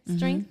 inner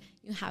strength.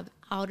 You have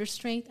outer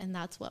strength, and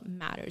that's what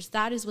matters.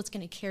 That is what's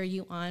going to carry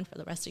you on for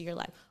the rest of your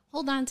life.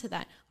 Hold on to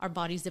that. Our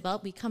bodies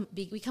develop. We become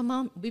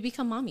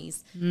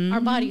mommies. Our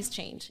bodies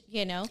change,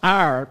 you know.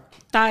 Our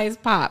thighs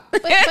pop.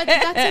 But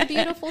that's a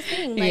beautiful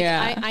thing. Like,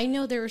 Yeah. I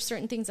know there were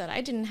certain things that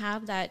I didn't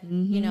have that,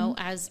 you know,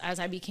 as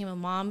I became a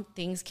mom,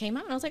 things came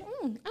out. And I was like,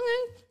 okay.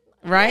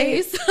 Right?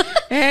 Nice.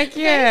 Heck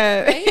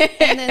yeah. Right?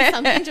 And then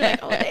some things are like,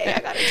 oh, hey, I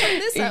got to turn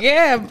this up.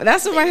 Yeah,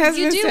 that's what my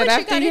husband do said what you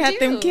after you gotta had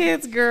them do.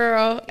 kids,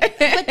 girl. But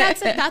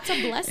that's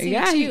a blessing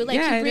Yeah, too. Like,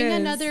 yeah, you bring it is.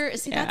 another,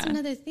 see, that's Yeah.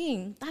 another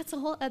thing. That's a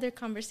whole other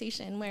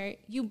conversation where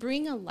you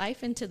bring a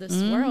life into this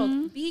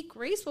world. Be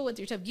graceful with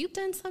yourself. You've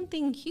done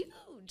something huge.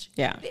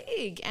 Yeah.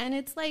 Big, and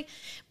it's like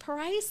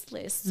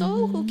priceless.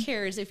 So who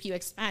cares if you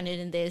expanded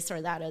in this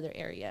or that other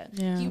area?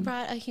 Yeah. You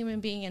brought a human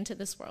being into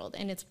this world,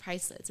 and it's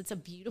priceless. It's a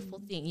beautiful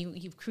thing.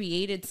 You've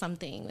created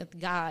something with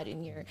God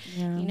and your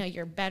you know,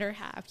 your better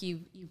half.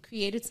 You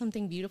created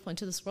something beautiful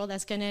into this world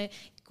that's gonna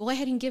go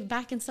ahead and give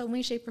back in some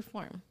way, shape, or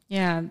form.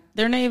 Yeah,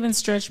 they're not even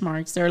stretch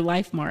marks; they're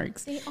life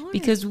marks. They are.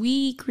 Because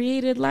we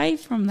created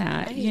life from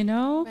that, Right, you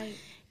know. right.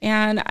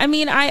 And I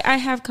mean, I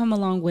have come a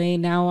long way.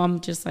 Now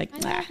I'm just like, I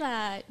love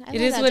that. It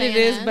is what it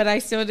is. But I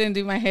still didn't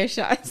do my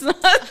headshots.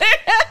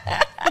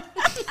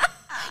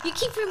 you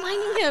keep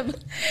reminding him.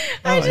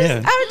 I'm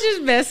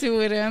just messing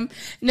with him.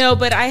 No,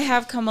 but I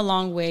have come a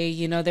long way.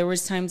 You know, there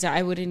was times that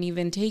I wouldn't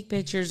even take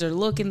pictures or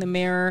look in the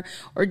mirror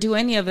or do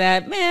any of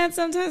that. Man,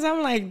 sometimes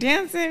I'm like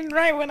dancing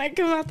right when I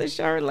come out the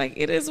shower. Like,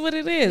 it is what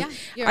it is.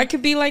 Yeah, I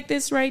could be like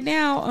this right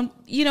now,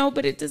 you know,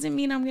 but it doesn't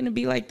mean I'm going to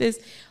be like this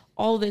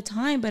all the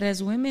time. But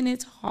as women,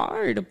 it's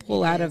hard to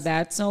pull out of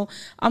that. So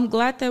I'm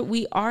glad that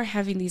we are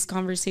having these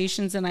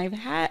conversations. And I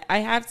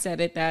have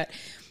said it, that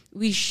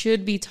we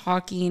should be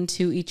talking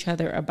to each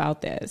other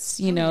about this,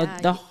 you know,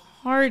 the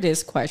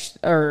hardest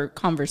question or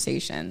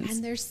conversations.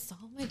 And there's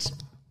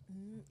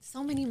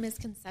so many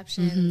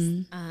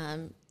misconceptions,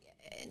 and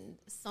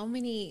so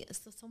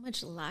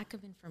much lack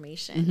of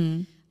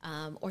information,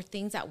 or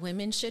things that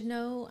women should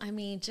know. I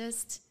mean,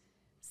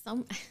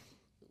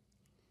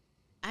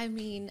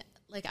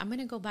 like, I'm going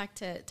to go back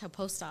to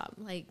post-op,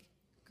 like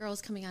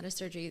girls coming out of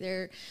surgery,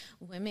 they're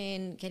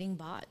women getting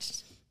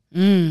botched.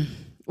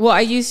 Well,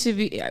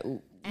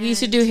 we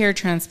used to do hair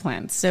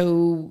transplants.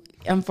 So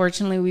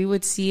unfortunately we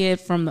would see it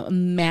from a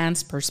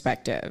man's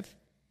perspective.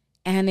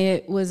 And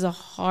it was the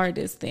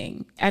hardest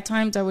thing. At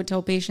times I would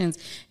tell patients,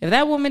 if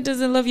that woman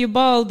doesn't love you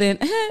bald, then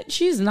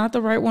she's not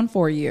the right one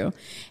for you.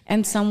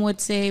 And some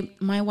would say,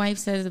 my wife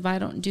says if I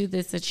don't do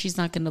this, that she's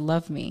not going to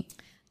love me.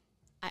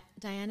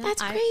 Diana,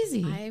 That's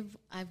crazy.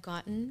 I've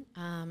gotten,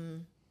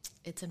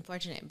 it's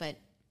unfortunate, but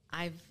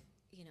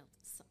you know,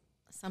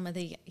 some of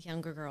the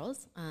younger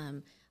girls,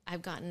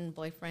 I've gotten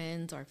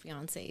boyfriends or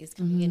fiancés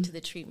coming into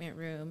the treatment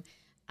room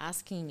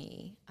asking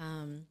me,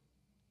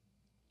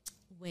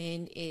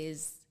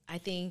 I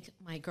think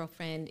my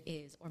girlfriend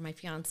or my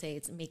fiancé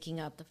is making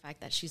up the fact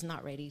that she's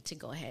not ready to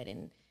go ahead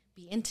and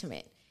be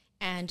intimate.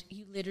 And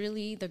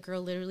the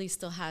girl literally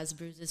still has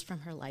bruises from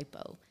her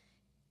lipo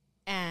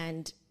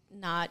and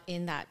not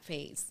in that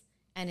phase.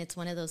 And it's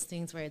one of those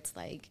things where it's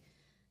like,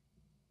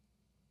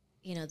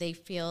 you know, they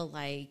feel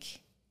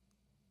like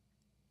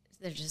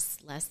they're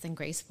just less than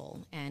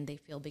graceful, and they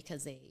feel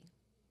because they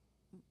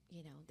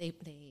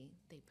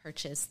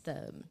purchased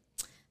the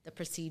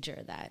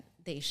procedure that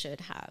they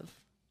should have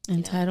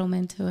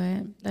Entitlement to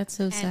it. That's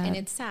so sad. And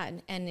it's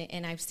sad.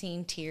 And I've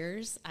seen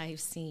tears. I've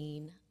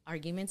seen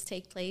arguments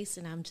take place,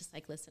 and I'm just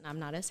like, listen, I'm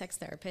not a sex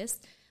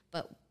therapist,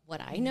 but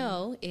what I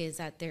know is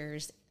that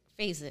there's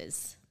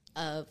phases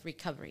of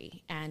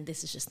recovery, and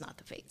this is just not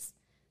the phase.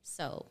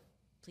 So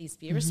please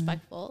be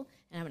respectful,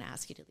 and I'm going to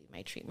ask you to leave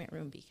my treatment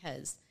room,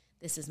 because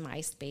this is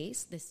my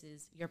space. This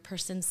is your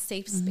person's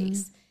safe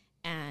space.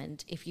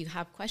 And if you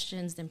have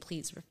questions, then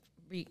please,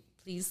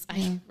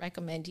 I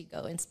recommend you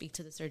go and speak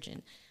to the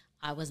surgeon.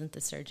 I wasn't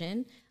the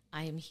surgeon.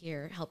 I am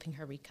here helping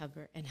her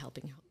recover and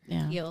helping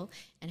her heal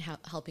and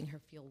helping her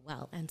feel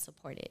well and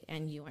supported.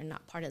 And you are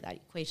not part of that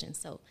equation.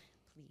 So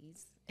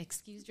please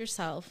excuse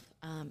yourself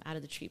out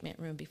of the treatment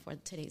room before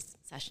today's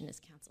session is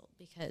canceled,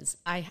 because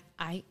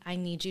I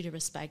need you to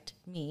respect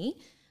me,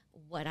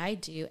 what I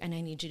do, and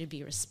I need you to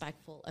be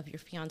respectful of your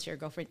fiance or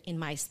girlfriend in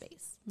my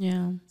space.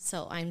 Yeah.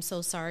 So I'm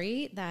so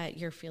sorry that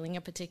you're feeling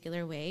a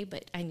particular way,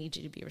 but I need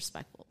you to be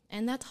respectful.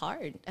 And that's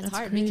hard. That's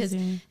hard crazy.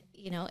 because,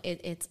 you know,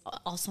 it's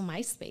also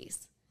my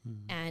space.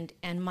 And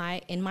in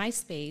my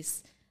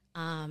space,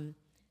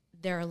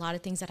 there are a lot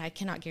of things that I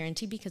cannot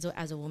guarantee because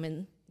as a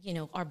woman, you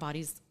know, our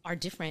bodies are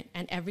different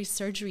and every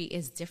surgery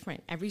is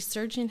different. Every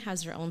surgeon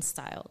has their own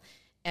style.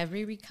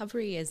 Every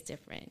recovery is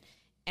different.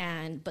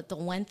 But the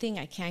one thing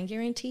I can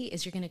guarantee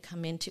is you're going to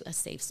come into a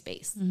safe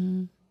space.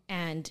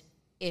 And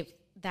if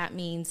that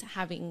means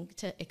having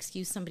to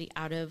excuse somebody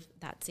out of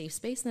that safe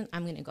space, then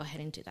I'm going to go ahead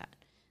and do that.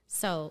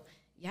 So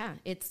yeah,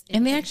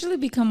 and they actually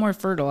become more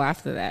fertile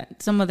after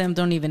that. Some of them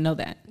don't even know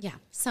that. Yeah,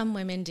 some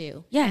women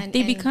do. Yeah,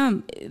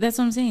 that's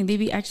what I'm saying.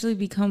 They actually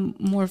become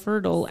more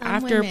fertile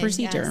after a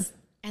procedure. Yes.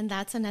 And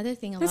that's another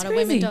thing That's lot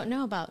crazy. of women don't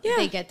know about. Yeah.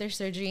 They get their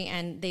surgery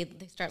and they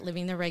start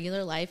living their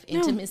regular life,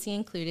 intimacy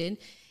included.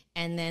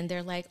 And then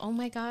they're like, oh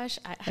my gosh,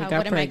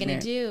 what am I going to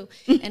do?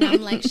 And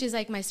I'm like, she's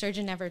like, my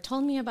surgeon never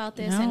told me about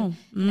this. No.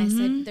 And I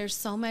said, there's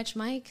so much,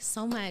 Mike,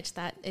 so much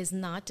that is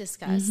not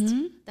discussed,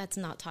 that's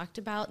not talked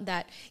about,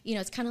 that, you know,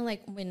 it's kind of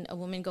like when a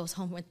woman goes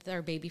home with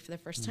their baby for the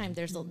first time,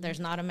 there's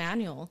not a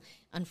manual,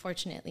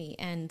 unfortunately.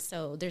 And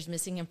so there's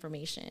missing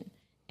information.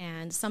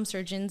 And some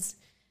surgeons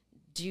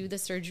do the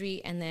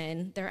surgery and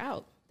then they're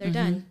out. They're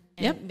done.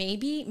 And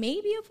maybe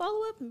a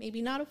follow-up,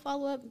 maybe not a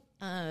follow-up,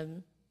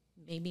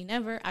 maybe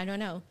never. I don't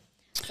know.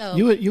 So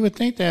you would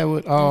think that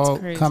would all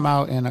come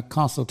out in a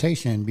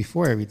consultation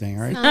before everything,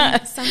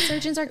 right? some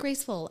surgeons are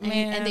graceful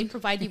and they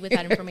provide you with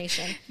that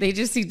information. They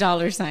just see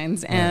dollar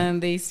signs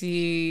and they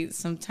see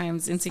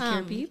sometimes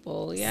insecure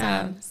people.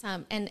 Yeah.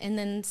 Some. And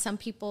then some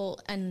people,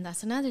 and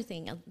that's another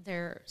thing.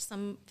 There are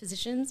some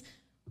physicians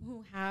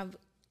who have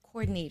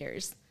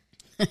coordinators.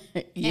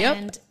 Yep.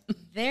 And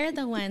they're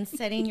the ones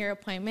setting your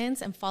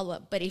appointments and follow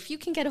up. But if you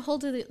can get a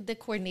hold of the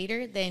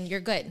coordinator, then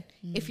you're good.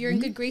 If you're in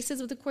good graces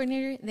with the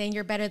coordinator, then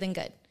you're better than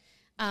good.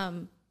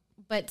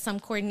 But some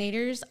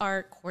coordinators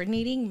are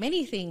coordinating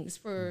many things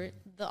for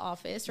the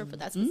office or for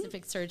that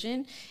specific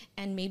surgeon,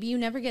 and maybe you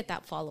never get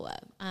that follow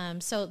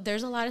up. So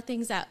there's a lot of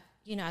things that,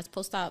 you know, as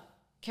post-op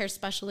care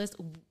specialists,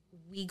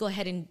 we go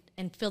ahead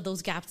and fill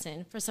those gaps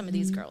in for some of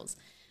these girls.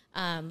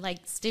 Like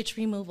stitch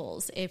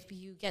removals. If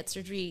you get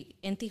surgery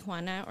in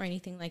Tijuana or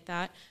anything like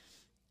that,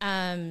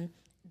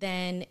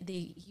 then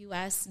the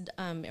U.S.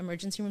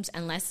 Emergency rooms,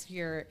 unless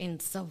you're in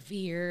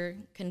severe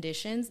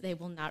conditions, they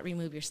will not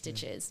remove your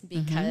stitches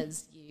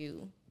because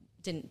you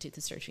didn't do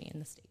the surgery in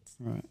the States.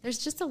 Right. There's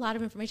just a lot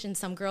of information.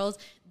 Some girls,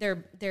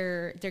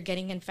 they're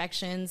getting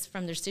infections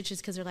from their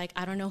stitches because they're like,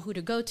 I don't know who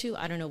to go to.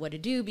 I don't know what to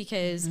do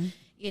because,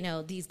 you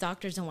know, these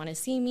doctors don't want to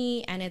see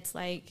me. And it's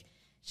like,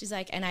 she's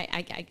like, and I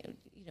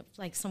you know,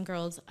 like some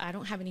girls, I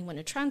don't have anyone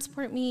to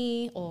transport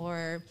me,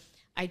 or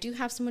I do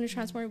have someone to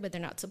transport me, but they're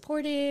not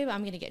supportive.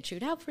 I'm going to get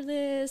chewed out for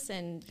this.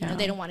 And you know,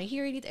 they don't want to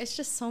hear it. It's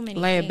just so many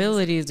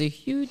Liability things. is a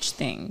huge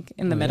thing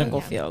in the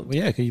medical field. Well,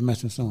 yeah, because you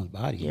mess with someone's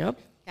body. Yep.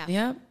 Yeah.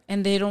 Yep.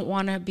 And they don't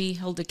want to be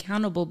held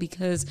accountable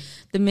because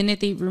the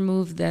minute they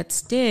remove that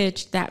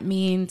stitch, that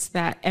means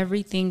that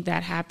everything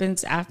that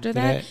happens after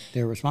that,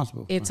 they're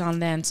responsible. It's on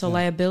them. So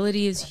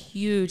liability is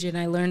huge. And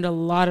I learned a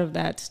lot of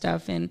that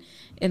stuff in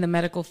the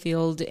medical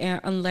field,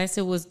 unless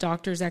it was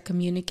doctors that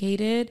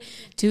communicated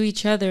to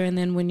each other. And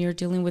then when you're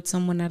dealing with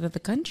someone out of the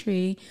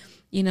country,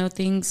 you know,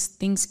 things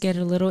get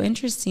a little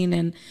interesting.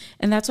 And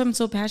that's why I'm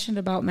so passionate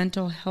about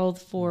mental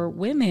health for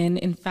women.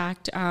 In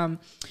fact,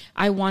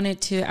 I wanted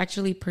to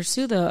actually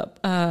pursue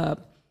the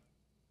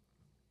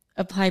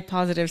applied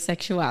positive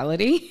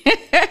sexuality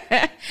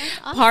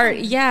part,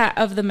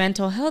 of the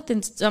mental health.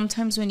 And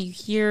sometimes when you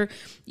hear,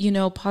 you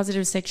know,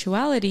 positive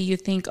sexuality, you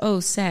think,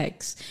 oh,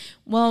 sex.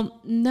 Well,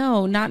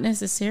 no, not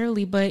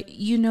necessarily, but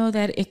you know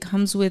that it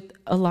comes with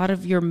a lot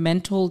of your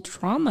mental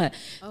trauma,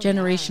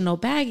 generational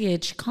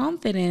baggage,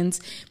 confidence,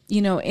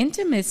 you know,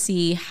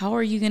 intimacy. How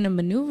are you going to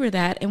maneuver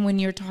that? And when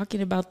you're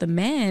talking about the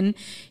men,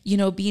 you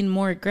know, being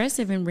more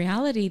aggressive, in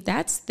reality,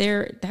 that's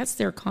their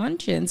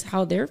conscience,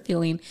 how they're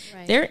feeling,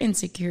 their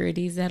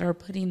insecurities that are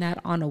putting that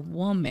on a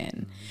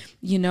woman,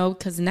 you know,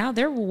 because now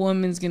their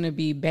woman's going to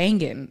be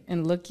banging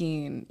and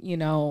looking, you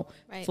know,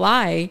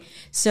 fly.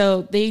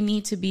 So they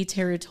need to be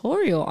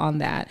territorial on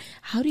that.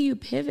 How do you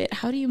pivot?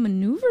 How do you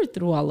maneuver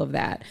through all of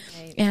that?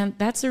 Right. And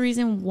that's the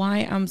reason why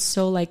I'm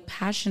so like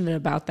passionate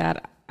about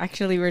that.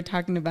 Actually, we were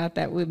talking about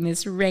that with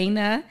Miss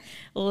Reina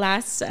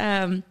last.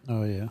 On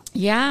the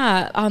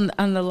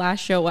last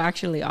show,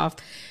 actually off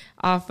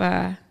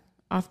the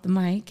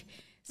mic.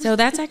 So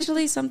that's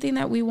actually something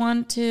that we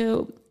want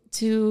to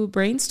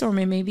brainstorm,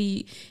 and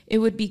maybe it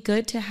would be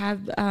good to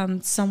have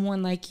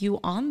someone like you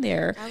on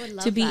there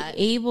to be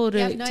able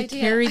to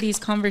carry these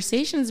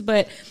conversations.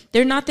 But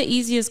they're not the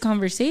easiest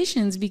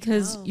conversations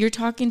because you're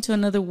talking to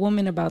another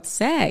woman about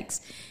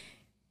sex.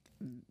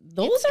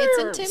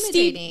 It's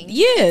intimidating.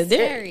 It's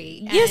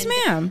very. Yes,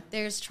 ma'am.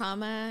 There's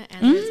trauma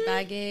and there's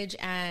baggage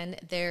and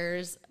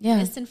there's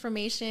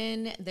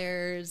misinformation.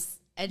 There's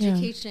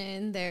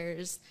education.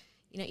 There's,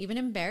 even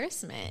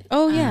embarrassment.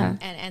 Oh, yeah.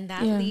 And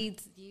that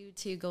leads you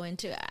to go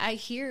into, I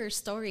hear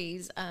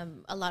stories,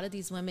 a lot of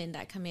these women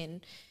that come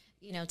in,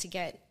 to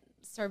get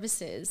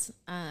services,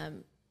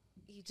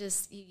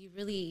 you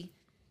really,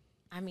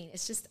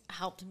 it's just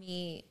helped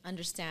me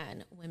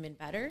understand women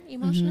better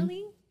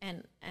emotionally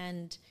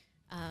and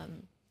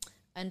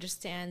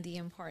understand the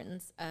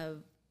importance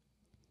of,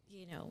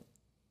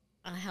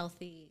 a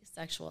healthy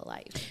sexual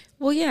life.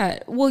 Well, yeah.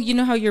 Well, you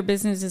know how your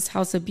business is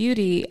House of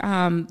Beauty.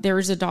 There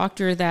is a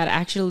doctor that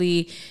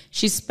actually,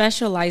 she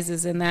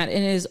specializes in that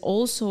and is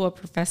also a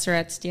professor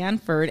at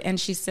Stanford. And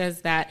she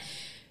says that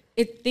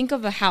think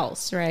of a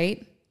house,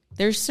 right?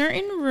 There's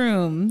certain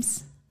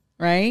rooms,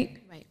 right?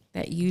 Right.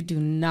 That you do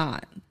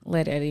not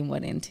let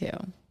anyone into.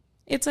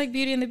 It's like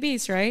Beauty and the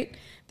Beast, right?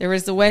 There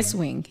is the West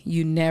Wing.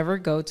 You never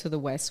go to the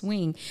West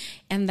Wing.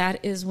 And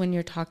that is when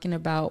you're talking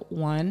about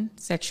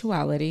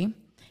sexuality,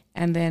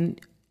 and then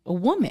a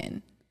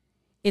woman.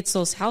 It's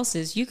those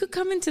houses. You could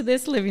come into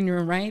this living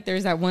room, right?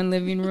 There's that one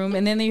living room,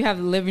 and then you have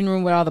the living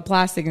room with all the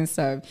plastic and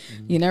stuff.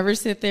 You never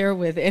sit there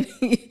with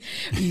any,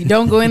 you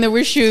don't go in there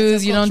with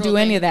shoes, you don't do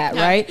any of that,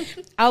 right?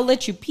 I'll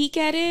let you peek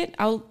at it.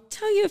 I'll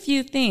tell you a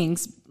few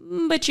things,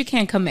 but you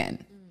can't come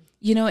in.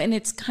 And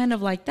it's kind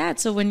of like that.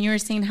 So when you were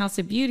saying House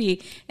of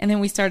Beauty, and then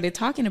we started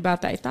talking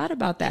about that, I thought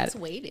about that. It's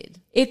weighted.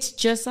 It's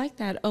just like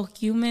that. Oh,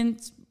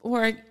 humans,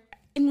 or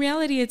in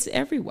reality, it's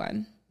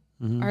everyone.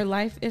 Our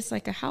life is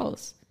like a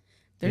house.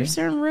 There's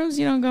certain rooms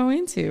you don't go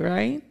into,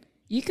 right?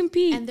 You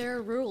compete. And there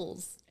are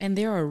rules.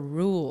 There are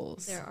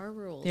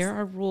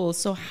rules.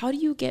 So how do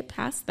you get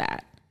past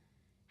that?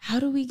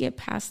 How do we get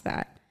past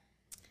that?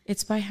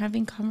 It's by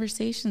having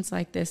conversations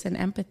like this and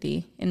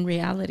empathy in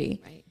reality.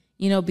 Right.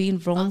 Being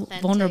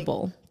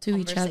vulnerable to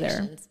each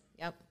other.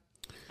 Yep.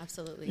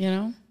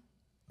 Absolutely.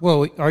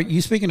 Well, are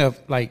you speaking of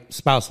like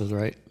spouses,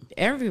 right?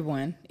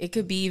 Everyone. It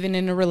could be even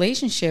in a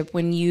relationship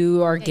when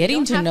you are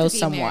getting to know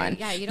someone.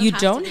 Yeah, you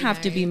don't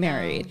have to be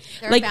married.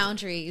 There are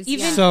boundaries.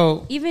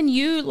 Even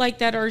you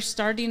that are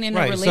starting in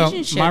a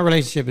relationship. So my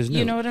relationship is new.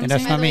 You know what I'm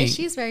saying? By the way,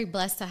 she's very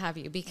blessed to have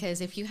you, because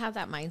if you have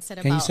that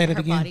mindset about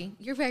her body,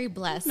 you're very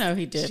blessed. No,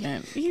 he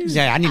didn't.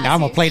 I'm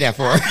gonna play that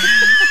for her.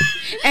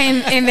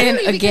 and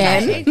then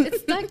again,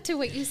 it's stuck to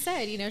what you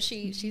said.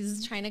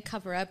 She's trying to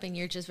cover up, and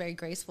you're just very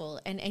graceful,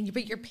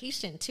 but you're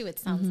patient too. It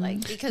sounds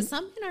like, because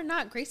some men are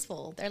not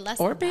graceful; they're less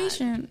or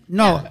patient.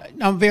 No,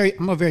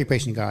 I'm a very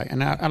patient guy,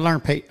 and I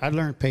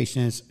learned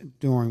patience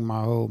during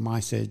my whole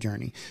mindset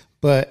journey.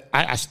 But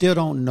I still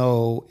don't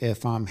know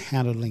if I'm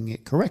handling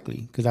it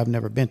correctly, because I've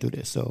never been through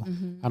this. So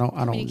I don't.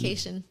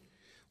 Communication.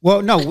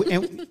 Well, no.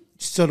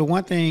 So the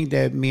one thing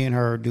that me and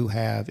her do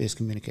have is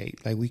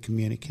communicate. Like, we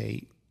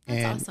communicate.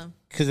 That's awesome.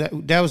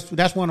 Because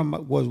that's one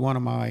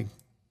of my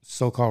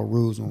so-called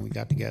rules when we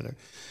got together.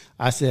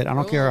 I said, I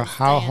don't care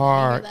how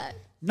hard.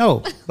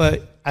 No,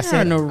 but I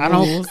said no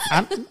rules.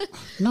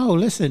 No,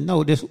 listen,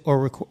 no. This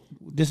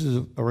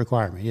is a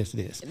requirement. Yes,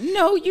 it is.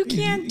 No, you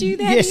can't do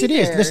that. Yes, either. It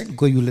is. Listen,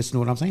 you listen to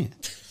what I'm saying.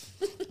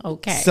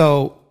 Okay.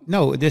 So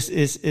no, this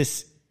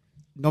is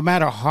no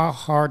matter how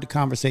hard the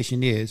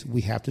conversation is,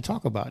 we have to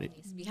talk about it.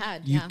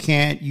 You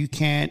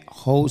can't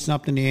hold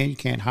something in. You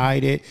can't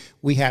hide it.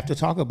 We have to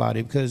talk about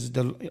it, because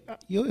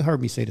you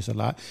heard me say this a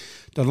lot.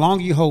 The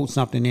longer you hold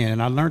something in,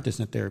 and I learned this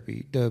in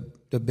therapy,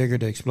 the bigger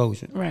the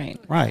explosion.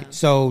 Right.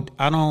 So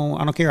I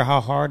don't care how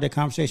hard that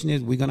conversation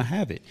is. We're gonna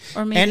have it.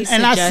 Or maybe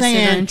suggest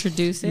it or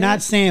introduce it.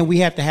 Not saying we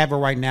have to have it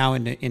right now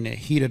in the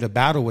heat of the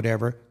battle,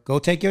 whatever. Go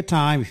take your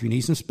time. If you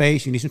need some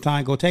space, you need some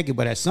time, go take it.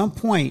 But at some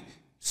point,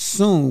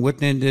 soon,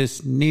 within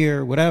this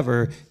near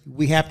whatever,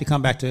 we have to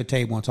come back to the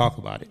table and talk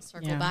about it.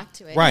 Circle back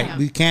to it. Right. Yeah.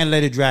 We can't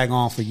let it drag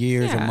on for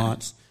years or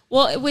months.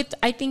 Well,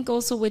 I think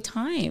also with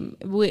time,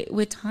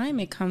 with time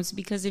it comes,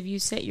 because if you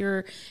set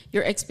your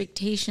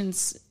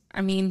expectations,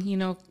 I'm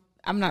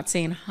not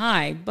saying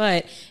high,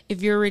 but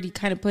if you're already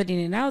kind of putting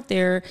it out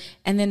there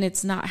and then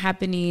it's not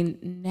happening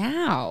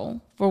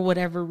now for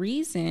whatever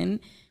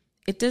reason,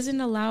 it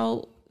doesn't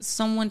allow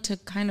someone to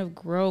kind of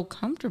grow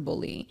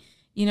comfortably.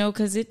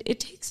 Because it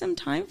takes some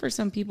time for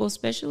some people,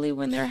 especially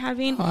when they're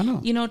having,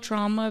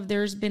 trauma. If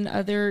there's been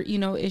other,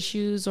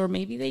 issues, or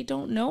maybe they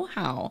don't know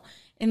how.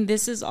 And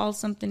this is all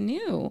something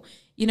new.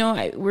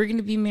 We're going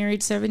to be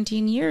married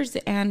 17 years,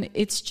 and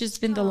it's just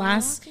been the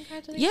last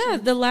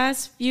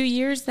few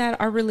years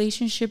that our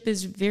relationship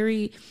is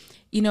very,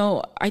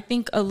 I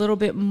think a little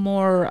bit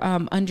more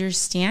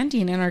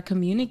understanding, and our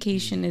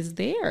communication is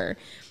there,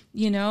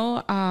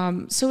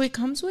 so it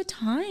comes with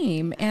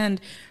time and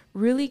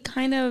really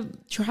kind of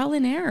trial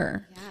and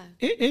error.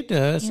 Yeah, it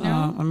does.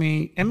 I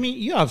mean,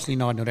 you obviously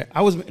know I know that.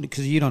 I was,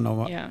 because you don't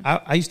know. Yeah.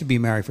 I used to be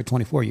married for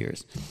 24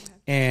 years,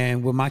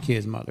 and with my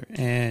kid's mother,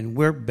 and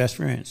we're best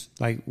friends.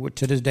 Like,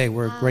 to this day,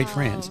 we're great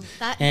friends.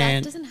 That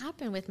doesn't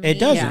happen with me. It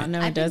doesn't. Yeah, no,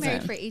 I've it been doesn't.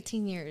 married for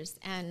 18 years,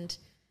 and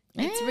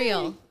it's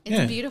real.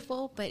 It's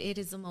beautiful, but it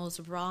is the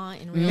most raw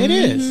and real. It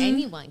is.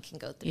 Anyone can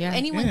go through. Yeah.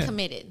 Anyone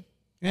committed.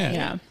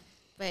 Yeah.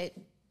 But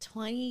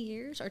 20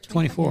 years or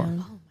 24. Oh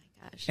my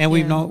gosh. And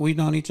we've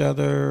known each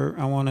other,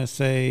 I want to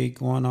say,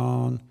 going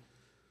on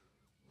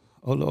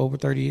over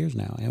 30 years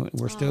now, and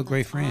we're still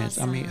great friends.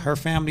 awesome. I mean, her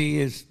family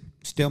is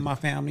still my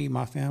family.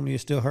 My family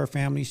is still her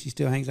family. She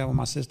still hangs out with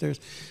my sisters.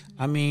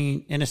 I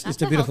mean, and it's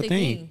That's a a beautiful healthy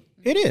thing. thing.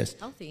 It is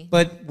Healthy.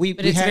 but we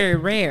it's very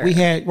rare. We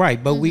had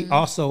but we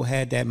also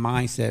had that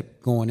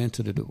mindset going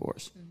into the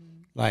divorce.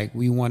 Like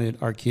we wanted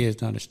our kids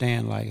to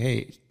understand, like,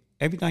 hey,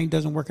 everything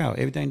doesn't work out.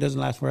 Everything doesn't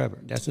last forever.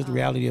 That's just the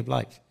reality of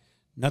life.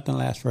 Nothing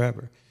lasts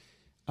forever.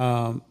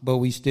 But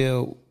we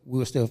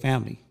were still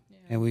family,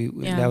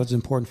 and that was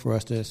important for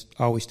us to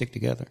always stick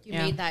together. You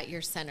made that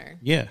your center.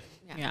 Yeah.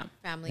 Yeah.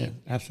 Family. Yeah,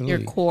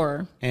 absolutely. Your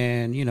core.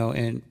 And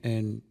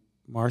and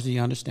Marcy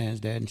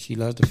understands that, and she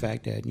loves the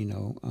fact that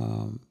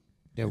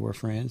that we're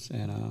friends.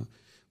 And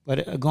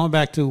but going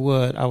back to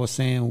what I was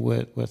saying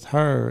with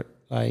her,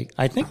 like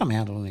I think I'm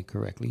handling it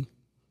correctly.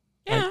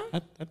 Yeah. I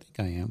think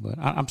I am, but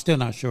I'm still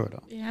not sure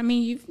though. Yeah, I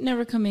mean, you've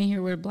never come in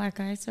here with a black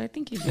eye, so I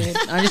think you did.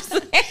 I just,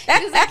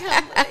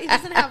 He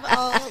doesn't have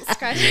all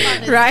scratches on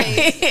his right?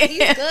 face.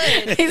 He's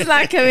good. He's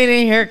not coming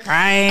in here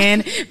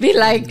crying, be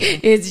like,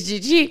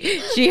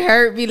 she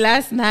hurt me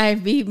last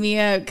night, beat me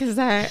up because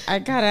I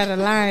got out of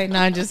line. No,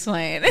 I'm just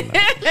playing.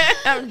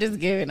 I'm just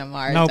giving him a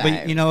hard time.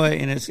 But you know what?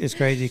 And it's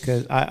crazy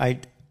because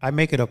I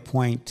make it a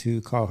point to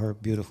call her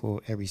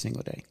beautiful every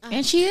single day.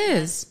 And she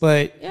is.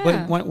 But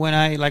Yeah. when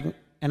I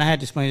and I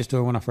had to explain this to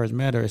her when I first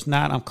met her. It's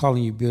not I'm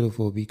calling you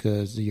beautiful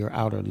because of your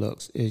outer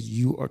looks. Is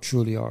you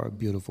truly are a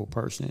beautiful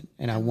person,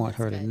 and I want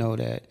her to know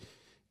that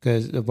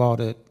because of all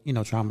the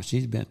trauma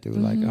she's been through.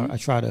 Like I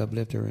try to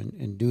uplift her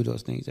and do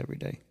those things every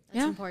day.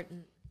 That's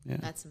important. Yeah.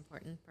 That's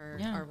important for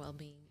Yeah. our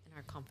well-being and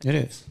our confidence.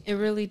 It is. It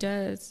really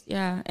does.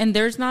 Yeah. And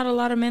there's not a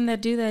lot of men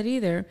that do that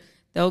either.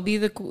 They'll be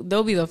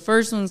the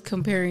first ones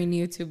comparing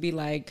you to be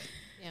like,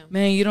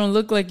 man, you don't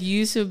look like you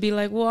used to. Be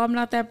like, well, I'm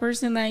not that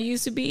person that I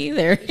used to be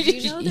either.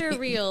 You know they're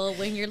real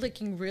when you're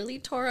looking really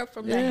tore up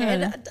from the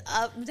head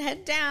up,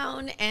 head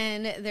down,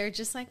 and they're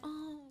just like,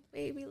 oh,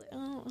 baby.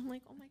 Oh, I'm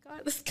like, oh my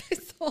God, this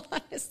guy's so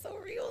honest, so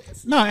real.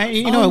 No,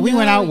 and we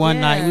went out one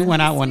night. We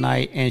went out one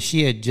night, and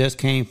she had just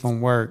came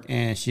from work,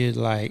 and she was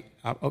like,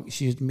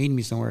 she was meeting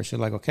me somewhere. She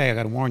was like, okay, I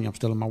got to warn you, I'm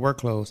still in my work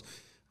clothes.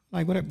 I'm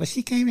like, whatever. But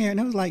she came here, and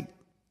it was like,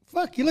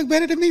 fuck, you look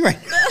better than me right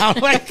now.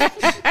 I'm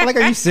like,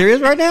 are you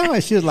serious right now?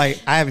 And she was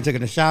like, I haven't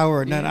taken a shower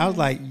or nothing. I was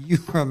like, you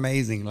are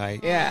amazing.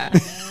 Like, yeah.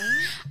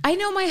 I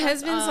know my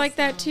husband's like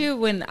that too.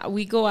 When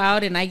we go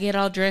out and I get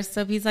all dressed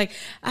up, he's like,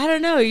 I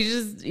don't know,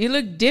 you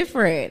look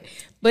different.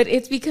 But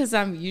it's because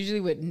I'm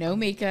usually with no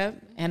makeup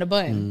and a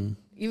bun.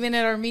 Even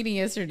at our meeting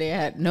yesterday, I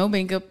had no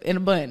makeup and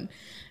a bun.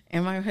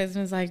 And my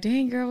husband's like,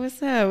 dang, girl,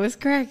 what's up? What's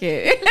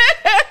cracking?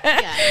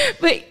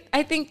 But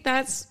I think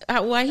that's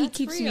why he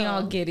keeps me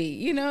all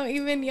giddy.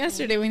 Even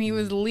yesterday when he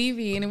was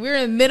leaving and we were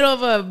in the middle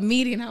of a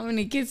meeting, how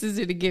many kisses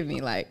did he give me?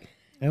 Like,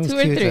 that was 2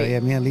 or cute. 3. Though. Yeah,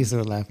 me and Lisa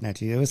were laughing at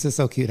you. It was just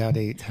so cute how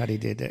they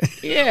did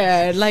that.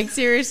 Yeah, like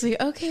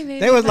seriously. Okay, baby.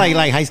 They was like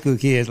high school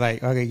kids.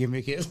 Like, okay, give me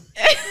a kiss.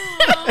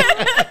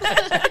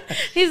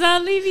 He's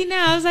all leaving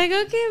now. I was like,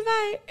 okay,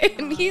 bye.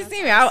 And he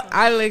see me.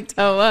 I looked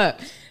toe up.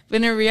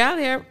 But in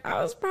reality,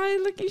 I was probably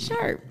looking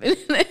sharp.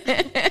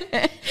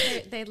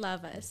 They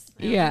love us.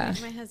 Yeah.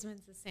 My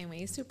husband's the same way.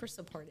 He's super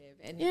supportive.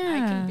 And I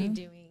Yeah. can be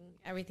doing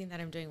everything that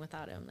I'm doing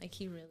without him. Like,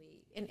 he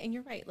really, and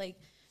you're right. Like,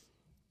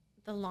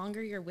 the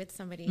longer you're with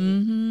somebody,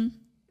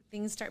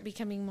 things start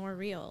becoming more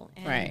real.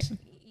 And, Right.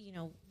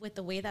 with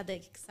the way that they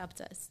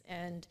accept us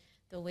and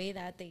the way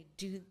that they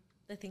do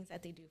the things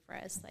that they do for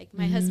us. Like,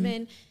 my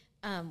husband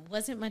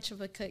wasn't much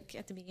of a cook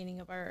at the beginning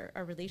of our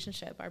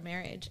relationship, our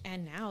marriage.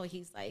 And now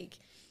he's like,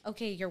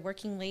 okay, you're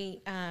working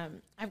late.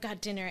 I've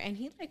got dinner. And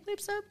he like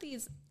whips up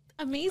these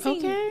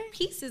amazing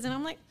pieces. And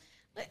I'm like,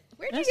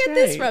 where'd you get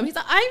this from? He's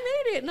like, I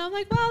made it. And I'm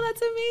like, wow,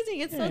 that's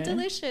amazing. It's so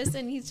delicious.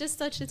 And he's just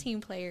such a team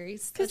player.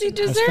 Because he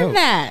deserved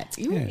that.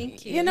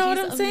 Thank you. You know what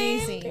He's I'm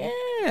amazing. saying?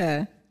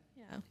 Yeah.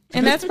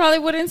 And that's probably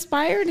what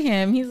inspired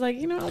him. He's like,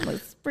 I'm going to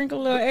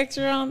sprinkle a little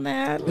extra on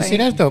that. See,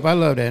 that's dope. I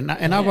love that.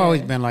 And I've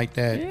always been like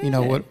that.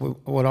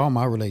 With all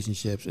my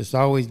relationships, it's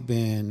always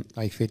been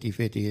like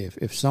 50-50.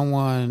 If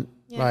someone,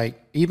 like,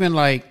 even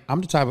like,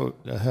 I'm the type of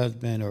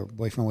husband or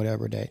boyfriend,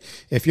 whatever, that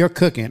if you're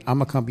cooking, I'm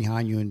going to come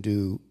behind you and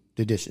do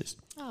the dishes.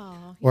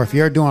 Or if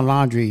you're doing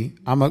laundry,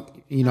 I'm going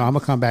to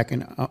come back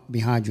and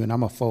behind you and I'm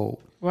going to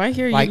fold. Well, I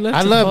hear you Like, look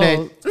I to love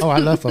fold. that. Oh, I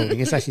love folding.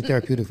 It's actually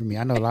therapeutic for me.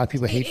 I know a lot of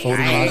people hate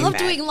folding I laundry. love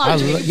doing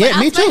laundry. Yeah,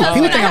 me too.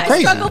 People think I'm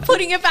crazy. I struggle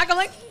putting it back. I'm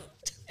like,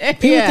 People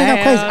think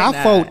I'm crazy.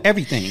 I fold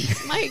everything.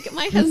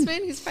 my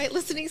husband, he's probably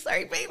listening.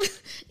 Sorry, babe.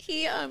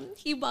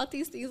 He bought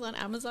these things on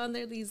Amazon.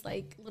 They're these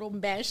like little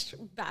mesh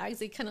bags.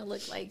 They kind of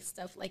look like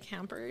stuff like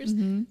hampers.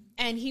 And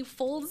he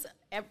folds.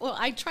 Well,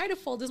 I try to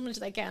fold as much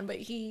as I can, but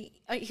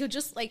he'll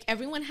just like,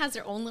 everyone has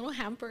their own little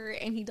hamper,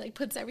 and he like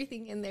puts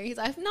everything in there. He's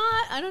like,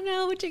 I don't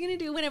know what you're gonna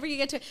do whenever you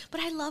get to it, but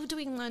I love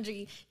doing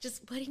laundry.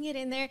 Just putting it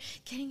in there,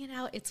 getting it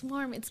out. It's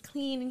warm, it's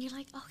clean, and you're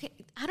like, okay,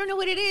 I don't know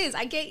what it is.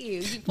 I get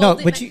you. No,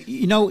 but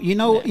you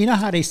know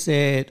how they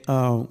said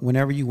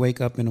whenever you wake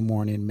up in the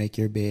morning, make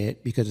your bed,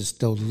 because it's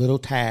those little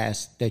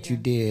tasks that you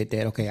did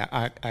that, okay,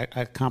 I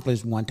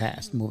accomplished one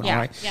task, moving on,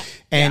 right? Yeah.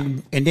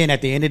 And then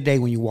at the end of the day,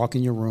 when you walk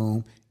in your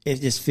room, it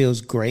just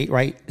feels great,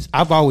 right?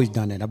 I've always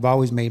done it. I've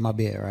always made my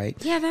bed, right?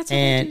 Yeah, that's what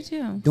and I do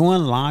too.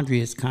 Doing laundry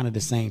is kind of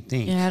the same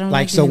thing. Yeah, I don't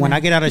like like so doing when that. I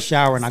get out of the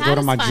shower and I go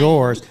to my Satisfying.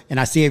 drawers and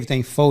I see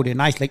everything folded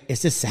nice, like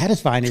it's just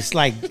satisfying. It's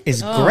like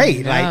it's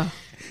great. No. Like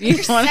You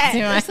want to set.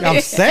 see my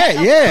I'm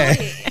sad, yeah.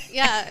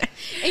 Yeah.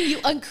 And you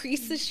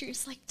uncrease the shoe.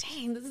 It's like,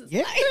 dang, this is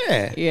Yeah.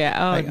 nice. Yeah,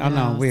 oh Like, no. I'm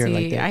not weird See,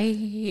 like that. I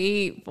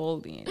hate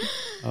folding.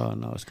 Oh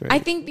no, it's great. I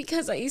think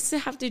because I used to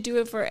have to do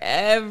it for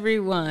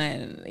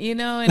everyone, you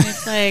know, and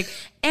it's like,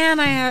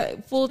 and I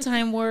had full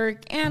time work,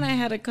 and I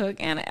had to cook,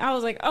 and I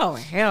was like, oh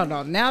hell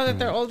no! Now that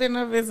they're old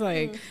enough, it's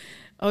like,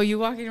 oh, you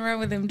walking around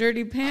with them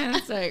dirty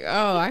pants? Like,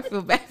 oh, I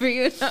feel bad for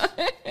you.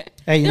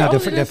 Hey, you know, They're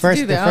the old enough to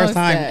first do that. I was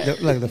time,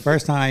 sad. the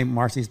first time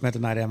Marcy spent the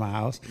night at my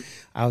house,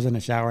 I was in the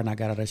shower and I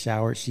got out of the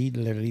shower. She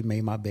literally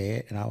made my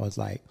bed, and I was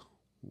like,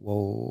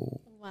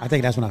 "Whoa!" I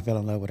think that's when I fell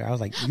in love with her. I was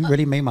like, "You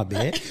really made my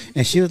bed?"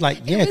 And she was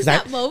like, "Yeah." was Because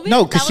that moment?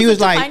 no, because That she was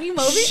was a like, defining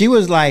moment? she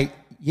was like,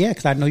 "Yeah,"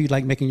 because I know you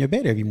like making your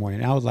bed every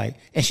morning. And I was like,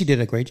 and she did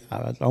a great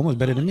job. It was almost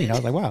better than me. I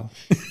was like, "Wow."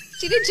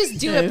 She didn't just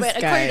do it, This but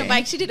according to guy.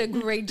 Mike, she did a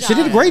great job. She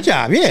did a great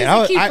job.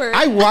 Yeah, She's a keeper.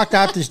 I walked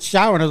out the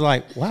shower and I was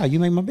like, "Wow, you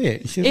made my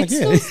bed." She was It's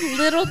like, "Yeah." those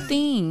little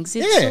things.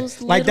 It's Yeah, those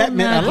like that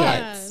little meant a lot.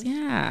 nuggets.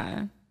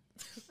 Yeah.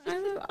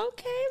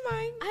 Okay,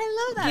 Mike.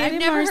 I love that. Get I've it,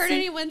 never heard Marcy.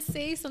 anyone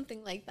say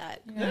something like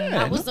that. Yeah,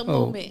 That was a no.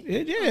 moment.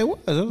 Yeah, it was.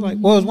 It was like,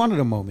 well, it was one of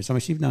the moments. I mean,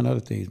 she's done other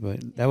things,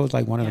 but that was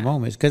like one of the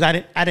moments because I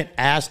didn't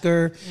ask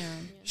her.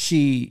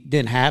 She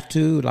didn't have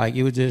to. Like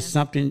it was just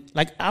something.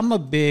 Like I'm a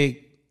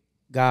big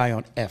guy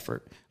on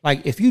effort.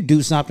 Like if you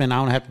do something, I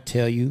don't have to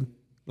tell you.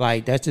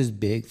 Like that's just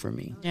big for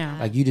me. Yeah.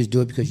 Like you just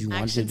do it because you wanted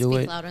to Actions do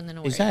speak it. louder than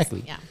words.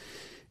 Exactly. Yeah.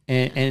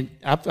 And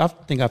I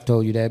think I've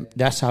told you that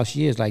that's how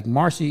she is. Like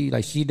Marcy,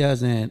 like she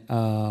doesn't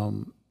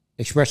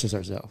expresses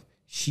herself.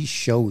 She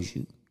shows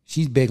you.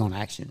 She's big on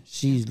action.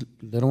 She's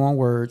little on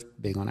words,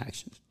 big on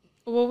actions.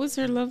 What was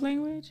her love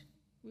language?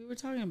 We were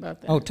talking about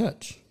that. Oh,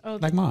 touch. Oh,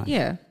 Like mine.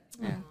 Yeah.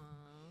 Yeah.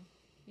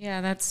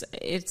 Yeah,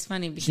 it's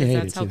funny because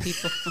hated that's how you.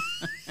 people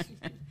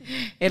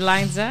it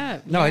lines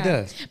up. No, it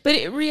does. But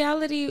in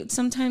reality,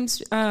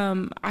 sometimes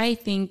I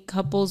think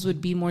couples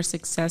would be more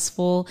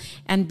successful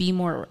and be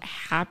more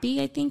happy,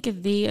 I think,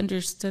 if they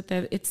understood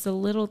that it's the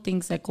little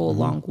things that go a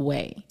long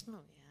way.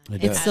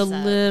 It It's does. the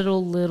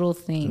little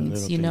things,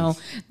 little you know,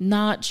 things.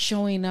 not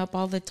showing up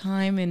all the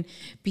time and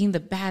being the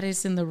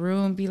baddest in the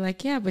room. Be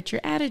like, yeah, but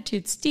your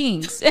attitude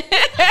stinks.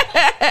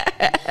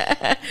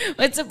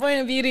 What's the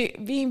point of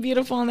being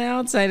beautiful on the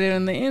outside and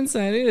on the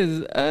inside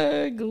is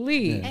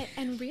ugly?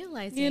 And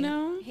realizing, You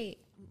know? hey,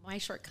 my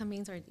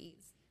shortcomings are these.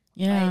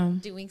 Yeah. By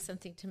doing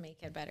something to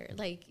make it better.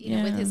 Like, you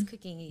know, with Yeah. his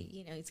cooking,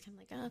 you know, he's kind of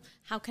like, oh,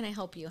 how can I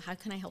help you? How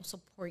can I help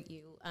support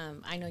you?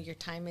 I know your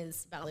time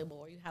is valuable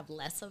or you have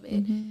less of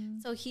it. Mm-hmm.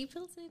 So he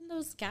fills in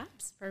those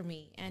gaps for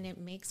me and it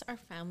makes our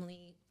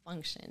family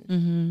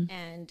function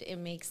and it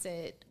makes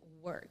it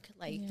work.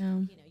 Like, Mm-hmm.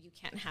 Yeah. you know, you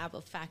can't have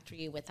a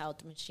factory without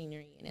the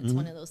machinery. And it's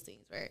one of those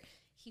things where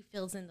he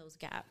fills in those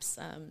gaps.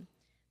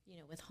 You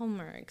know, with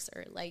homeworks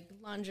or like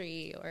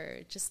laundry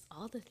or just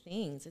all the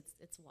things.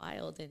 It's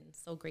wild and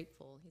so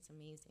grateful. He's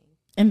amazing.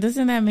 And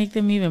doesn't that make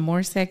them even more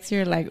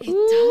sexier? Like,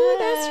 ooh,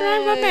 that's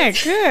right, my man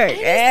cook.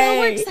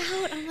 It still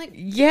works out. I'm like,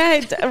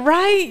 Yeah,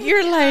 right.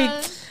 You're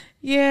like,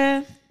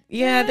 yeah.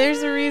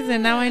 There's a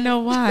reason. Now I know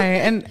why.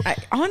 And I,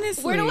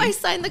 honestly, where do I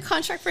sign the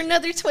contract for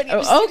another 20?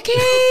 Okay,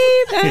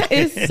 that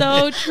is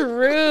so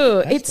true.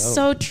 It's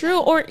so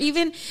true. Or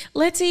even,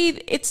 let's say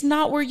it's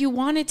not where you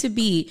want it to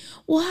be.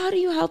 Well, how do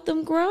you help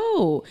them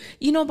grow?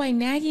 You know, by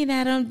nagging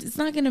at them, it's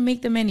not going to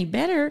make them any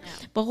better.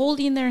 But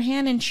holding their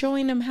hand and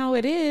showing them how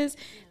it is,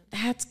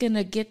 that's going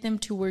to get them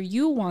to where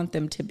you want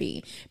them to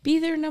be. Be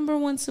their number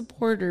one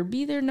supporter.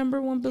 Be their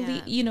number one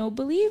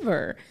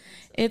believer.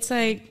 It's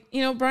like,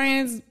 you know,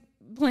 Brian's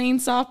playing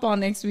softball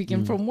next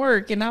weekend from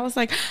work, and I was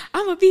like,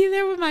 I'm gonna be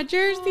there with my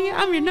jersey.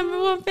 I'm your number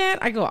one fan.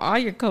 I go, all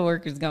your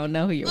coworkers gonna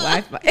know who your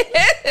wife is.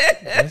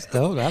 That's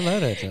dope. I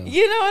love that though.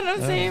 You know what I'm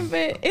saying?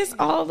 But it's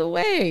all the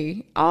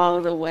way.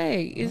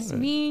 It's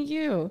me and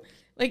you.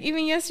 Like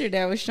even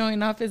yesterday, I was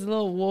showing off his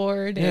little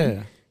award,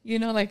 and you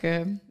know, like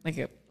a.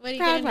 What did he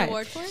proud get an wife.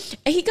 award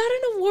for? He got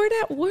an award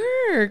at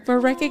work for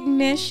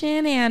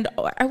recognition, and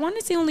I want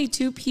to say only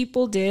 2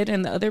 people did,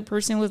 and the other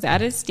person was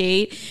out of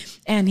state.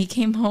 And he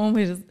came home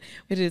with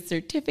his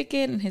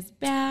certificate and his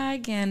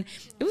bag, and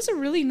it was a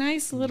really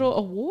nice little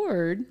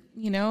award,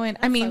 you know. And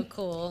I mean, so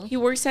cool. he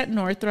works at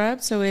Northrop,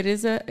 so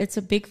it's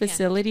a big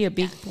facility, a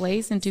big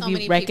place, and to So be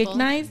many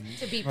recognized,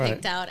 people to be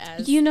picked out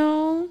as. you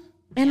know.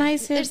 And I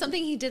said, there's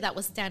something he did that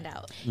was stand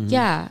out.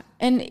 yeah,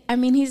 and I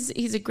mean he's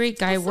a great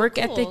guy. That's so Work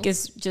cool. ethic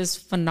is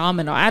just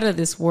phenomenal, out of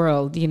this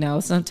world. You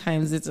know,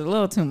 sometimes it's a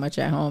little too much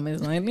at home.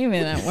 It's like leave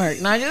it at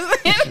work, not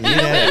just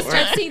You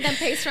start seeing them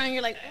pace around,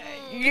 you're like,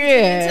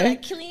 yeah. into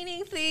that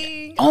cleaning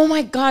thing. Oh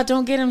my God!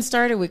 Don't get him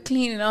started with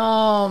cleaning.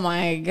 Oh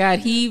my God,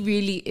 he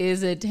really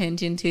is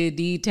attention to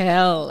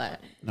detail.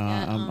 No,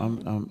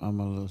 I'm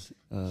a little.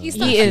 He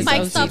is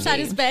Mike OCD. stops at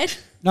his bed.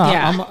 No,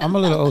 Yeah. I'm a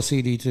little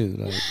OCD too.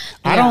 Like,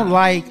 I don't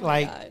like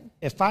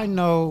if I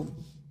know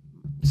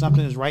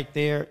something is right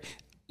there.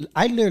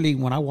 I literally,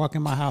 when I walk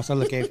in my house, I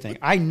look at everything.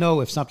 I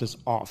know if something's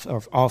off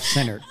or off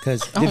centered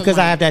because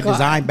I have that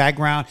design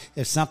background.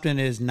 If something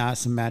is not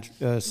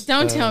symmetrical,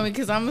 don't tell me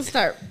because I'm gonna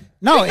start.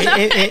 No,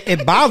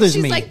 it bothers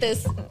She's me. like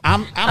this.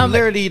 I'm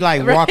literally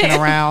like walking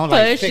around,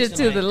 like push it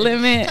to the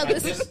limit.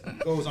 This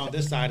goes on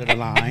this side of the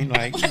line,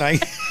 like push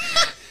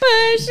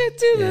it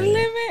to the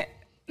limit.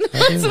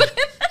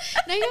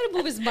 Now you gotta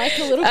move his mic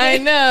a little bit. I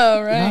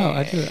know, right? No,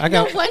 I do.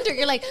 No wonder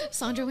you're like,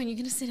 Sandra, when you're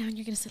gonna sit down,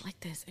 you're gonna sit like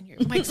this, and your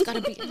mic's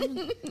gotta be.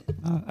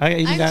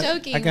 I'm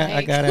joking.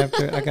 I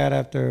got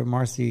after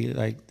Marcy,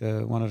 like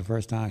one of the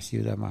first times she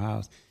was at my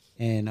house,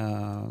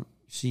 and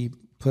she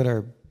put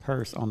her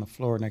purse on the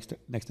floor next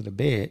to the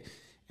bed,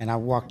 and I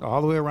walked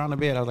all the way around the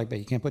bed. I was like, "Babe,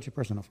 you can't put your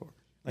purse on the floor."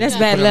 Like, that's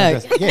bad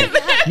luck. Yeah,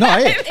 no,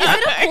 Is it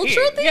a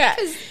cultural thing? Yeah.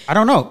 I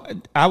don't know.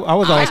 I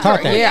was always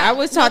taught that. Yeah, I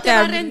was taught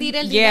that.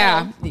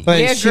 Yeah, but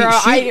yeah,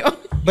 girl.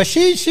 But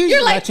she's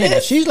like Latina.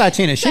 this. She's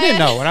Latina. She didn't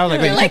know, and I was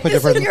like, "Babe, you can't put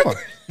your purse on the floor."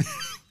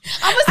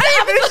 I'm gonna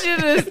say this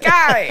shit in the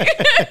sky.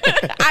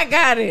 I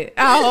got it.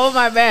 I'll hold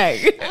my bag.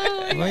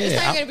 It's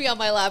not gonna be on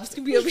my lap. It's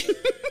gonna be over here.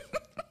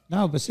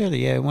 No, but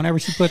seriously, yeah. Whenever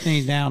she put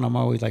things down, I'm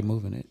always like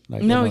moving it.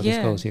 Like, this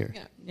goes here.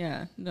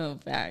 Yeah, no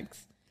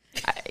facts.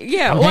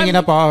 I'm hanging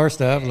up all her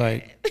stuff.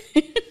 Like,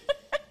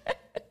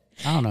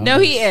 I don't know. No,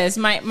 he is.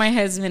 My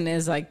husband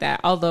is like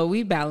that. Although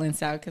we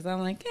balance out because I'm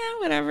like, yeah,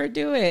 whatever,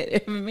 do it.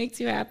 If it makes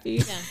you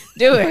happy,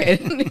 do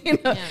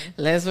it.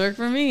 Less work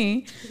for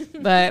me.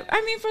 But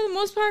I mean, for the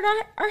most part,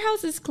 our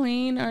house is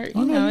clean. You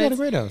got a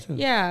great house. Too.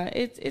 Yeah,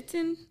 it's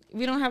in.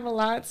 We don't have a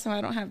lot, so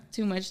I don't have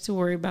too much to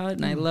worry about,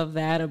 and I love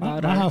that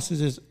about my house is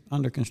just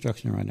under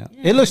construction right now.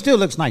 Yeah. It still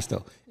looks nice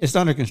though. It's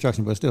under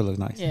construction, but it still looks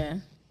nice. Yeah.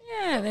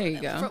 Yeah, there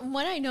you go. From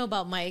what I know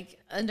about Mike,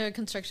 under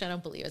construction, I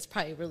don't believe it's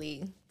probably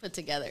really put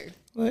together.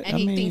 But, and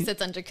he thinks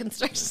it's under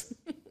construction.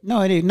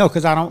 No, it ain't. No,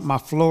 because my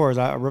floors,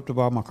 I ripped up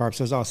all my carpet,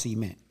 so it's all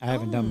cement. I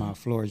haven't done my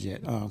floors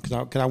yet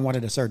because I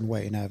wanted a certain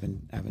way, and I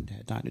haven't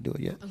had time to do it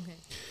yet. Okay.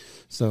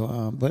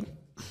 So, but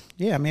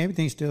yeah, I mean,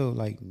 everything's still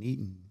like neat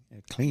and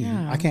clean.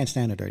 Yeah. I can't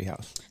stand a dirty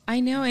house. I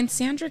know. And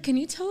Sandra, can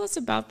you tell us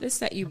about this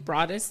that you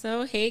brought us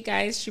though? Hey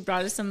guys, she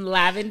brought us some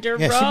lavender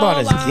roll-ons. She brought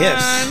us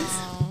gifts.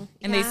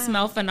 And they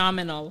smell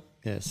phenomenal.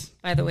 Yes.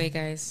 By the way,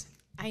 guys.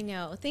 I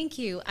know. Thank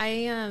you.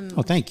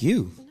 Oh, thank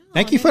you.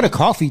 Thank you for the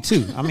coffee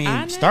too. I mean,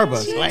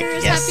 Starbucks. Cheers. Like,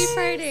 yes. Happy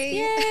Friday.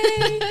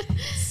 Yay.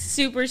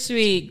 Super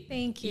sweet.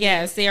 Thank you.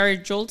 Yes, they are a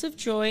jolt of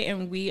joy,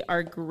 and we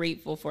are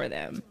grateful for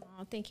them.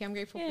 Thank you. I'm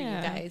grateful for you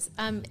guys.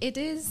 It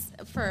is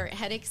for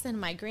headaches and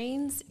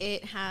migraines.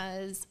 It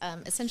has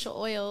essential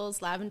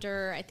oils,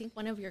 lavender. I think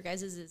one of your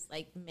guys' is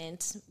like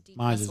mint, deep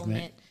muscle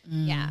mint.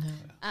 Yeah.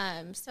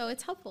 So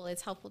it's helpful.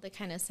 It's helpful to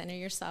kind of center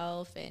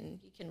yourself, and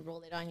you can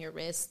roll it on your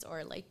wrist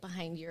or like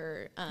behind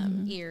your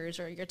ears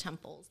or your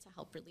temples to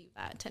help relieve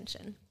that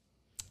tension.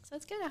 So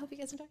it's good. I hope you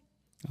guys enjoy.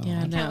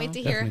 Yeah, I can't wait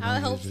to hear how it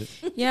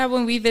helps. Yeah,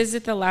 when we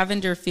visit the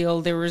lavender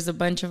field, there was a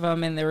bunch of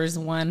them, and there was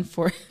one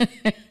for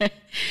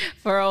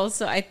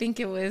also, I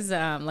think it was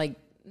like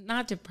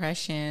not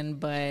depression,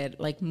 but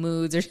like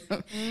moods or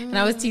something. And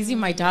I was teasing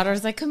my daughter. I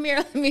was like, "Come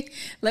here,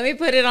 let me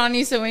put it on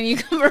you, so when you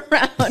come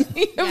around,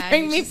 you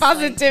bring me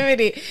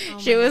positivity." Like,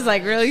 she was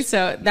like, "Really?"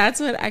 So that's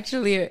what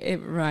actually it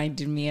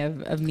reminded me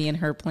of me and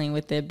her playing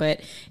with it.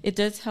 But it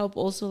does help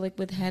also like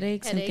with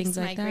headaches and things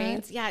like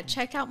migraines. that. Yeah,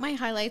 check out my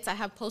highlights. I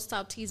have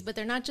post-op teas, but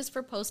they're not just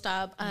for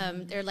post-op.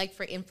 They're like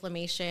for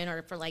inflammation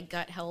or for like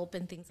gut help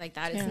and things like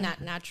that. It's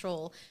not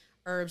natural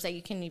herbs that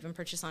you can even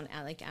purchase on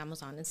like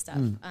Amazon and stuff.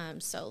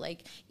 So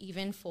like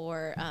even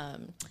for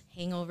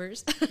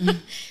hangovers,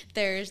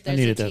 there's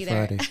a tea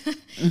there.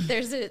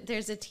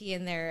 there's a tea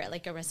in there,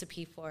 like a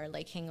recipe for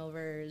like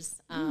hangovers.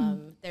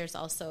 There's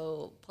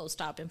also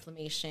post-op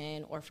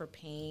inflammation or for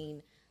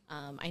pain.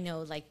 I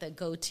know like the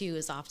go-to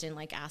is often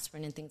like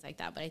aspirin and things like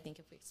that, but I think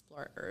if we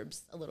explore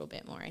herbs a little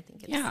bit more, I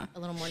think it's a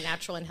little more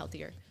natural and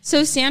healthier.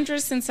 So Sandra,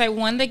 since I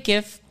won the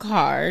gift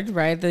card,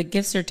 right, the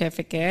gift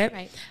certificate,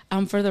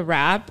 for the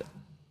wrap,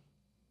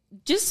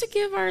 just to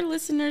give our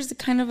listeners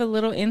kind of a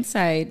little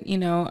insight,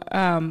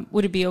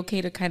 would it be okay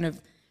to kind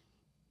of,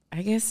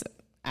 I guess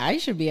I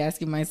should be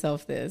asking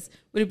myself this,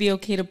 would it be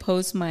okay to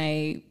post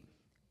my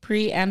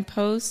pre and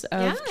post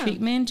of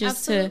treatment?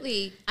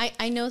 Absolutely.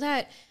 I know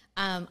that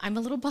I'm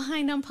a little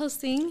behind on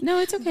posting. No,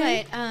 it's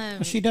okay.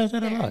 But she does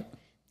that a lot.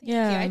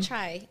 Yeah, I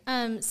try.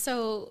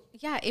 So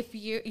yeah, if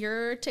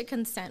you're to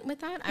consent with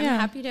that, I'm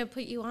happy to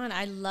put you on.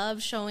 I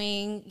love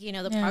showing,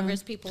 the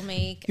progress people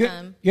make.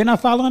 You're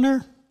not following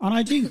her on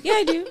IG? Yeah,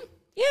 I do.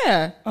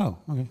 Yeah. Oh,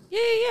 okay.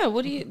 Yeah.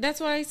 What do you? That's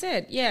what I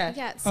said. Yeah.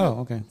 Yeah.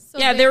 Okay. So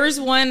there was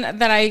one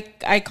that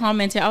I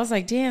commented. I was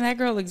like, "Damn, that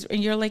girl looks."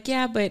 And you're like,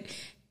 "Yeah, but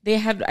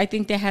I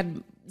think they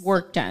had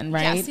work done,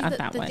 right?" Yeah, on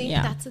that one.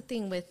 That's the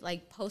thing with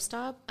like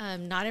post-op.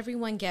 Not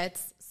everyone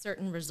gets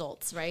certain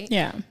results, right?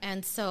 Yeah.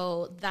 And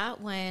so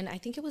that one, I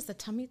think it was the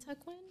tummy tuck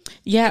one.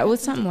 Yeah, it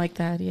was something like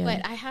that. Yeah.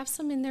 But I have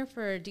some in there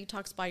for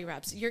detox body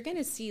wraps. You're going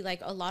to see like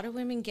a lot of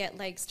women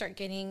start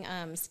getting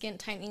skin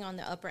tightening on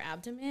the upper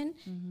abdomen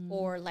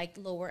or like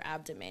lower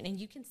abdomen. And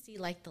you can see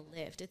like the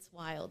lift. It's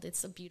wild.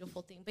 It's a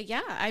beautiful thing. But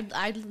yeah,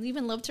 I'd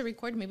even love to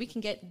record. Maybe we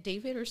can get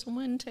David or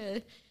someone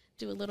to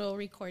do a little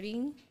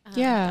recording.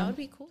 That would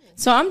be cool.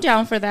 So I'm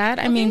down for that.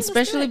 I mean, let's do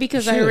especially it.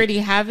 because I already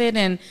have it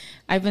and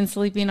I've been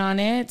sleeping on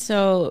it.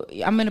 So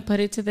I'm going to put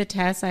it to the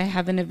test. I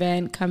have an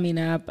event coming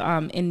up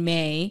in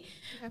May.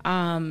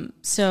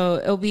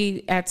 So it'll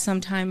be at some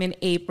time in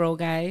April,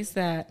 guys.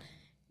 Let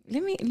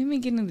me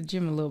get in the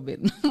gym a little bit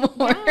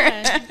more.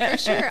 Yeah, for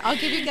sure. I'll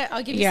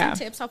give you some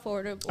tips. I'll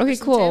forward Okay,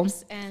 some cool.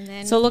 tips, and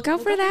then So look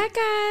out for that,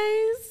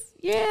 guys.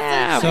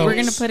 Yeah, So- we're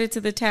going to put it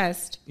to the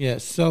test. Yeah.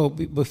 So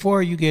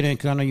before you get in,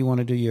 because I know you want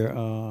to do your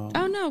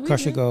we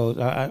crusher good. goals,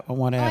 I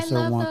want to ask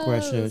her one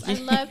question. I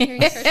love hearing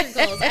crusher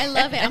goals. I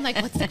love it. I'm like,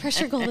 what's the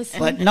crusher goal?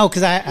 But no,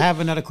 because I have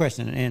another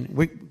question, and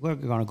we're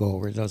going to go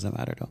over it. It doesn't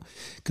matter, though.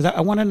 Because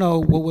I want to know,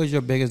 what was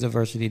your biggest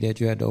adversity that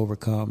you had to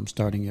overcome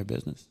starting your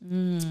business?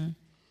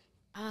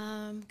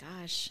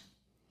 Gosh.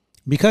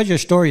 Because your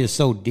story is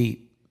so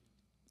deep.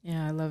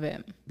 Yeah, I love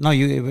it. No,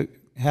 you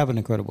have an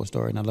incredible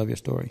story, and I love your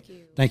story.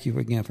 Thank you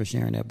again for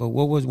sharing that. But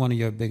what was one of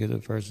your biggest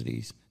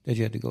adversities that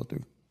you had to go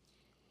through?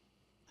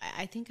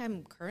 I think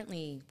I'm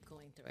currently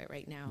going through it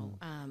right now,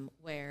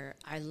 where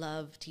I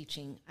love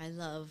teaching. I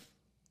love,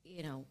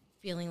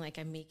 feeling like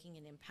I'm making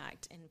an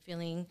impact and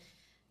feeling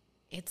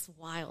it's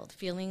wild,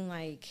 feeling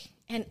like,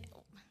 and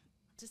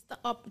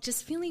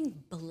just feeling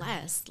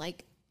blessed.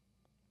 Like,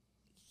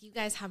 you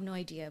guys have no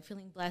idea,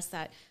 feeling blessed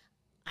that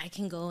I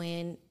can go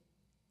in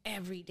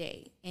every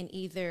day and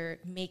either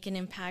make an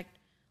impact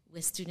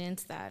with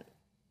students that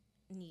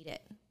need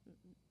it.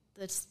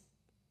 This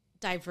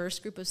diverse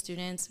group of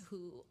students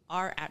who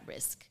are at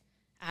risk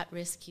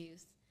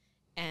youth.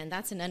 And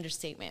that's an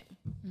understatement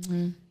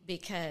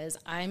because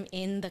I'm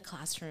in the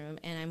classroom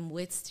and I'm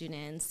with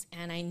students,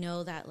 and I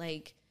know that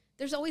like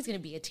there's always going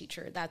to be a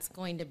teacher that's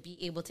going to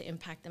be able to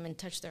impact them and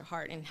touch their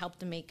heart and help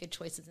them make good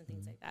choices and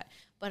things like that.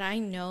 But I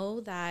know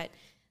that,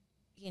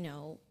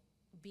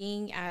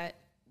 being at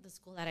the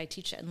school that I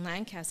teach at in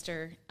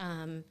Lancaster,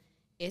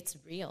 it's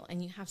real,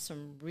 and you have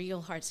some real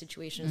hard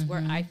situations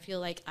where I feel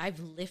like I've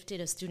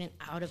lifted a student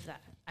out of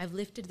that. I've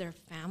lifted their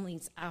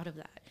families out of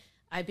that.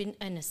 I've been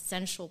an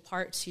essential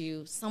part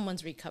to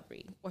someone's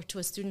recovery or to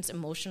a student's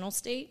emotional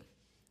state.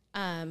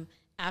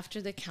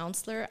 After the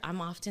counselor, I'm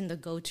often the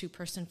go-to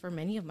person for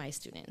many of my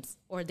students,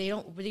 or they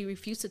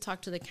refuse to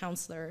talk to the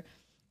counselor,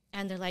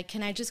 and they're like,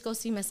 "Can I just go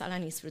see Miss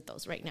Alanis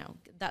Frutos right now?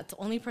 That's the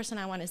only person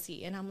I want to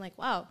see." And I'm like,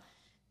 wow.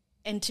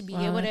 And to be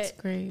able that's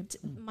great.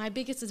 My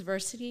biggest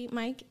adversity,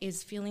 Mike,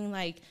 is feeling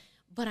like,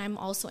 but I'm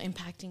also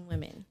impacting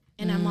women,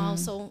 and I'm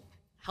also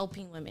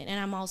helping women, and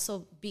I'm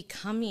also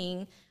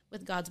becoming,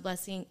 with God's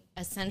blessing,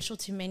 essential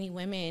to many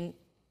women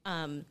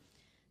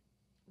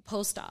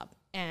post-op.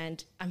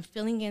 And I'm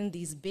filling in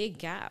these big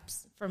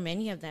gaps for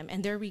many of them,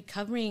 and they're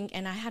recovering,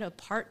 and I had a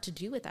part to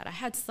do with that. I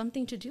had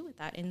something to do with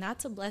that, and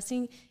that's a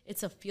blessing.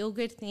 It's a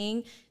feel-good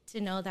thing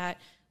to know that,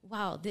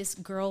 wow, this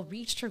girl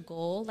reached her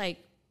goal,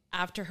 like,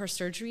 after her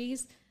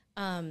surgeries,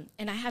 and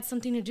I had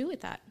something to do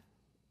with that.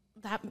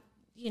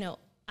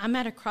 I'm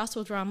at a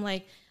crossroads where I'm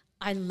like,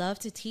 I love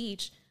to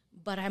teach,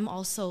 but I'm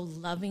also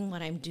loving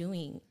what I'm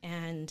doing,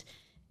 and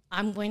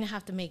I'm going to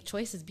have to make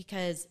choices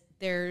because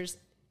there's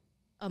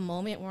a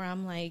moment where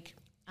I'm like,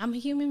 I'm a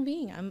human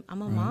being. I'm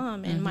a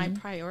mom, and my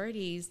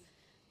priorities,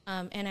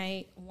 and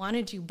I want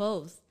to do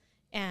both,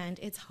 and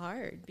it's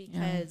hard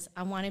because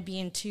I want to be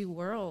in two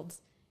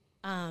worlds,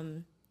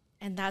 and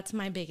that's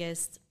my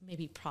biggest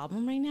maybe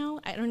problem right now.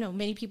 I don't know.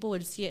 Many people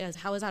would see it as,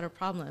 how is that a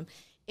problem?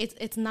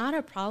 It's not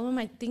a problem.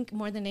 I think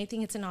more than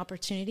anything, it's an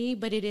opportunity,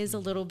 but it is a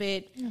little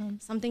bit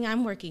something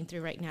I'm working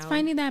through right now. It's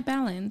finding that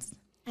balance.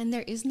 And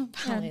there is no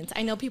balance.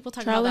 I know people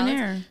talk Trial about and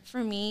balance. error.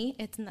 For me,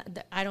 it's not.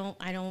 I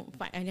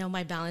know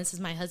my balance is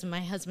my husband.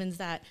 My husband's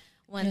that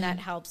one that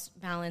helps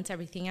balance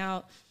everything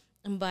out.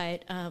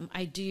 But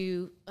I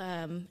do.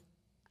 I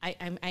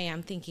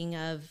am thinking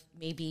of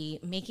maybe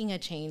making a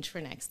change for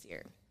next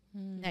year,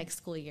 next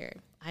school year.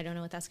 I don't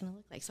know what that's going to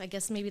look like. So I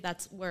guess maybe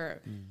that's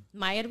where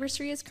my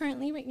adversity is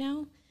currently right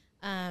now.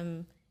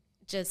 And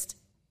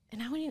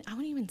I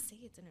wouldn't even say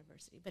it's an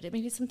adversity, but it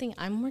maybe it's something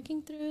I'm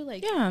working through.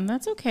 Like, Yeah,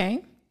 that's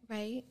okay.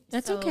 right?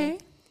 That's So- okay.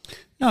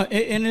 No,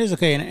 and it is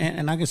okay,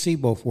 and I can see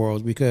both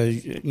worlds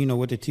because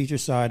with the teacher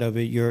side of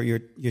it, you're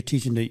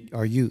teaching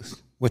our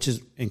youth, which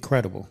is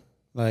incredible.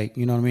 Like,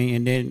 you know what I mean.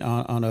 And then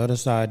on the other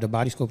side, the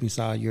body sculpting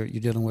side, you're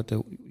dealing with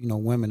the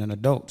women and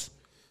adults.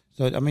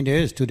 So I mean, there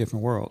is two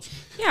different worlds.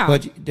 Yeah.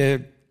 But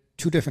they're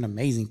two different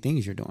amazing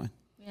things you're doing.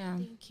 Yeah.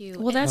 Thank you.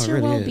 Well, that's it your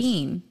really is.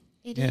 well-being.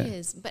 It Yeah.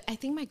 is, but I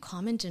think my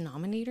common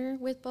denominator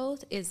with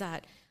both is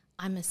that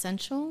I'm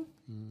essential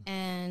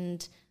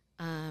and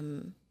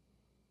I'm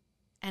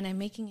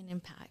making an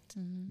impact.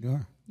 You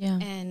are. Yeah.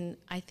 And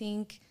I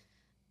think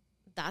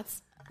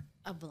that's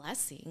a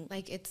blessing.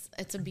 Like it's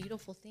a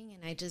beautiful thing,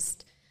 and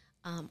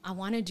I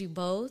want to do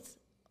both,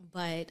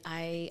 but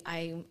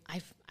I'm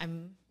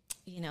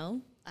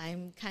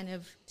kind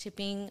of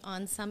tipping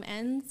on some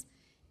ends,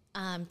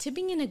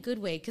 tipping in a good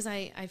way, because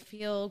I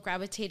feel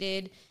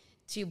gravitated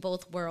to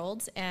both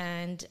worlds, but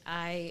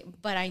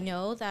I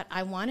know that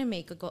I want to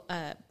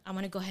I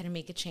want to go ahead and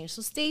make a change.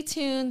 So stay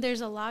tuned.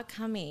 There's a lot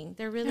coming.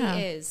 There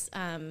really is.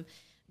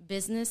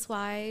 Business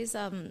wise,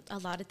 a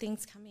lot of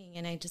things coming,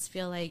 and I just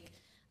feel like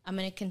I'm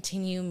going to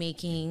continue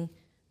making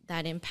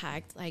that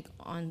impact, like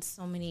on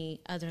so many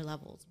other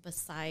levels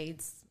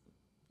besides,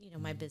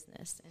 my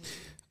business. And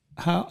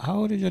how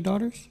old is your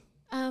daughters?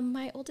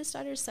 My oldest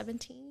daughter is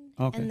 17,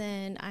 and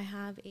then I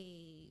have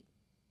a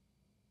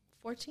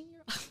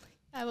 14-year-old.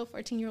 I have a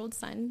 14-year-old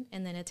son,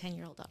 and then a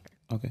 10-year-old daughter.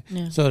 Okay,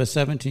 so the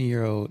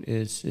 17-year-old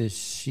is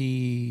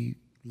she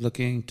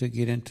looking to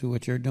get into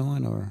what you're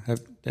doing, or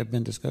have that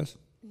been discussed?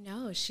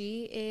 No,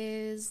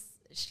 she's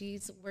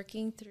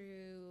working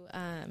through,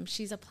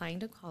 she's applying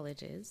to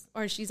colleges,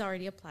 or she's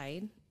already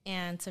applied.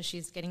 And so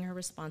she's getting her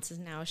responses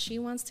now. She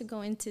wants to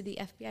go into the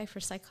FBI for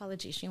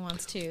psychology. She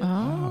wants to,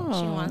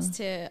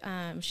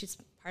 she's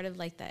part of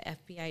like the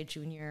FBI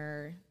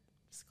junior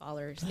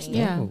scholars thing.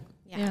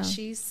 Yeah.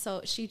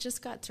 She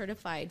just got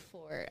certified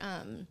for,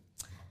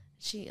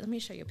 let me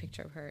show you a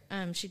picture of her.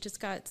 She just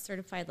got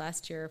certified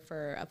last year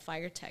for a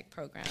fire tech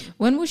program.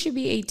 When will she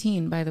be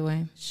 18, by the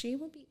way? She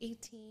will be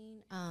 18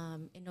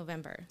 in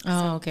November.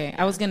 Oh, okay.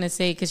 Yeah. I was going to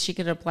say, because she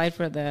could apply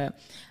for the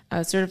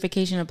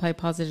certification applied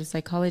positive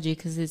psychology,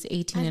 because it's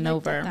 18 and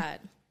over.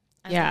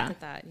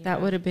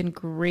 That would have been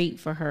great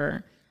for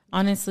her.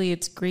 Honestly,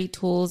 it's great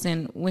tools.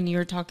 And when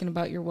you're talking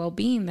about your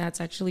well-being, that's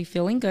actually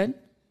feeling good,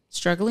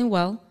 struggling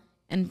well,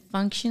 and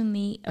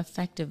functioning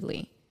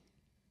effectively.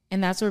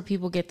 And that's where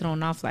people get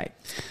thrown off. Like,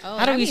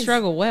 how do we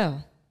struggle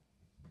well?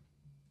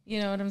 You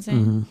know what I'm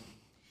saying? Mm-hmm.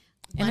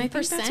 And I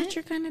think that's what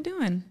you're kind of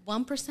doing.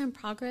 1%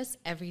 progress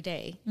every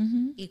day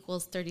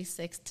equals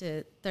 36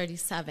 to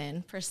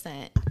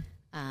 37%,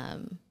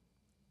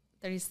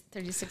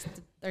 36 to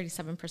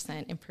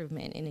 37%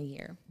 improvement in a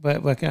year.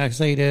 But can I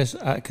say this?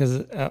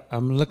 Because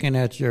I'm looking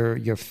at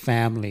your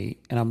family,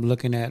 and I'm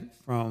looking at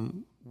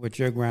from what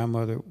your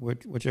grandmother,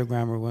 what your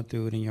grandmother went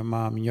through, and your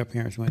mom and your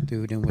parents went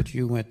through, then what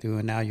you went through,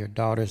 and now your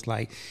daughter's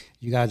like,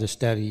 you guys are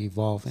steadily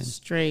evolving.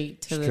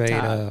 Straight the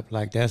top. Up.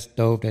 Like, that's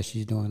dope that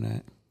she's doing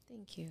that.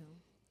 Thank you.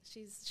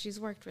 She's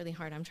worked really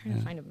hard. I'm trying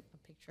to find a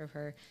picture of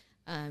her.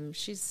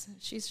 She's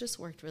just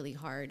worked really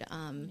hard.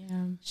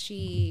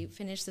 She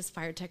finished this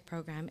fire tech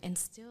program, and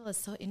still it's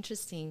so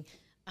interesting.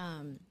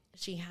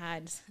 She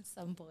had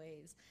some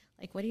boys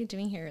like, what are you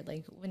doing here?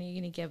 Like, when are you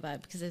going to give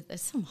up? Because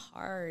it's some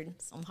hard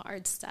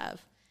stuff.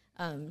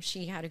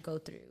 She had to go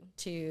through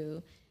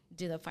to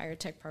do the fire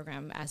tech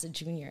program as a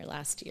junior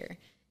last year.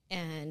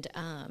 And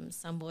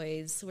some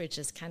boys were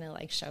just kind of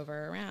like shove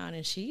her around,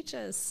 and she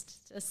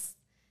just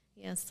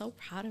so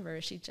proud of her.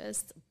 She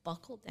just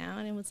buckled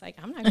down and was like,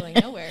 I'm not going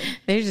nowhere.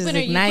 They're just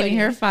igniting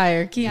her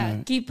fire.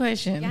 Keep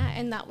pushing. Yeah,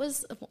 and that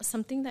was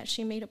something that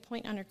she made a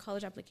point on her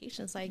college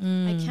applications. Like,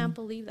 I can't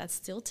believe that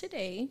still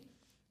today,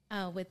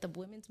 with the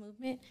women's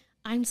movement,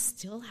 I'm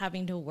still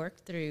having to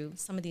work through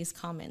some of these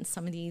comments,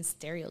 some of these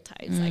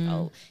stereotypes. Like,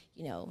 I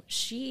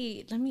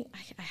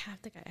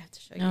have to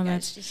show you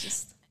guys. She's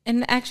just...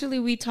 And actually,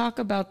 we talk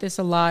about this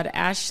a lot.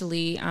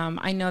 Ashley,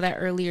 I know that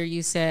earlier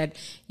you said,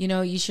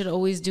 you should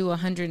always do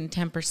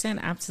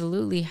 110%.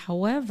 Absolutely.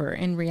 However,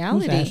 in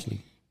reality, Who's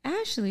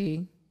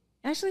Ashley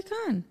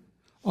Khan.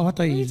 Oh, I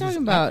thought you were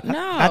talking about.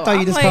 I thought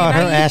you just called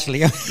her Ashley.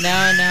 No.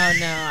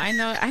 I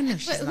know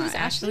she's not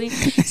Ashley.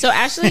 So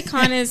Ashley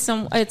Khan is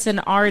it's an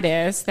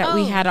artist that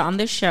we had on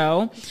the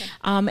show.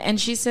 Okay.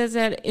 And she says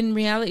that in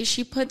reality,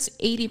 she puts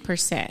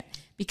 80%.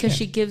 Because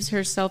she gives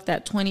herself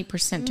that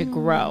 20% to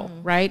grow,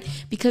 right?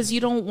 Because you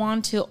don't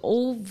want to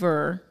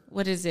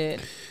what is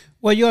it?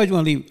 Well, you always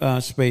want to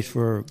leave space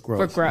for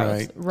growth.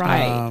 Right.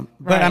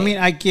 But I mean,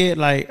 I get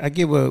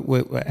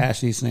what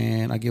Ashley's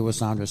saying. I get what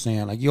Sandra's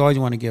saying. Like, you always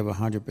want to give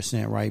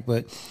 100%, right?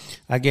 But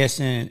I guess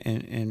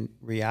in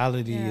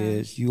reality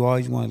is you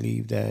always want to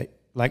leave that.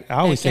 Like, I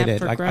always say that.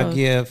 Like,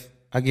 growth.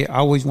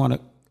 I want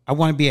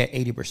to be at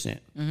 80%.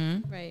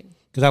 Mm-hmm. Right.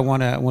 Because I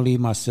want to leave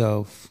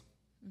myself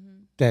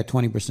that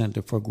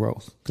 20% for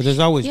growth, because there's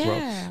always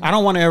growth. I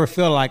don't want to ever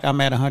feel like I'm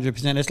at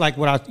 100%. It's like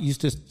what I used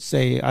to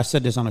say. I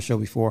said this on a show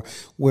before,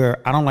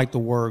 where I don't like the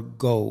word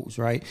goals,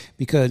 right?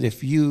 Because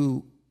if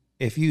you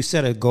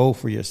set a goal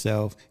for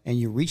yourself and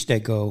you reach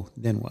that goal,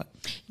 then what?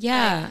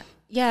 Yeah,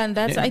 and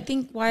that's I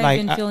think why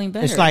I've been feeling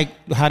better. It's like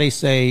how they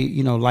say,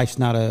 life's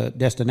not a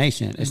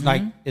destination. It's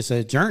like it's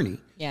a journey.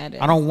 Yeah, it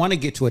is. I don't want to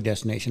get to a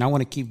destination. I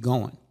want to keep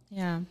going.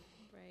 Yeah,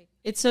 right.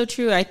 It's so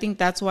true. I think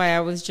that's why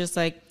I was just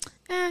like,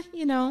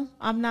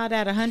 I'm not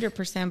at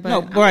 100%, but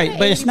no, right.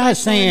 But it's not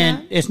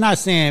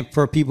saying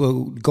for people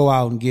who go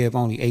out and give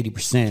only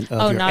 80%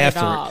 of your effort.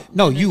 At all.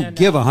 No, you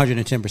give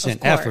 110%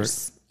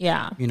 effort.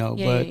 Yeah.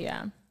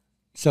 Yeah.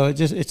 So it's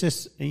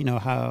just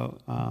how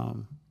I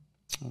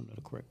don't know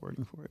the correct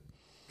wording for it.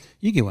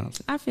 You get what I'm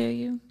saying. I feel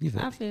you.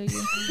 I feel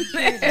you.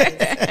 Look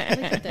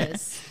at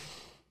this.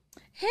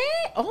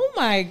 Hey, oh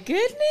my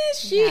goodness,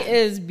 she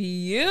is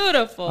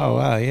beautiful. Oh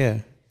wow, yeah.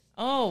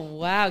 Oh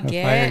wow, fire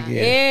get gift.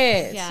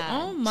 it. Yeah,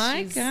 Oh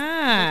my Look God.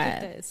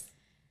 at this.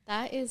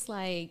 That is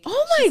like.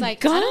 Oh my she's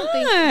like, I don't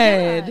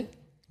think, God.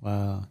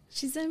 Wow.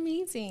 she's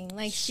amazing.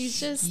 Like she's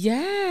just. Yes.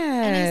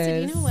 And I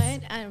said, you know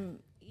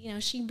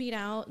what? She beat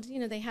out.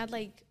 They had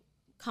like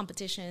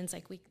competitions,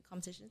 like weekly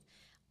competitions.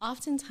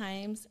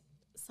 Oftentimes,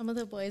 some of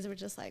the boys were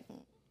just like,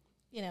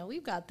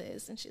 we've got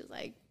this, and she was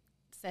like,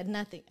 said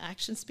nothing.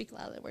 Actions speak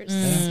louder than words.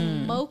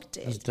 Smoked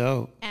it. That's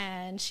dope.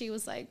 And she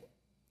was like,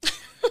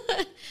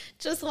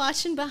 just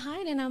watching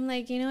behind. And I'm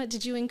like, you know what?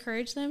 Did you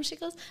encourage them? She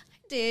goes, I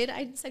did.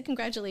 I said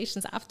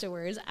congratulations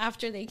afterwards,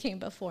 after they came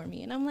before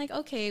me. And I'm like,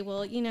 okay,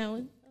 well,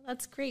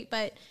 that's great.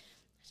 But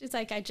she's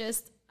like,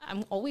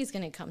 I'm always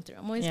going to come through.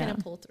 I'm always going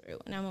to pull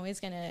through. And I'm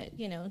always going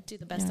to, do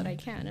the best that I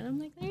can. And I'm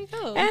like, there you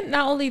go. And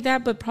not only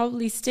that, but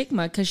probably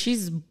stigma, because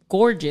she's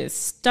gorgeous,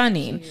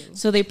 stunning.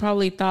 So they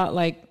probably thought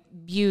like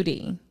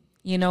beauty.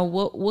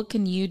 What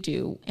can you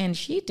do? And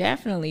she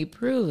definitely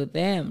proved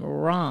them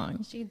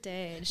wrong. She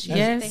did.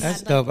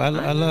 That's dope. I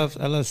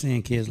love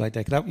seeing kids like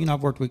that. Cause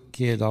I've worked with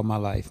kids all my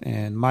life,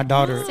 and my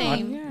daughter,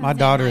 my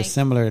daughter is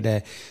similar to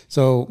that.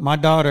 So my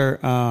daughter,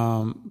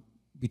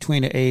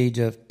 between the age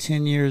of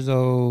 10 years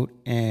old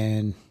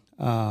and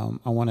I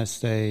want to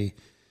say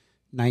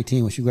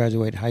 19 when she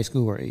graduated high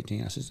school, or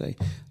 18, I should say,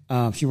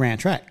 she ran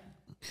track.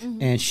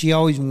 Mm-hmm. And she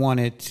always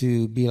wanted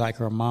to be like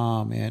her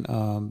mom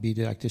and be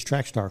like this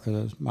track star,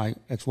 because my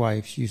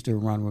ex-wife, she used to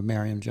run with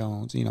Miriam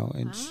Jones,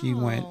 and she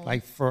went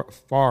like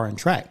far in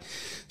track.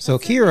 So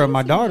that's Kira, amazing.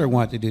 My daughter,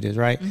 wanted to do this,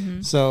 right?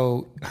 Mm-hmm.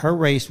 So her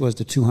race was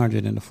the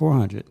 200 and the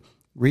 400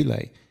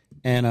 relay.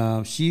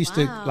 And she used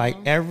to, like,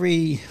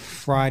 every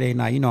Friday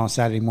night, on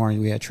Saturday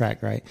morning we had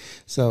track, right?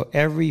 So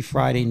every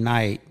Friday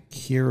night,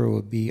 Kira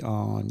would be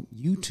on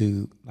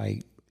YouTube,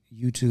 like,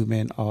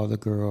 YouTubing all the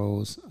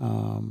girls'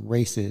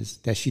 races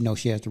that she knows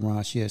she has to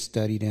run. She has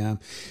studied them.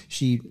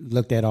 She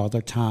looked at all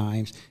their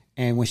times.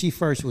 And when she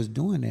first was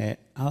doing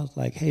that, I was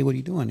like, hey, what are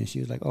you doing? And she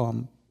was like, oh,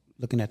 I'm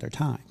looking at their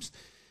times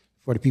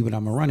for the people that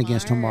I'm going to run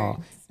against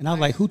tomorrow. And I was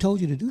like, who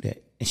told you to do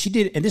that? And she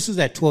did, and this was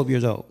at 12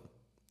 years old.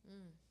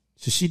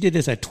 So she did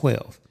this at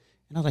 12.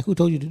 And I was like, who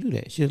told you to do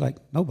that? She was like,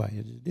 nobody.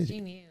 I just did it.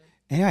 She knew.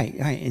 And right.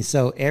 And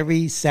so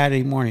every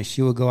Saturday morning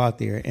she would go out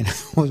there, and I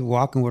was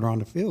walking with her on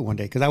the field one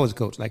day because I was a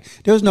coach. Like,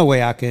 there was no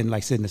way I could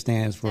sit in the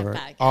stands for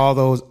all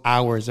those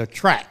hours of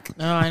track.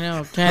 Oh, I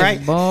know.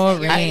 Right?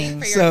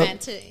 Boring. So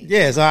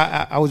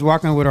I was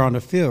walking with her on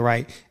the field,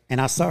 right? And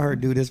I saw her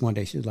do this one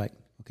day. She was like,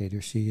 okay,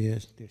 there she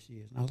is. There she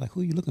is. And I was like,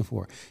 who are you looking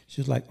for? She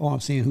was like, oh, I'm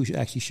seeing who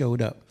actually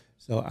showed up.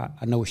 So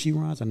I know where she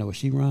runs. I know where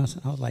she runs.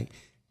 And I was like,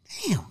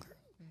 damn, girl.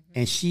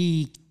 And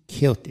she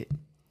killed it.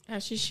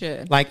 As she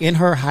should. Like, in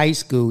her high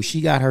school, she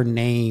got her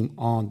name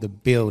on the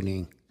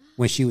building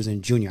when she was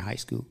in junior high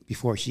school,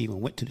 before she even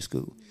went to the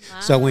school. Wow,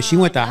 so when she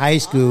went to high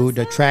school, awesome.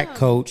 The track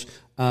coach,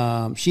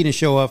 she didn't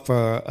show up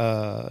for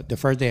the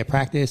first day of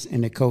practice,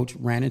 and the coach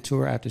ran into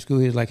her after school.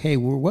 He was like, hey,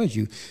 where was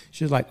you?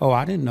 She was like, oh,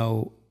 I didn't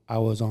know I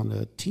was on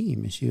the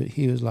team. And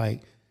he was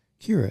like,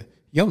 Kira,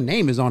 your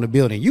name is on the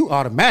building. You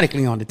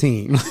automatically on the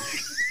team.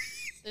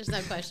 There's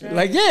no question.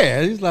 Like, yeah,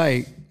 it's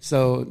like,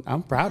 so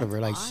I'm proud of her.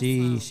 Like,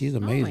 awesome. She's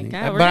amazing.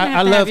 Oh, but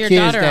I love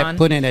kids that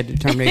put in that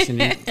determination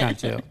and kind of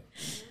chill.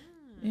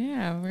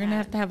 Yeah, we're gonna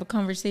have to have a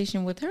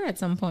conversation with her at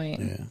some point.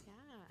 Yeah,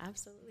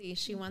 absolutely.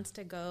 She wants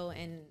to go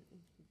and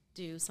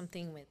do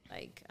something with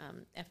like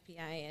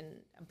FBI and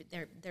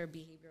their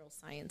behavioral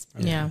science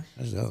program.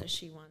 Yeah, so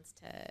she wants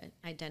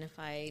to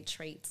identify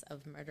traits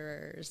of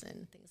murderers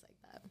and things like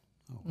that.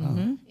 Oh, wow.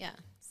 Mm-hmm. Yeah.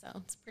 So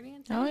it's pretty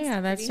intense. Oh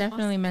yeah, that's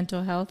definitely awesome.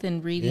 Mental health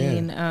and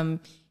reading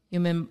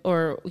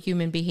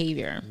human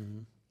behavior.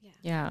 Mm-hmm.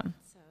 Yeah.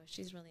 So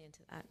she's really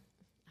into that.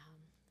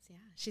 So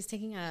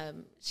yeah,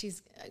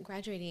 she's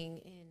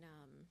graduating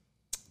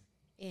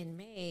in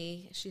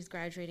May. She's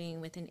graduating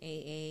with an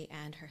AA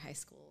and her high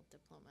school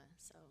diploma.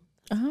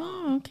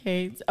 So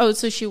okay. Oh,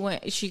 so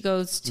she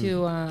goes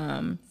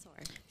to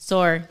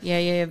SOAR.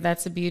 Yeah.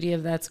 That's the beauty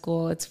of that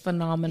school. It's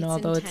phenomenal,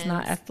 although it's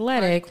not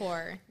athletic,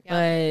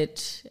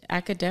 but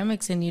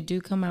academics, and you do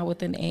come out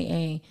with an AA.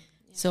 Yeah.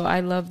 So I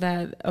love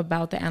that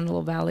about the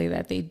Antelope Valley,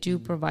 that they do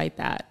provide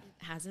that.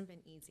 It hasn't been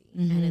easy,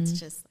 and it's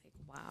just like,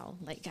 wow.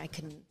 Like I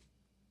couldn't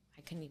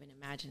even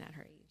imagine at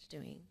her age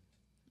doing.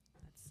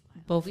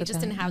 Both. We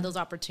just didn't have those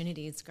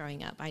opportunities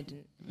growing up. I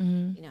didn't,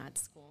 at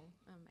school,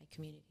 my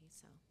community.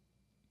 So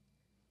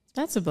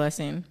that's a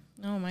blessing.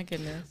 Oh my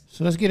goodness.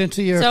 So let's get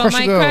into your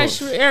crush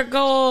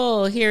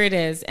goal. Here it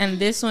is. And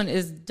this one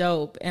is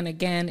dope. And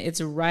again, it's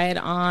right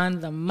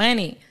on the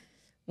money.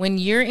 When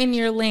you're in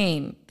your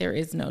lane, there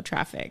is no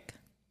traffic.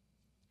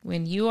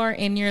 When you are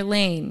in your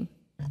lane,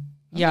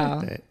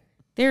 y'all,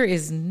 there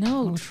is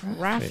no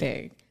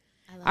traffic.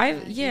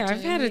 I've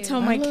had to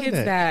tell my kids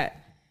that.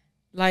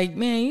 Like,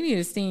 man, you need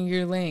to stay in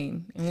your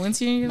lane. And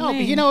once you're in your lane.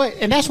 But you know what?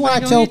 And that's why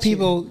I tell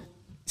people,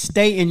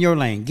 stay in your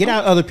lane. Get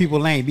out other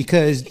people's lane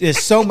because there's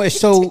so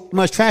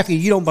much traffic.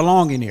 You don't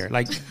belong in there.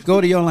 Like, go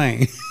to your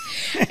lane.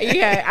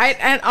 Yeah,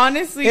 and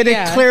honestly,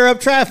 It'll clear up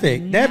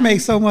traffic. Yeah. That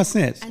makes so much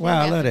sense.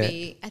 Wow, I love that.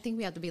 I think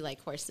we have to be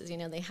like horses. You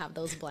know, they have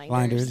those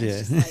blinders.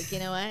 It's just like, you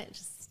know what?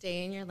 Just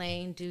stay in your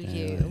lane. Do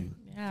you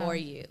for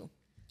you.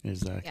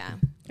 Exactly. Yeah.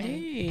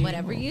 Hey.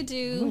 Whatever you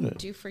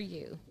do for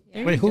you.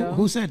 Yeah. Wait,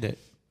 who said that?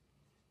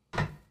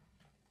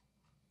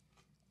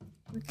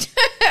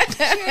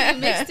 Sure, you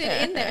mixed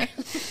it in there.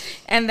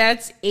 And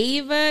that's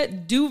Ava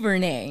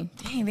DuVernay.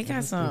 Dang, they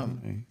got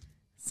some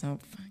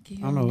funky.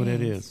 I don't know who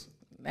that is.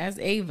 That's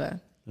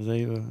Ava. That's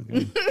Ava.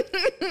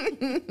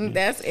 Okay.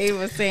 That's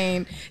Ava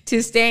saying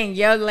to stay in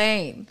your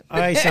lane. All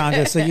right,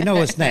 Sandra. So you know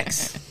what's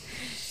next.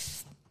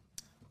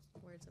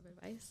 Words of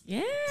advice.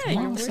 Yeah,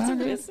 your words of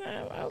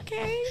wisdom.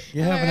 Okay.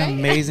 You have an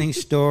amazing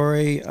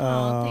story.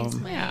 Thanks,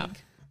 Mike. Yeah.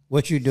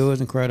 What you do is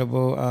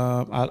incredible.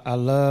 I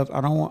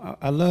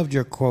loved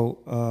your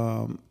quote.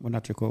 Well,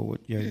 not your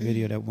quote. Your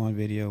video. That one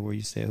video where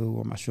you said,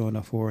 "Who am I showing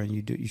up for?" And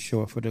you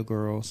show up for the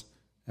girls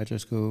at your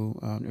school,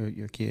 or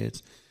your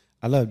kids.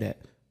 I love that,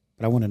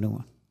 but I want a new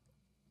one.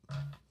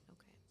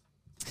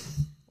 Okay.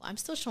 Well, I'm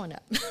still showing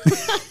up.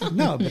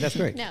 No, but that's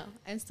great. No,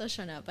 I'm still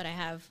showing up, but I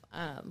have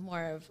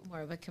more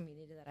of a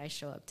community that I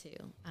show up to.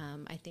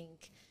 I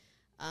think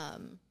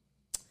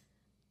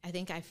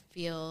I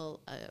feel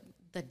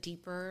the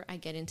deeper I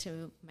get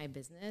into my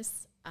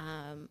business,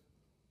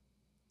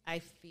 I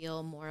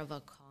feel more of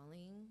a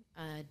calling,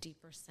 a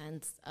deeper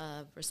sense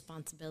of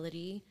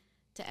responsibility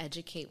to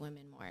educate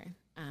women more,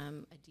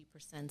 a deeper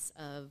sense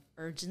of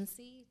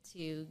urgency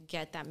to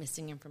get that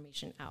missing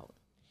information out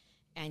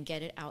and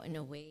get it out in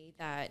a way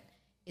that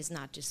is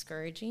not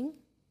discouraging,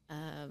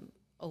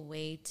 a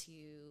way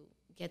to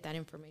get that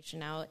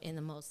information out in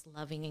the most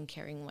loving and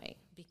caring way,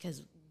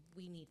 because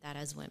we need that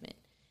as women.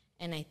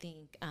 And I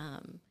think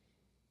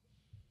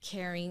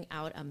carrying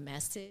out a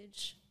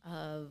message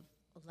of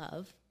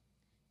love,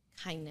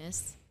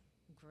 kindness,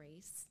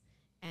 grace,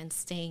 and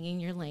staying in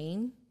your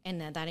lane, and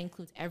that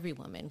includes every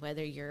woman,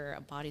 whether you're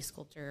a body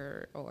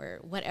sculptor or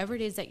whatever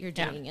it is that you're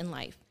doing in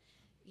life,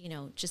 you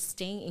know, just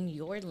staying in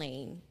your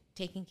lane,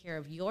 taking care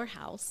of your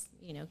house,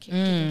 you know,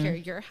 taking care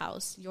of your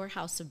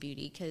house of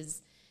beauty,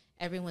 because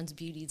everyone's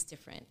beauty is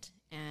different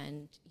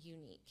and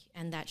unique,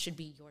 and that should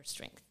be your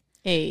strength.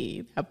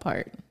 Hey, that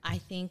part. I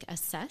think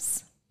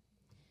assess,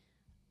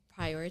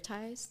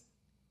 prioritize,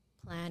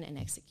 plan, and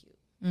execute.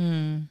 You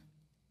know,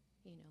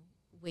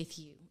 with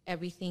you.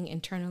 Everything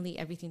internally,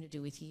 everything to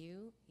do with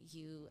you.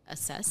 You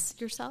assess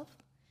yourself.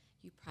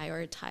 You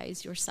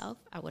prioritize yourself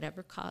at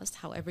whatever cost,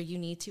 however you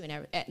need to.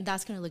 And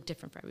that's going to look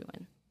different for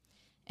everyone.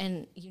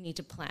 And you need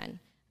to plan.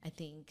 I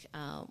think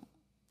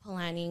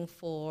planning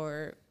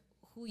for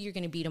who you're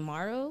going to be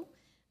tomorrow,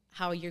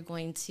 how you're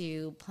going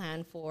to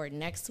plan for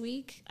next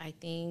week, I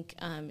think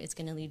it's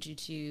going to lead you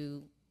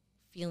to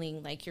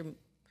feeling like you're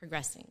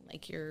progressing,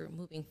 like you're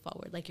moving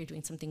forward, like you're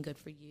doing something good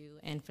for you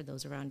and for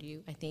those around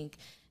you. I think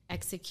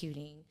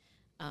executing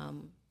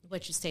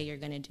what you say you're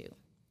going to do.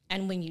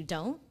 And when you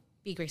don't,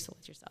 be graceful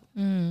with yourself.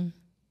 You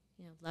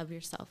know, love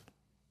yourself.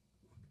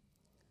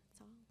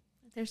 That's all.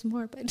 There's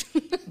more, but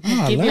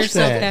give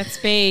yourself that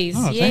space.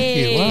 Oh, Yay.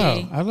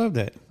 thank you. Wow, I love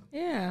that.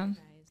 Yeah.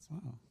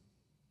 Wow.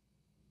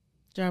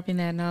 Dropping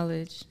that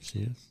knowledge. She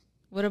is.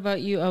 What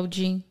about you,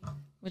 OG?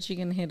 What you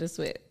gonna hit us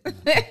with?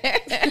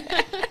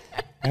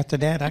 After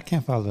that, I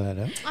can't follow that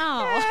up.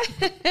 oh,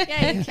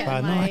 yeah, you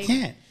can, No, I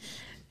can't.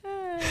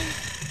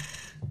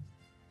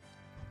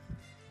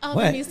 Oh,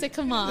 What? the music!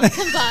 Come on.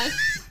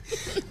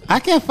 I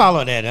can't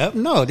follow that up.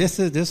 No, this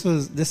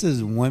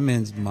is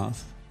Women's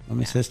Month,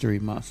 Women's History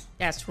Month.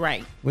 That's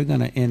right. We're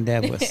gonna end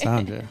that with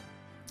Sandra.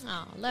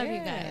 Oh, love you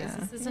guys.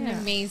 This is an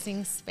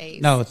amazing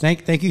space. No,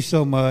 thank you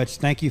so much.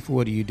 Thank you for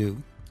what you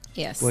do.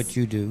 Yes. What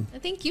you do.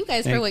 Thank you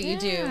guys for what you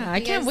do. I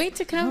can't wait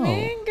to come Oh.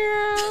 in,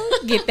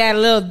 girl. Get that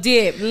little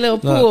dip, little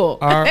Look, pool.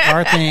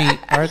 our thing,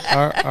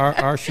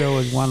 our show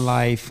is One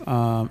Life.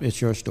 It's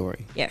your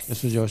story. Yes.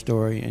 This was your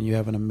story, and you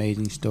have an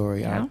amazing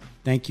story. Yeah. I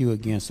thank you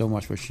again so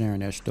much for sharing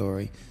that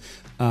story.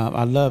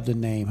 I love the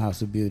name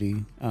House of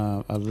Beauty.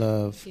 I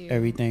love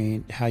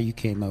everything, how you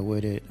came up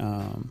with it,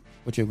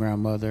 with your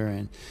grandmother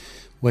and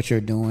what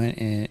you're doing.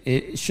 And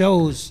it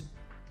shows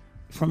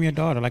from your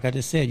daughter, like I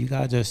just said, you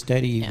guys are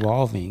steady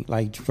evolving,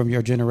 like from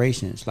your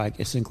generations. Like,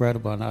 it's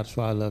incredible, and that's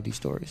why I love these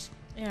stories.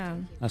 Yeah.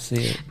 I see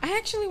it. I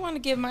actually want to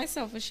give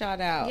myself a shout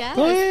out. Yes.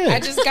 Go ahead. I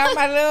just got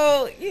my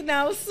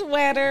little,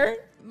 sweater,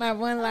 my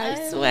One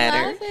Life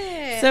sweater. Love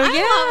it. So I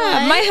yeah,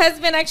 love it. my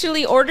husband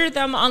actually ordered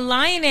them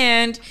online,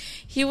 and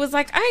he was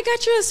like, "I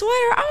got you a sweater."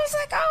 I was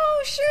like,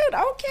 "Oh shoot,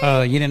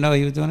 okay." You didn't know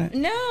he was doing it?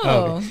 No,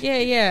 Oh,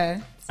 okay. yeah.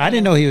 I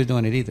didn't know he was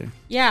doing it either.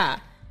 Yeah.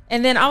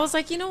 And then I was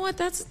like, you know what?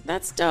 That's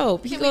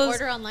dope. He Can goes, we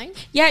order online?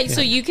 Yeah,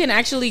 so you can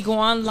actually go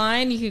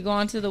online. You can go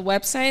onto the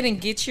website and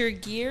get your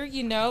gear.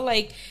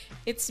 Like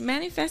it's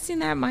manifesting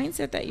that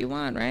mindset that you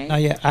want, right? Oh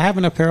yeah, I have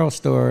an apparel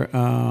store,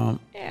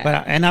 but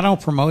I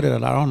don't promote it.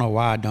 I don't know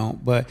why I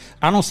don't, but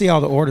I don't see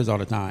all the orders all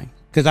the time.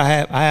 because I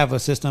have a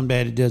system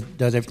that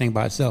does everything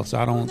by itself, so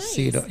I don't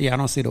see I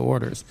don't see the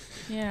orders.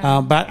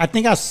 Yeah. But I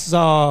think I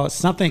saw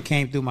something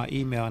came through my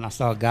email, and I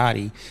saw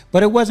Gotti,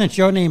 but it wasn't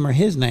your name or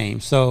his name,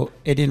 so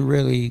it didn't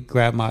really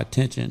grab my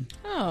attention.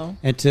 Oh.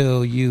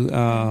 Until you,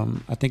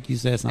 I think you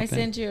said something. I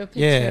sent you a picture.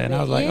 Yeah, and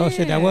I was like, oh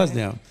shit, that was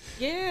them.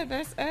 Yeah,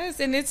 that's us,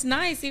 and it's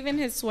nice. Even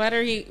his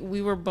sweater,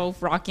 we were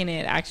both rocking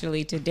it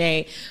actually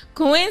today.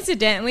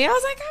 Coincidentally, I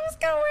was like, I was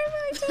gonna wear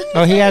my too.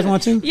 Oh, he has one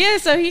too. Yeah,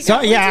 so he. So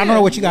got yeah, one I don't know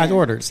too. what you guys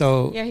ordered.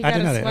 So Yeah, he I got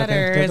didn't know a that.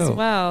 sweater Okay, as dope.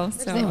 well.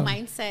 It's So like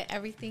mindset,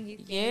 everything you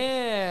think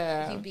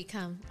yeah, you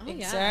become. Oh,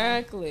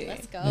 exactly. Yeah.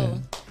 Let's go. Yeah.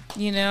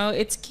 You know,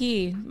 it's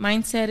key.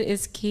 Mindset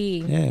is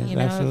key. Yeah, you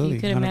know, absolutely, if you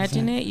could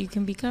imagine 100%. it, you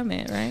can become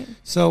it, right?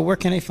 So where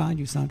can they find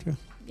you, Sandra?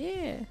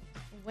 Yeah.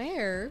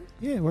 Where?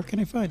 Yeah, where can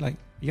they find like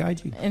your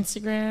IG?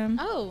 Instagram.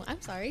 Oh, I'm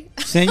sorry.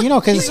 Saying, you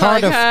know, because it's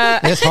hard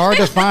it's hard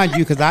to find you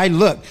because I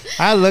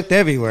looked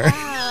everywhere.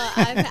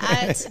 I'm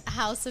at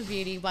House of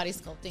Beauty Body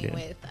Sculpting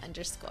with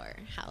 _house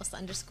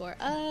 _of _beauty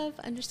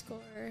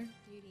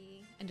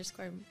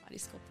 _body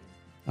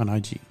sculpting On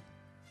IG.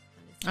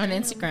 On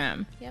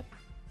Instagram. Yep.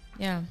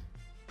 Yeah.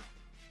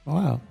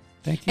 Wow,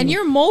 thank you. And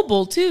you're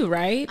mobile too,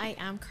 right? I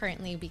am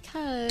currently,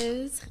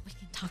 because we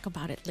can talk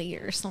about it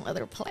later. Some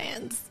other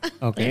plans.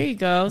 okay. There you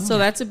go. So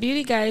that's a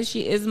beauty, guys.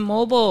 She is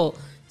mobile.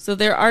 So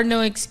there are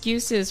no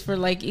excuses for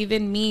like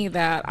even me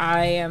that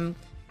I am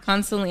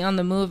constantly on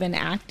the move and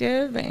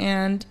active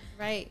and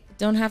Right.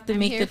 don't have to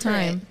make here the for it.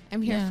 time.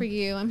 I'm here Yeah. for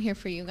you. I'm here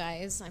for you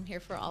guys. I'm here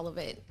for all of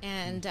it.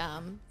 And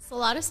it's a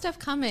lot of stuff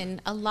coming.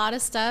 A lot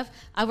of stuff.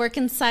 I work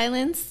in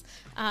silence,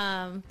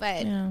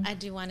 but Yeah. I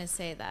do want to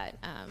say that.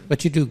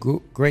 But you do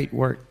great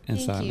work in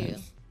Thank silence. you.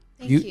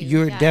 Thank you.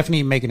 You're Yeah.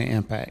 definitely making an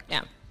impact.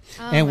 Yeah.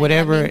 Oh, and my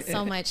whatever- God, it means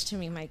so much to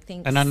me, Mike.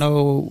 Thanks. And I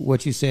know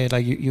what you said,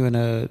 like you're at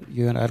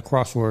a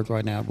crossroads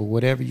right now, but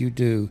whatever you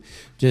do,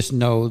 just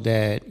know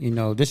that, you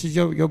know, this is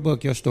your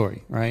book, your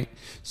story, right?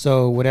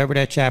 So whatever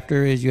that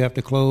chapter is you have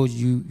to close,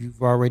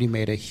 you've already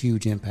made a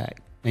huge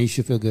impact, and you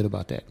should feel good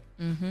about that.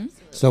 Mm-hmm.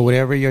 So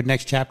whatever your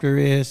next chapter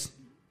is,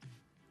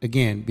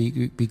 again,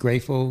 be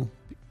grateful,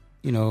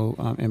 you know,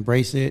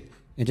 embrace it,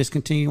 and just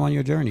continue on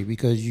your journey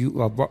because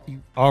you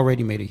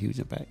already made a huge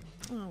impact,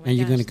 and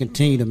you're going to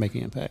continue to make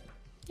an impact.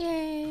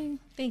 Yay.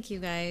 Thank you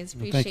guys.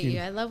 Well, Appreciate thank you. you.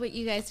 I love what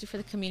you guys do for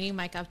the community.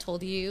 Mike, I've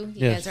told you, you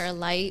Yes. guys are a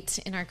light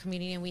in our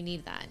community and we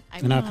need that.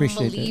 And I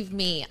appreciate that. Believe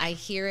me, I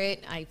hear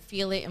it. I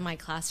feel it in my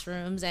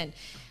classrooms and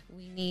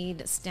we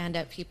need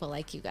stand-up people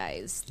like you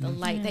guys. The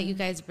light that you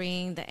guys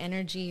bring, the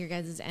energy, your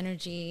guys'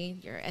 energy,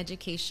 your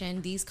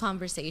education, these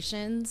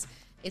conversations,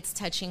 it's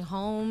touching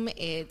home.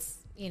 It's,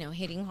 you know,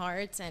 hitting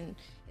hearts and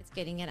it's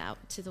getting it out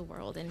to the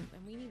world, and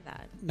we need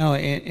that. No,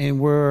 and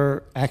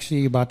we're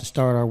actually about to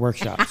start our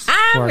workshops for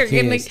our We're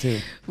kids too.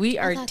 We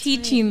are that's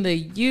teaching the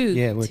youth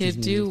Yeah, we're to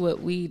teaching the do youth.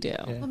 what we do.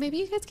 Well, maybe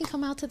you guys can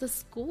come out to the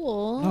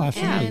school Oh,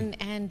 absolutely.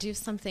 and do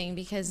something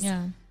because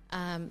Yeah.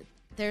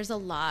 there's a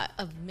lot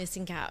of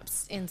missing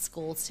gaps in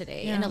schools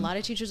today, Yeah. and a lot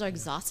of teachers are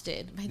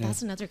exhausted.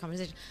 That's another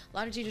conversation. A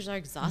lot of teachers are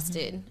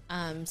exhausted,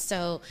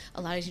 so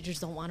a lot of teachers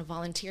don't want to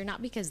volunteer,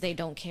 not because they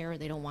don't care or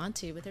they don't want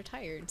to, but they're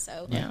tired.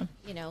 So, Yeah.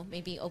 you know,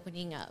 maybe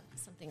opening up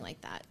something like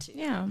that too.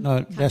 Yeah.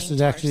 No, that's to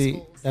our exactly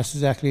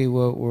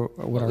schools.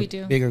 what our we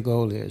do. bigger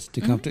goal is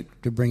to come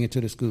to bring it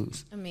to the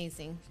schools.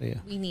 Amazing. So, yeah.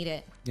 We need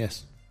it.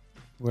 Yes,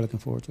 we're looking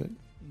forward to it.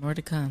 More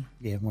to come.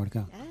 Yeah, more to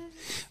come.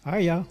 All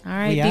right, y'all. All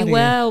right. We outta Be here.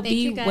 well. Thank Be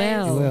you, guys.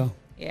 well. Be well.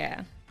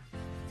 Yeah.